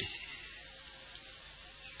पुण्य है।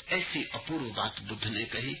 ऐसी अपूर्व बात बुद्ध ने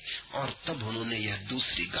कही और तब उन्होंने यह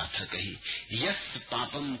दूसरी गाथा कही, यस्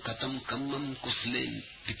पापम कतम कम्मम कुशलेन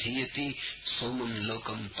पिथीयति सोमम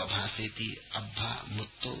लोकम पभासेति अब्भा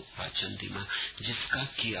मुत्तो वाचंतिमा। जिसका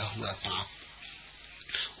किया हुआ पाप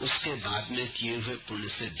उसके बाद में किए हुए पुण्य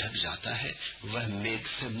से ढक जाता है, वह मेघ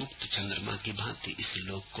से मुक्त चंद्रमा की भांति इस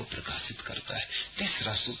लोक को प्रकाशित करता है।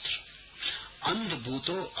 तीसरा सूत्र,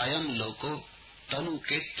 अंधभूतो अयम लोको तनु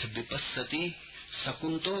केत्थ विपस्सति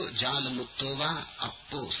सकुंतो जाल मुक्तो वा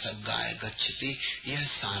अप्पो सगाय गच्छति। यह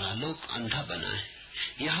सारा लोक अंधा बना है,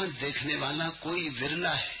 यहाँ देखने वाला कोई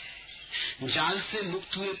विरला है। जाल से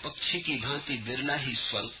मुक्त हुए पक्षी की भांति विरला ही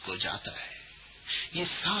स्वर्ग को जाता है। ये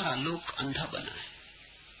सारा लोक अंधा बना है।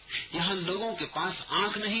 यहाँ लोगों के पास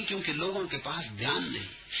आंख नहीं, क्योंकि लोगों के पास ध्यान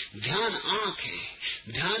नहीं। ध्यान आंख है,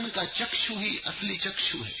 ध्यान का चक्षु ही असली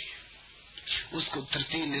चक्षु है। उसको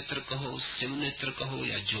तृतीय नेत्र कहो, शिव नेत्र कहो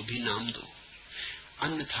या जो भी नाम दो,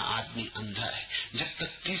 अन्यथा आदमी अंधा है। जब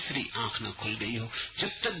तक तीसरी आंख न खुल गई हो,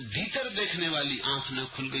 जब तक भीतर देखने वाली आंख न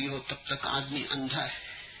खुल गई हो, तब तक आदमी अंधा है।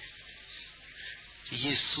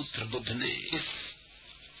 ये सूत्र बुद्ध ने इस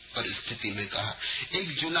परिस्थिति में कहा।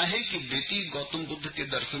 एक जुलाहे की बेटी गौतम बुद्ध के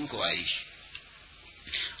दर्शन को आई।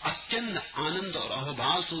 अत्यंत आनंद और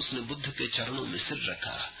अहोभाव से उसने बुद्ध के चरणों में सिर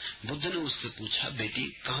रखा। बुद्ध ने उससे पूछा, बेटी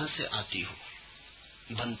कहाँ से आती हो?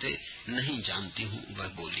 बनते नहीं जानती हूँ, वह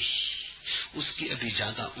बोली। उसकी अभी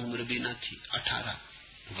ज्यादा उम्र भी न थी, 18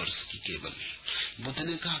 वर्ष की केवल। बुद्ध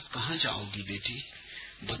ने कहा, कहाँ जाओगी बेटी?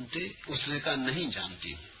 बनते उसने कहा, नहीं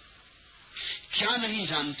जानती हूँ। क्या नहीं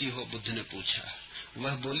जानती हो? बुद्ध ने पूछा।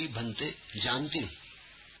 वह बोली, बनते जानती हूँ।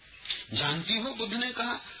 जानती हो? बुद्ध ने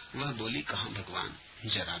कहा। वह बोली, कहाँ भगवान,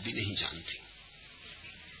 जरा भी नहीं जानती।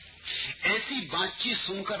 ऐसी बातचीत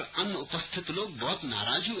सुनकर अन्य उपस्थित लोग बहुत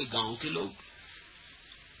नाराज हुए। गांव के लोग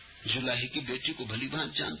जुलाही की बेटी को भली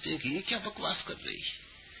भांति जानते हैं कि ये क्या बकवास कर रही है,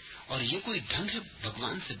 और ये कोई ढंग है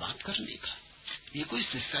भगवान से बात करने का, ये कोई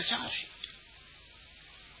शिष्टाचार है।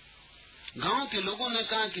 गांव के लोगों ने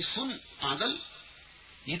कहा कि सुन पागल,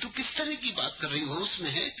 ये तो किस तरह की बात कर रही, होश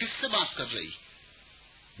में है, किससे बात कर रही?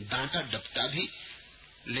 डांटा डपटा भी,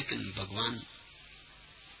 लेकिन भगवान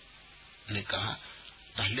ने कहा,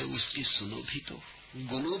 पहले उसकी सुनो भी तो,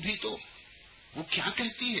 गुनो भी तो, वो क्या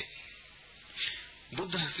कहती है।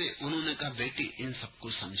 बुद्ध से उन्होंने कहा, बेटी इन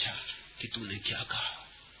सबको समझा कि तूने क्या कहा।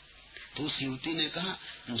 तो उस युवती ने कहा,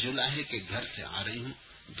 जुलाहे के घर से आ रही हूँ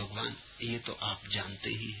भगवान, ये तो आप जानते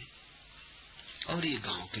ही हैं और ये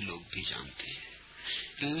गांव के लोग भी जानते हैं,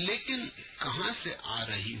 लेकिन कहाँ से आ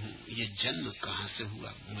रही हूँ, ये जन्म कहाँ से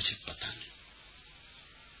हुआ, मुझे पता नहीं।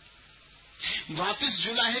 वापस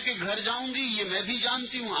जुलाहे के घर जाऊंगी, ये मैं भी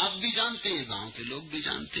जानती हूँ, आप भी जानते हैं, गांव के लोग भी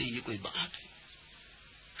जानते हैं, ये कोई बात है।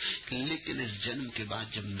 लेकिन इस जन्म के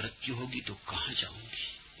बाद जब मृत्यु होगी तो कहाँ जाऊंगी,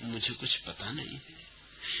 मुझे कुछ पता नहीं है।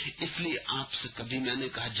 इसलिए आपसे कभी मैंने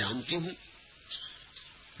कहा जानती हूँ,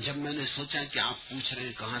 जब मैंने सोचा कि आप पूछ रहे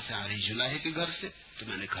हैं कहाँ से आ रही जुलाहे के घर से, तो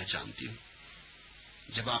मैंने कहा जानती हूँ।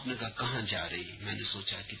 जब आपने कहा कहाँ जा रही, मैंने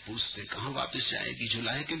सोचा कि पूछते कहाँ वापस जाएगी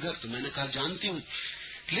जुलाहे के घर, तो मैंने कहा जानती हूँ।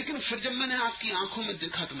 लेकिन फिर जब मैंने आपकी आंखों में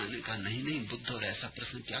देखा तो मैंने कहा नहीं नहीं बुद्ध, और ऐसा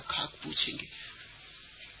प्रश्न क्या खाक पूछेंगे।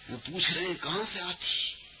 वो पूछ रहे हैं कहाँ से आती,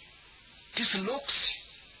 किस लोक से,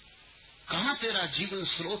 कहाँ तेरा जीवन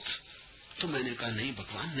स्रोत। तो मैंने कहा नहीं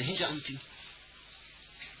भगवान, नहीं जानती।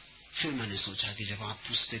 फिर मैंने सोचा कि जब आप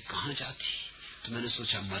पूछते कहाँ जाती, तो मैंने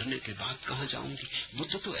सोचा मरने के बाद कहाँ जाऊंगी।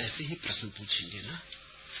 बुद्ध तो ऐसे ही प्रश्न पूछेंगे ना।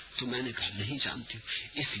 तो मैंने कहा नहीं जानती।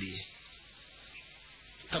 इसलिए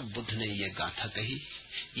तब बुद्ध ने ये गाथा कही,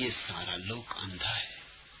 ये सारा लोक अंधा है,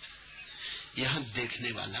 यहाँ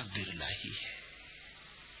देखने वाला बिरला ही है।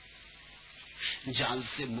 जाल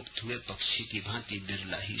से मुक्त हुए पक्षी की भांति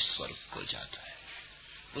बिरला ही स्वर्ग को जाता है।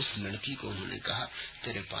 उस लड़की को उन्होंने कहा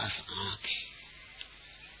तेरे पास आंख है,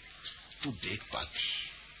 तू देख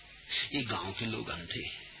पाती। ये गांव के लोग अंधे।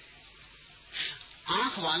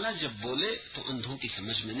 आंख वाला जब बोले तो अंधों की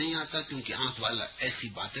समझ में नहीं आता, क्योंकि आंख वाला ऐसी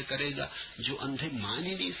बातें करेगा जो अंधे मान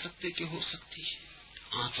ही नहीं सकते कि हो सकती है।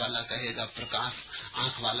 आंख वाला कहेगा प्रकाश,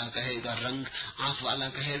 आंख वाला कहेगा रंग, आंख वाला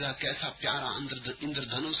कहेगा कैसा प्यारा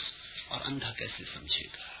इंद्रधनुष, और अंधा कैसे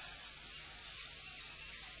समझेगा।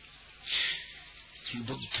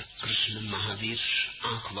 बुद्ध, कृष्ण, महावीर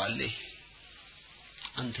आंख वाले,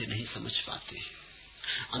 अंधे नहीं समझ पाते।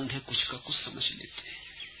 अंधे कुछ का कुछ समझ लेते हैं।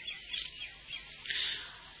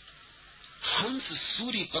 हंस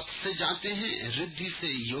सूर्य पथ से जाते हैं, रिद्धि से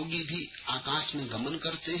योगी भी आकाश में गमन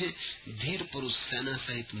करते हैं। धीर पुरुष सेना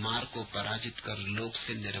सहित मार को पराजित कर लोक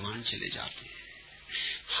से निर्वाण चले जाते हैं।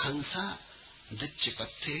 हंसा दिच्च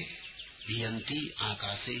पत्थे यंती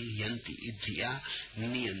आकाशे यंती इद्धिया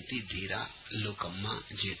नियंती धीरा लोकम्मा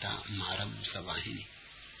जेता मारम सवाहिनी।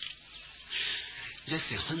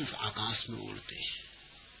 जैसे हंस आकाश में उड़ते हैं,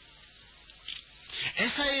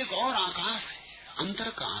 ऐसा एक और आकाश है, अंतर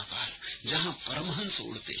का आकाश, जहां परमहंस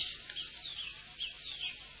उड़ते हैं।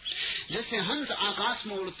 जैसे हंस आकाश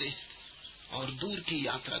में उड़ते हैं और दूर की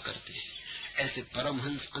यात्रा करते हैं, ऐसे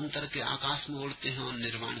परमहंस अंतर के आकाश में उड़ते हैं और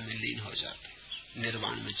निर्वाण में लीन हो जाते हैं,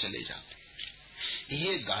 निर्वाण में चले जाते हैं।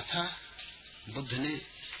 ये गाथा बुद्ध ने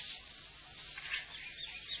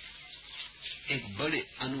एक बड़े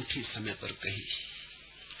अनूठी समय पर कही।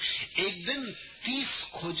 एक दिन 30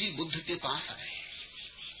 खोजी बुद्ध के पास आए।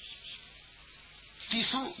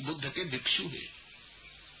 30 बुद्ध के भिक्षु हैं।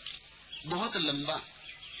 बहुत लंबा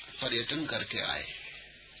पर्यटन करके आए।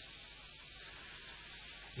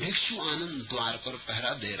 भिक्षु आनंद द्वार पर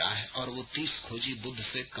पहरा दे रहा है और वो 30 खोजी बुद्ध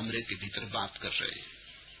से कमरे के भीतर बात कर रहे हैं।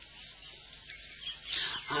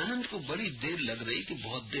 आनंद को बड़ी देर लग रही कि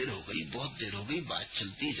बहुत देर हो गई, बहुत देर हो गई, बात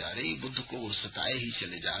चलती जा रही। बुद्ध को वो सताए ही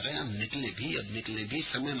चले जा रहे हैं। अब निकले भी,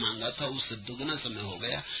 समय मांगा था उससे दुगना समय हो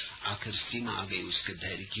गया। आखिर सीमा आ गई उसके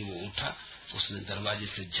धैर्य की। वो उठा, उसने दरवाजे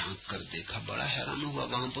से झांक कर देखा, बड़ा हैरान हुआ,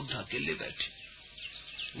 वहां बुद्ध अकेले बैठे।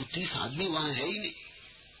 वो 30 आदमी वहां है ही नहीं।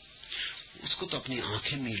 उसको तो अपनी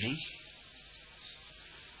आंखें मिली,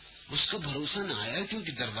 उसको भरोसा न आया,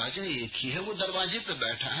 क्योंकि दरवाजा एक ही है। वो दरवाजे पे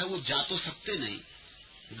बैठा है, वो जा तो सकते नहीं।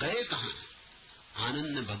 गए कहाँ? आनंद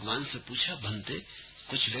ने भगवान से पूछा, भंते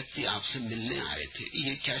कुछ व्यक्ति आपसे मिलने आए थे,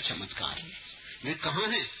 ये क्या चमत्कार है? वे कहाँ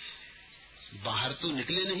हैं? बाहर तो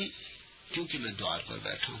निकले नहीं, क्योंकि मैं द्वार पर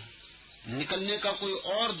बैठा हूँ। निकलने का कोई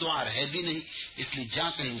और द्वार है भी नहीं, इसलिए जा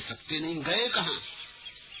कहीं सकते नहीं। गए कहाँ?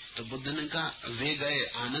 तो बुद्ध ने कहा, वे गए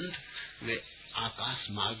आनंद, वे आकाश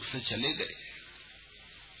मार्ग से चले गए।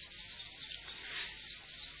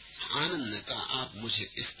 आनंद ने कहा, आप मुझे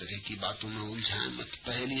इस तरह की बातों में उलझाएं मत,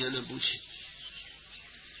 पहेलियां न पूछें।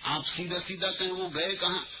 आप सीधा सीधा कहें वो गए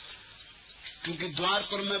कहाँ, क्योंकि द्वार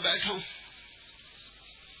पर मैं बैठा हूं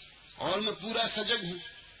और मैं पूरा सजग हूं।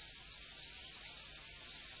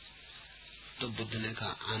 तो बुद्ध ने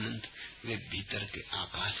कहा, आनंद वे भीतर के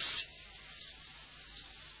आकाश से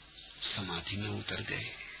समाधि में उतर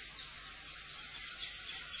गए।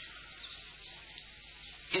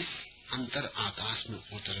 इस अंतर आकाश में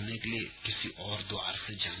उतरने के लिए किसी और द्वार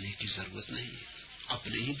से जाने की जरूरत नहीं है,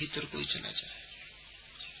 अपने ही भीतर कोई चला जाए।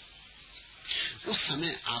 उस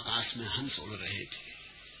समय आकाश में हंस उड़ रहे थे।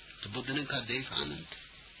 तो बुद्ध ने कहा, देख आनंद,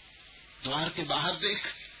 द्वार के बाहर देख,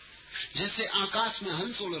 जैसे आकाश में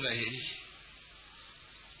हंस उड़ रहे हैं,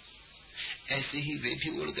 ऐसे ही वे भी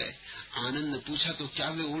उड़ गए। आनंद ने पूछा, तो क्या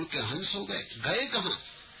वे उड़ के हंस हो गए? गए कहाँ?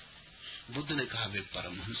 बुद्ध ने कहा, वे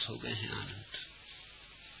परमहंस हो गए हैं आनंद।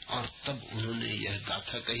 और तब उन्होंने यह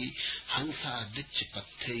गाथा कही, हंसा दिच्च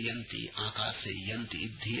पत्थे यंती आकाशे यंती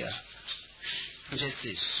इद्धिया।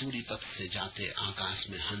 जैसे सूर्य पथ से जाते आकाश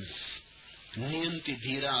में हंस नियंति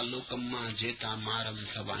धीरा लोकम्मा जेता मारम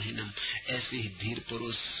सवाहिनम। ऐसे ही धीर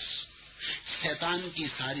पुरुष शैतान की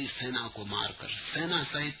सारी सेना को मारकर, सेना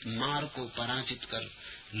सहित मार को पराजित कर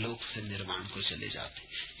लोक से निर्वाण को चले जाते।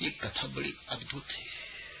 ये कथा बड़ी अद्भुत है,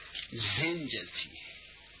 ज़ेन जैसी है।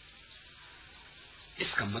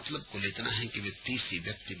 इसका मतलब कुल इतना है कि वे 30 ही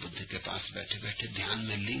व्यक्ति बुद्ध के पास बैठे बैठे ध्यान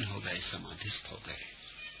में लीन हो गए, समाधिस्थ हो गए।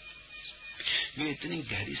 वे इतनी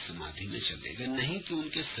गहरी समाधि में चले गए, नहीं कि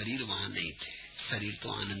उनके शरीर वहां नहीं थे। शरीर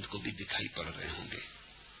तो आनंद को भी दिखाई पड़ रहे होंगे,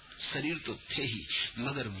 शरीर तो थे ही,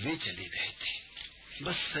 मगर वे चले गए थे,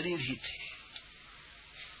 बस शरीर ही थे,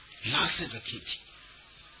 लाशें रखी थी।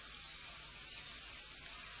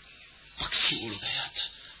 पक्षी उड़ गया था,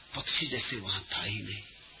 पक्षी जैसे वहां था ही नहीं,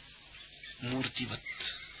 मूर्तिवत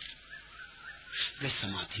वे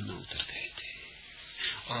समाधि में उतर गए थे।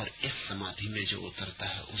 और इस समाधि में जो उतरता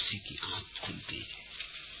है उसी की आंख खुलती है।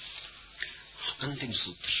 अंतिम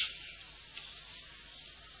सूत्र,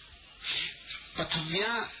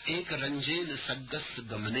 पथव्या एक रंजेन सग्गस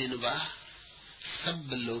गमनेन वा सब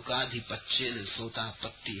लोकाधिपत्येन सोता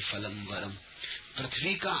पत्ति फलम वरम।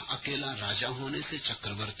 पृथ्वी का अकेला राजा होने से,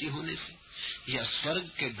 चक्रवर्ती होने से, या स्वर्ग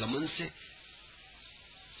के गमन से,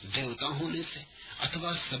 देवता होने से,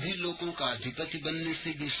 अथवा सभी लोगों का अधिपति बनने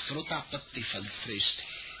से भी श्रोतापत्ति फल श्रेष्ठ है।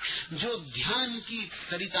 जो ध्यान की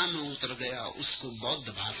सरिता में उतर गया उसको बौद्ध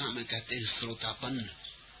भाषा में कहते हैं श्रोतापन्न।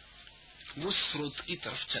 वो स्रोत की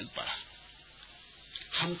तरफ चल पड़ा।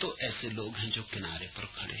 हम तो ऐसे लोग हैं जो किनारे पर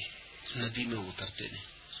खड़े, नदी में उतरते नहीं,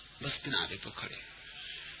 बस किनारे पर खड़े।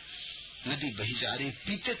 नदी बही जा रही,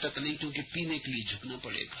 पीते तक नहीं क्योंकि पीने के लिए झुकना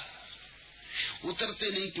पड़ेगा। उतरते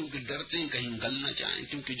नहीं क्योंकि डरते हैं कहीं गल न जाए,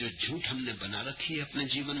 क्योंकि जो झूठ हमने बना रखी है अपने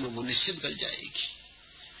जीवन में वो निश्चित गल जाएगी।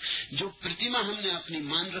 जो प्रतिमा हमने अपनी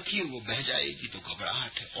मान रखी है वो बह जाएगी, तो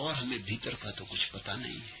घबराहट है, और हमें भीतर का तो कुछ पता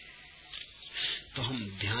नहीं है। तो हम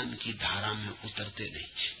ध्यान की धारा में उतरते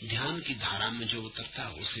नहीं। ध्यान की धारा में जो उतरता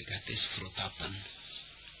है उसे कहते श्रोतापन।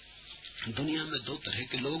 दुनिया में 2 तरह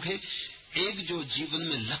के लोग हैं। एक जो जीवन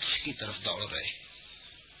में लक्ष्य की तरफ दौड़ रहे,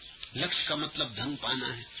 लक्ष्य का मतलब धन पाना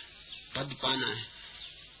है, पद पाना है।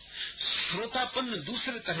 श्रोतापन्न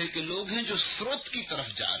दूसरे तरह के लोग हैं जो स्रोत की तरफ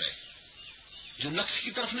जा रहे, जो लक्ष्य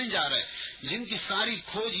की तरफ नहीं जा रहे, जिनकी सारी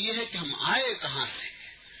खोज ये है कि हम आए कहां से,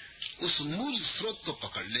 उस मूल स्रोत को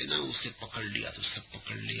पकड़ लेना। उसे पकड़ लिया तो सब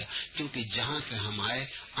पकड़ लिया, क्योंकि जहां से हम आए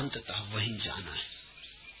अंततः वहीं जाना है।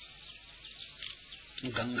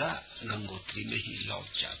 गंगा गंगोत्री में ही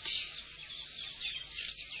लौट जाती है।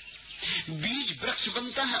 बीज वृक्ष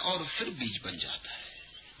बनता है और फिर बीज बन जाता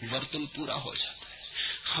है, वर्तुल पूरा हो जाता है।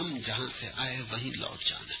 हम जहां से आए वहीं लौट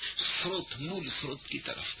जाना, स्रोत, मूल स्रोत की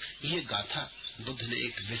तरफ। ये गाथा बुद्ध ने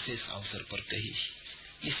एक विशेष अवसर पर कही।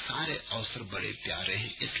 ये सारे अवसर बड़े प्यारे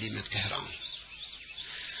हैं, इसलिए मैं कह रहा हूं।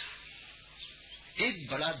 एक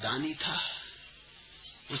बड़ा दानी था,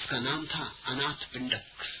 उसका नाम था अनाथ पिंडक।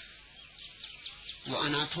 वो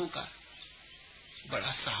अनाथों का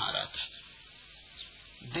बड़ा सहारा था,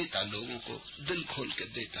 देता लोगों को, दिल खोल के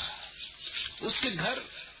देता। उसके घर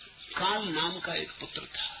काल नाम का एक पुत्र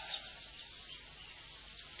था।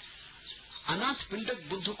 अनाथ पिंडक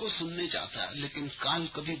बुद्ध को सुनने जाता, लेकिन काल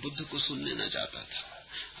कभी बुद्ध को सुनने न जाता था।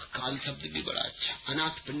 काल शब्द भी बड़ा अच्छा।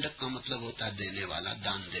 अनाथ पिंडक का मतलब होता है देने वाला,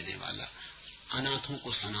 दान देने वाला। अनाथों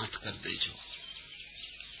को सनाथ कर दे जो।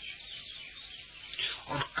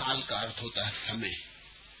 और काल का अर्थ होता है समय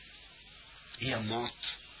या मौत।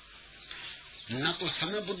 न तो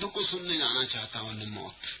समय बुद्ध को सुनने जाना चाहता और न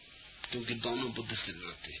मौत, क्योंकि दोनों बुद्ध से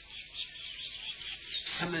डरते।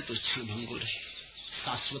 समय तो क्षणभंगुर है,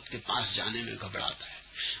 शाश्वत के पास जाने में घबराता है,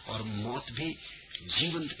 और मौत भी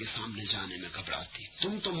जीवंत के सामने जाने में घबराती।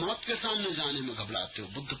 तुम तो मौत के सामने जाने में घबराते हो,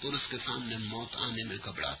 बुद्ध पुरुष के सामने मौत आने में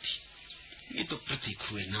घबराती। ये तो प्रतीक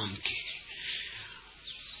हुए नाम के।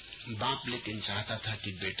 बाप लेकिन चाहता था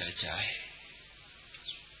कि बेटा चाहे,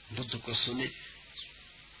 बुद्ध को सुने,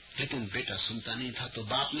 लेकिन बेटा सुनता नहीं था। तो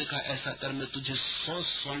बाप ने कहा ऐसा कर, मैं तुझे 100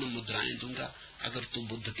 स्वर्ण मुद्राएं दूंगा अगर तू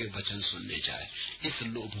बुद्ध के वचन सुनने जाए। इस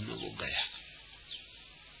लोभ में वो गया।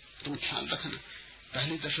 तुम ख्याल रखना,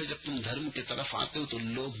 पहली दफे जब तुम धर्म की तरफ आते हो तो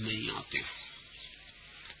लोभ में ही आते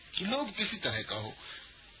हो। लोभ किसी तरह का हो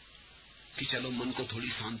कि चलो मन को थोड़ी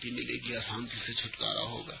शांति मिलेगी, अशांति से छुटकारा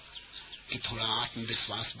होगा, कि थोड़ा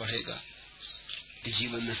आत्मविश्वास बढ़ेगा, कि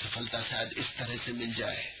जीवन में सफलता शायद इस तरह से मिल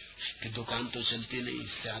जाए कि दुकान तो चलती नहीं,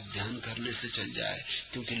 शायद ध्यान करने से चल जाए,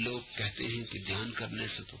 क्योंकि लोग कहते हैं कि ध्यान करने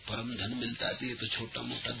से तो परम धन मिलता है, ये तो छोटा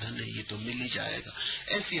मोटा धन है, ये तो मिल ही जाएगा।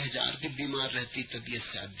 ऐसी 1000 की बीमार रहती तबीयत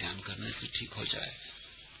शायद ध्यान करने से ठीक हो जाए।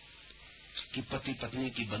 कि पति पत्नी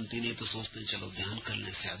की बनती नहीं तो सोचते हैं चलो ध्यान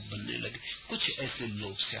करने से शायद बनने लगे। कुछ ऐसे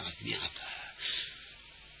लोग से आदमी आता है।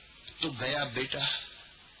 तो गया बेटा,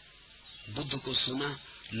 बुद्ध को सुना,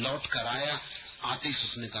 लौट कर आया, आते ही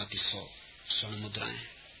उसने कहा कि 100 स्वर्ण मुद्राएं,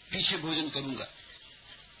 पीछे भोजन करूंगा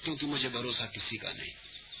क्योंकि मुझे भरोसा किसी का नहीं।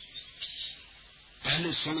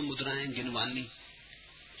 पहले स्वर्ण मुद्राएं गिनवानी,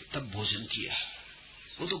 तब भोजन किया।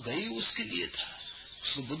 वो तो गई उसके लिए था,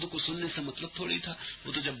 उसको बुद्ध को सुनने से मतलब थोड़ी था।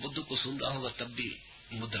 वो तो जब बुद्ध को सुन रहा होगा तब भी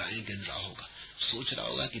मुद्राएं गिन रहा होगा, सोच रहा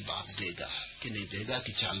होगा कि बाप देगा कि नहीं देगा,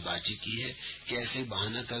 कि चालबाजी की है, कि ऐसे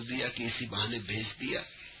बहाना कर दिया, कि इसी बहाने भेज दिया।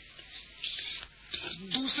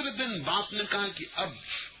 दूसरे दिन बाप ने कहा कि अब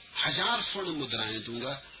 1000 स्वर्ण मुद्राएं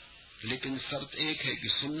दूंगा, लेकिन शर्त एक है कि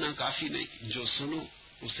सुनना काफी नहीं, जो सुनो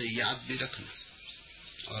उसे याद भी रखना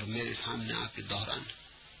और मेरे सामने आके दोहराना।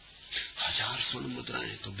 1000 स्वर्ण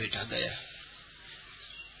मुद्राएं। तो बेटा गया,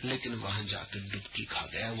 लेकिन वहां जाकर डुबकी खा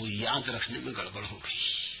गया। वो याद रखने में गड़बड़ हो गई।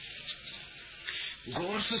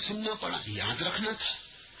 गौर से सुनना पड़ा, याद रखना था,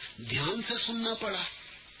 ध्यान से सुनना पड़ा,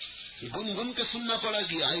 गुनगुन के सुनना पड़ा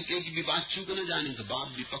कि एक भी बात चूक न जाने। तो बाप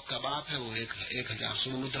भी पक्का बाप है, वो 1000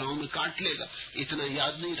 स्वर्ण मुद्राओं में काट लेगा, इतना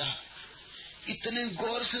याद नहीं रहा। इतने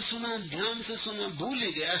गौर से सुना, ध्यान से सुना, भूल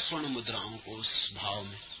ही गया स्वर्ण मुद्राओं को। उस भाव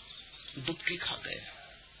में डुबकी खा गया,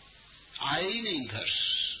 आए ही नहीं घर।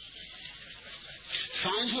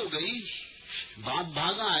 सांझ हो गई, बाप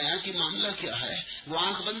भागा आया कि मामला क्या है। वो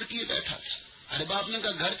आंख बंद किए बैठा था। अरे बाप ने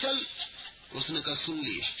कहा घर चल। उसने कहा सुन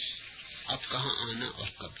लिया, अब कहाँ आना और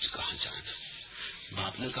कब कहाँ जाना।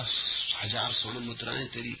 बाप ने कहा 1000 स्वर्ण मुद्राएं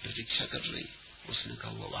तेरी प्रतीक्षा कर रही। उसने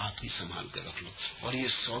कहा वो आप ही संभाल कर रख लो, और ये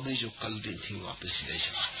सौदे जो कल दी थी वापस ले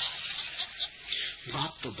जाओ।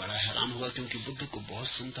 बाप तो बड़ा हैरान हुआ, क्योंकि बुद्ध को बहुत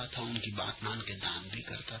सुनता था, उनकी बात मान के दान भी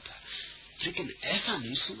करता था, लेकिन ऐसा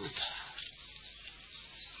नहीं सुना था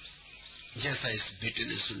जैसा इस बेटे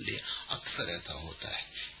ने सुन लिया। अक्सर ऐसा होता है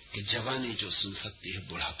कि जवानी जो सुन सकती है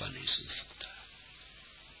बुढ़ापा नहीं सुन सकता,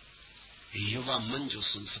 युवा मन जो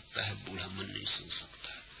सुन सकता है बूढ़ा मन नहीं सुन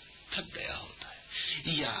सकता, थक गया होता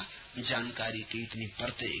है, या जानकारी की इतनी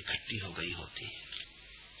परतें इकट्ठी हो गई होती है।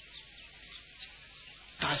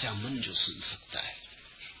 ताजा मन जो सुन सकता है।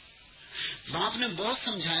 बाप ने बहुत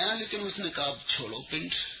समझाया, लेकिन उसने कहा अब छोड़ो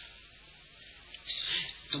पिंड,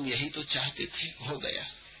 तुम यही तो चाहते थे, हो गया।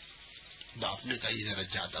 बाप ने कहा ये जरा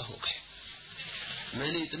ज्यादा हो गया।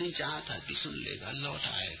 मैंने इतनी चाहा था कि सुन लेगा, लौट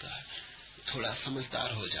आएगा, थोड़ा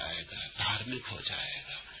समझदार हो जाएगा, धार्मिक हो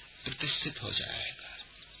जाएगा, प्रतिष्ठित हो जाएगा,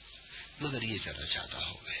 मगर ये जरा ज्यादा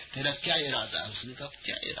हो गया। तेरा क्या इरादा है? उसने कहा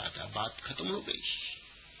क्या इरादा, बात खत्म हो गई,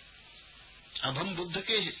 अब हम बुद्ध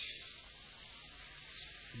के हैं,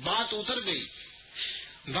 बात उतर गई।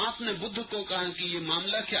 बाप ने बुद्ध को कहा कि ये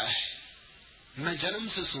मामला क्या है, मैं जन्म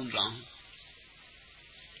से सुन रहा हूं,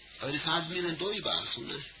 और इस आदमी ने 2 ही बार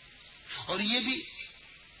सुना है, और ये भी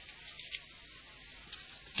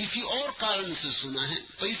किसी और कारण से सुना है,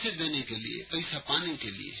 पैसे देने के लिए, पैसा पाने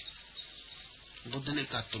के लिए। बुद्ध ने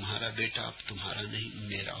कहा तुम्हारा बेटा अब तुम्हारा नहीं,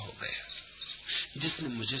 मेरा हो गया। जिसने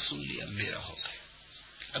मुझे सुन लिया मेरा हो गया।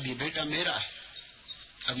 अब ये बेटा मेरा है,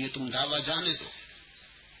 अब ये तुम दावा जाने दो।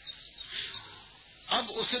 अब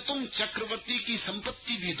उसे तुम चक्रवर्ती की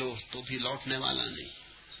संपत्ति भी दो तो भी लौटने वाला नहीं।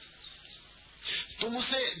 तुम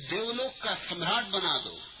उसे देवलोक का सम्राट बना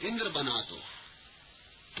दो, इंद्र बना दो,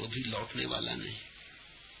 तो भी लौटने वाला नहीं।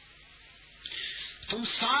 तुम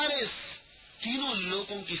सारे 3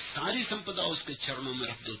 लोकों की सारी संपदा उसके चरणों में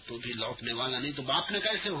रख दो तो भी लौटने वाला नहीं। तो बाप ने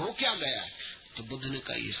कहा इसे हो क्या गया? तो बुद्ध ने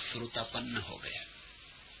कहा ये श्रोतापन्न हो गया,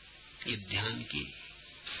 ये ध्यान की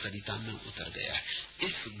सरिता में उतर गया है।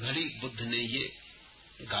 इस घड़ी बुद्ध ने ये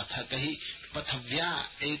गाथा कही, पथव्या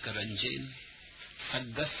एक रंजेन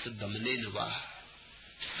सग्गस दमनेन वाह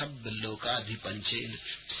सब लोकाधिपंचेन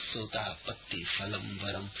सोता पत्ति फलम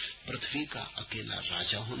वरम। पृथ्वी का अकेला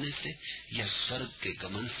राजा होने से या स्वर्ग के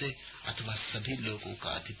गमन से अथवा सभी लोगों का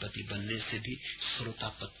अधिपति बनने से भी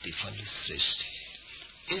श्रोतापत्ति फल श्रेष्ठ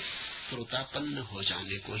है। इस श्रोतापन्न हो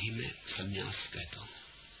जाने को ही मैं संन्यास कहता हूँ।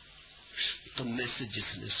 तुम में से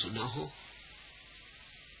जिसने सुना हो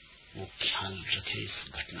वो ख्याल रखे इस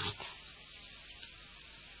घटना को।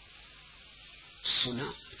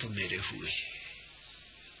 सुना तो मेरे हुए,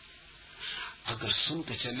 अगर सुन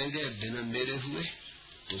के चले गए बिना मेरे हुए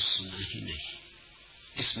तो सुना ही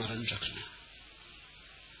नहीं, स्मरण रखना।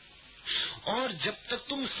 और जब तक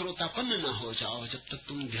तुम श्रोतापन्न न हो जाओ, जब तक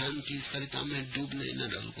तुम ध्यान की सरिता में डूबने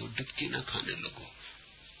न लगो, डुबकी न खाने लगो,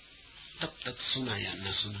 तब तक सुना या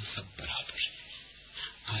न सुना सब बराबर है।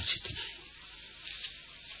 आज इतना ही।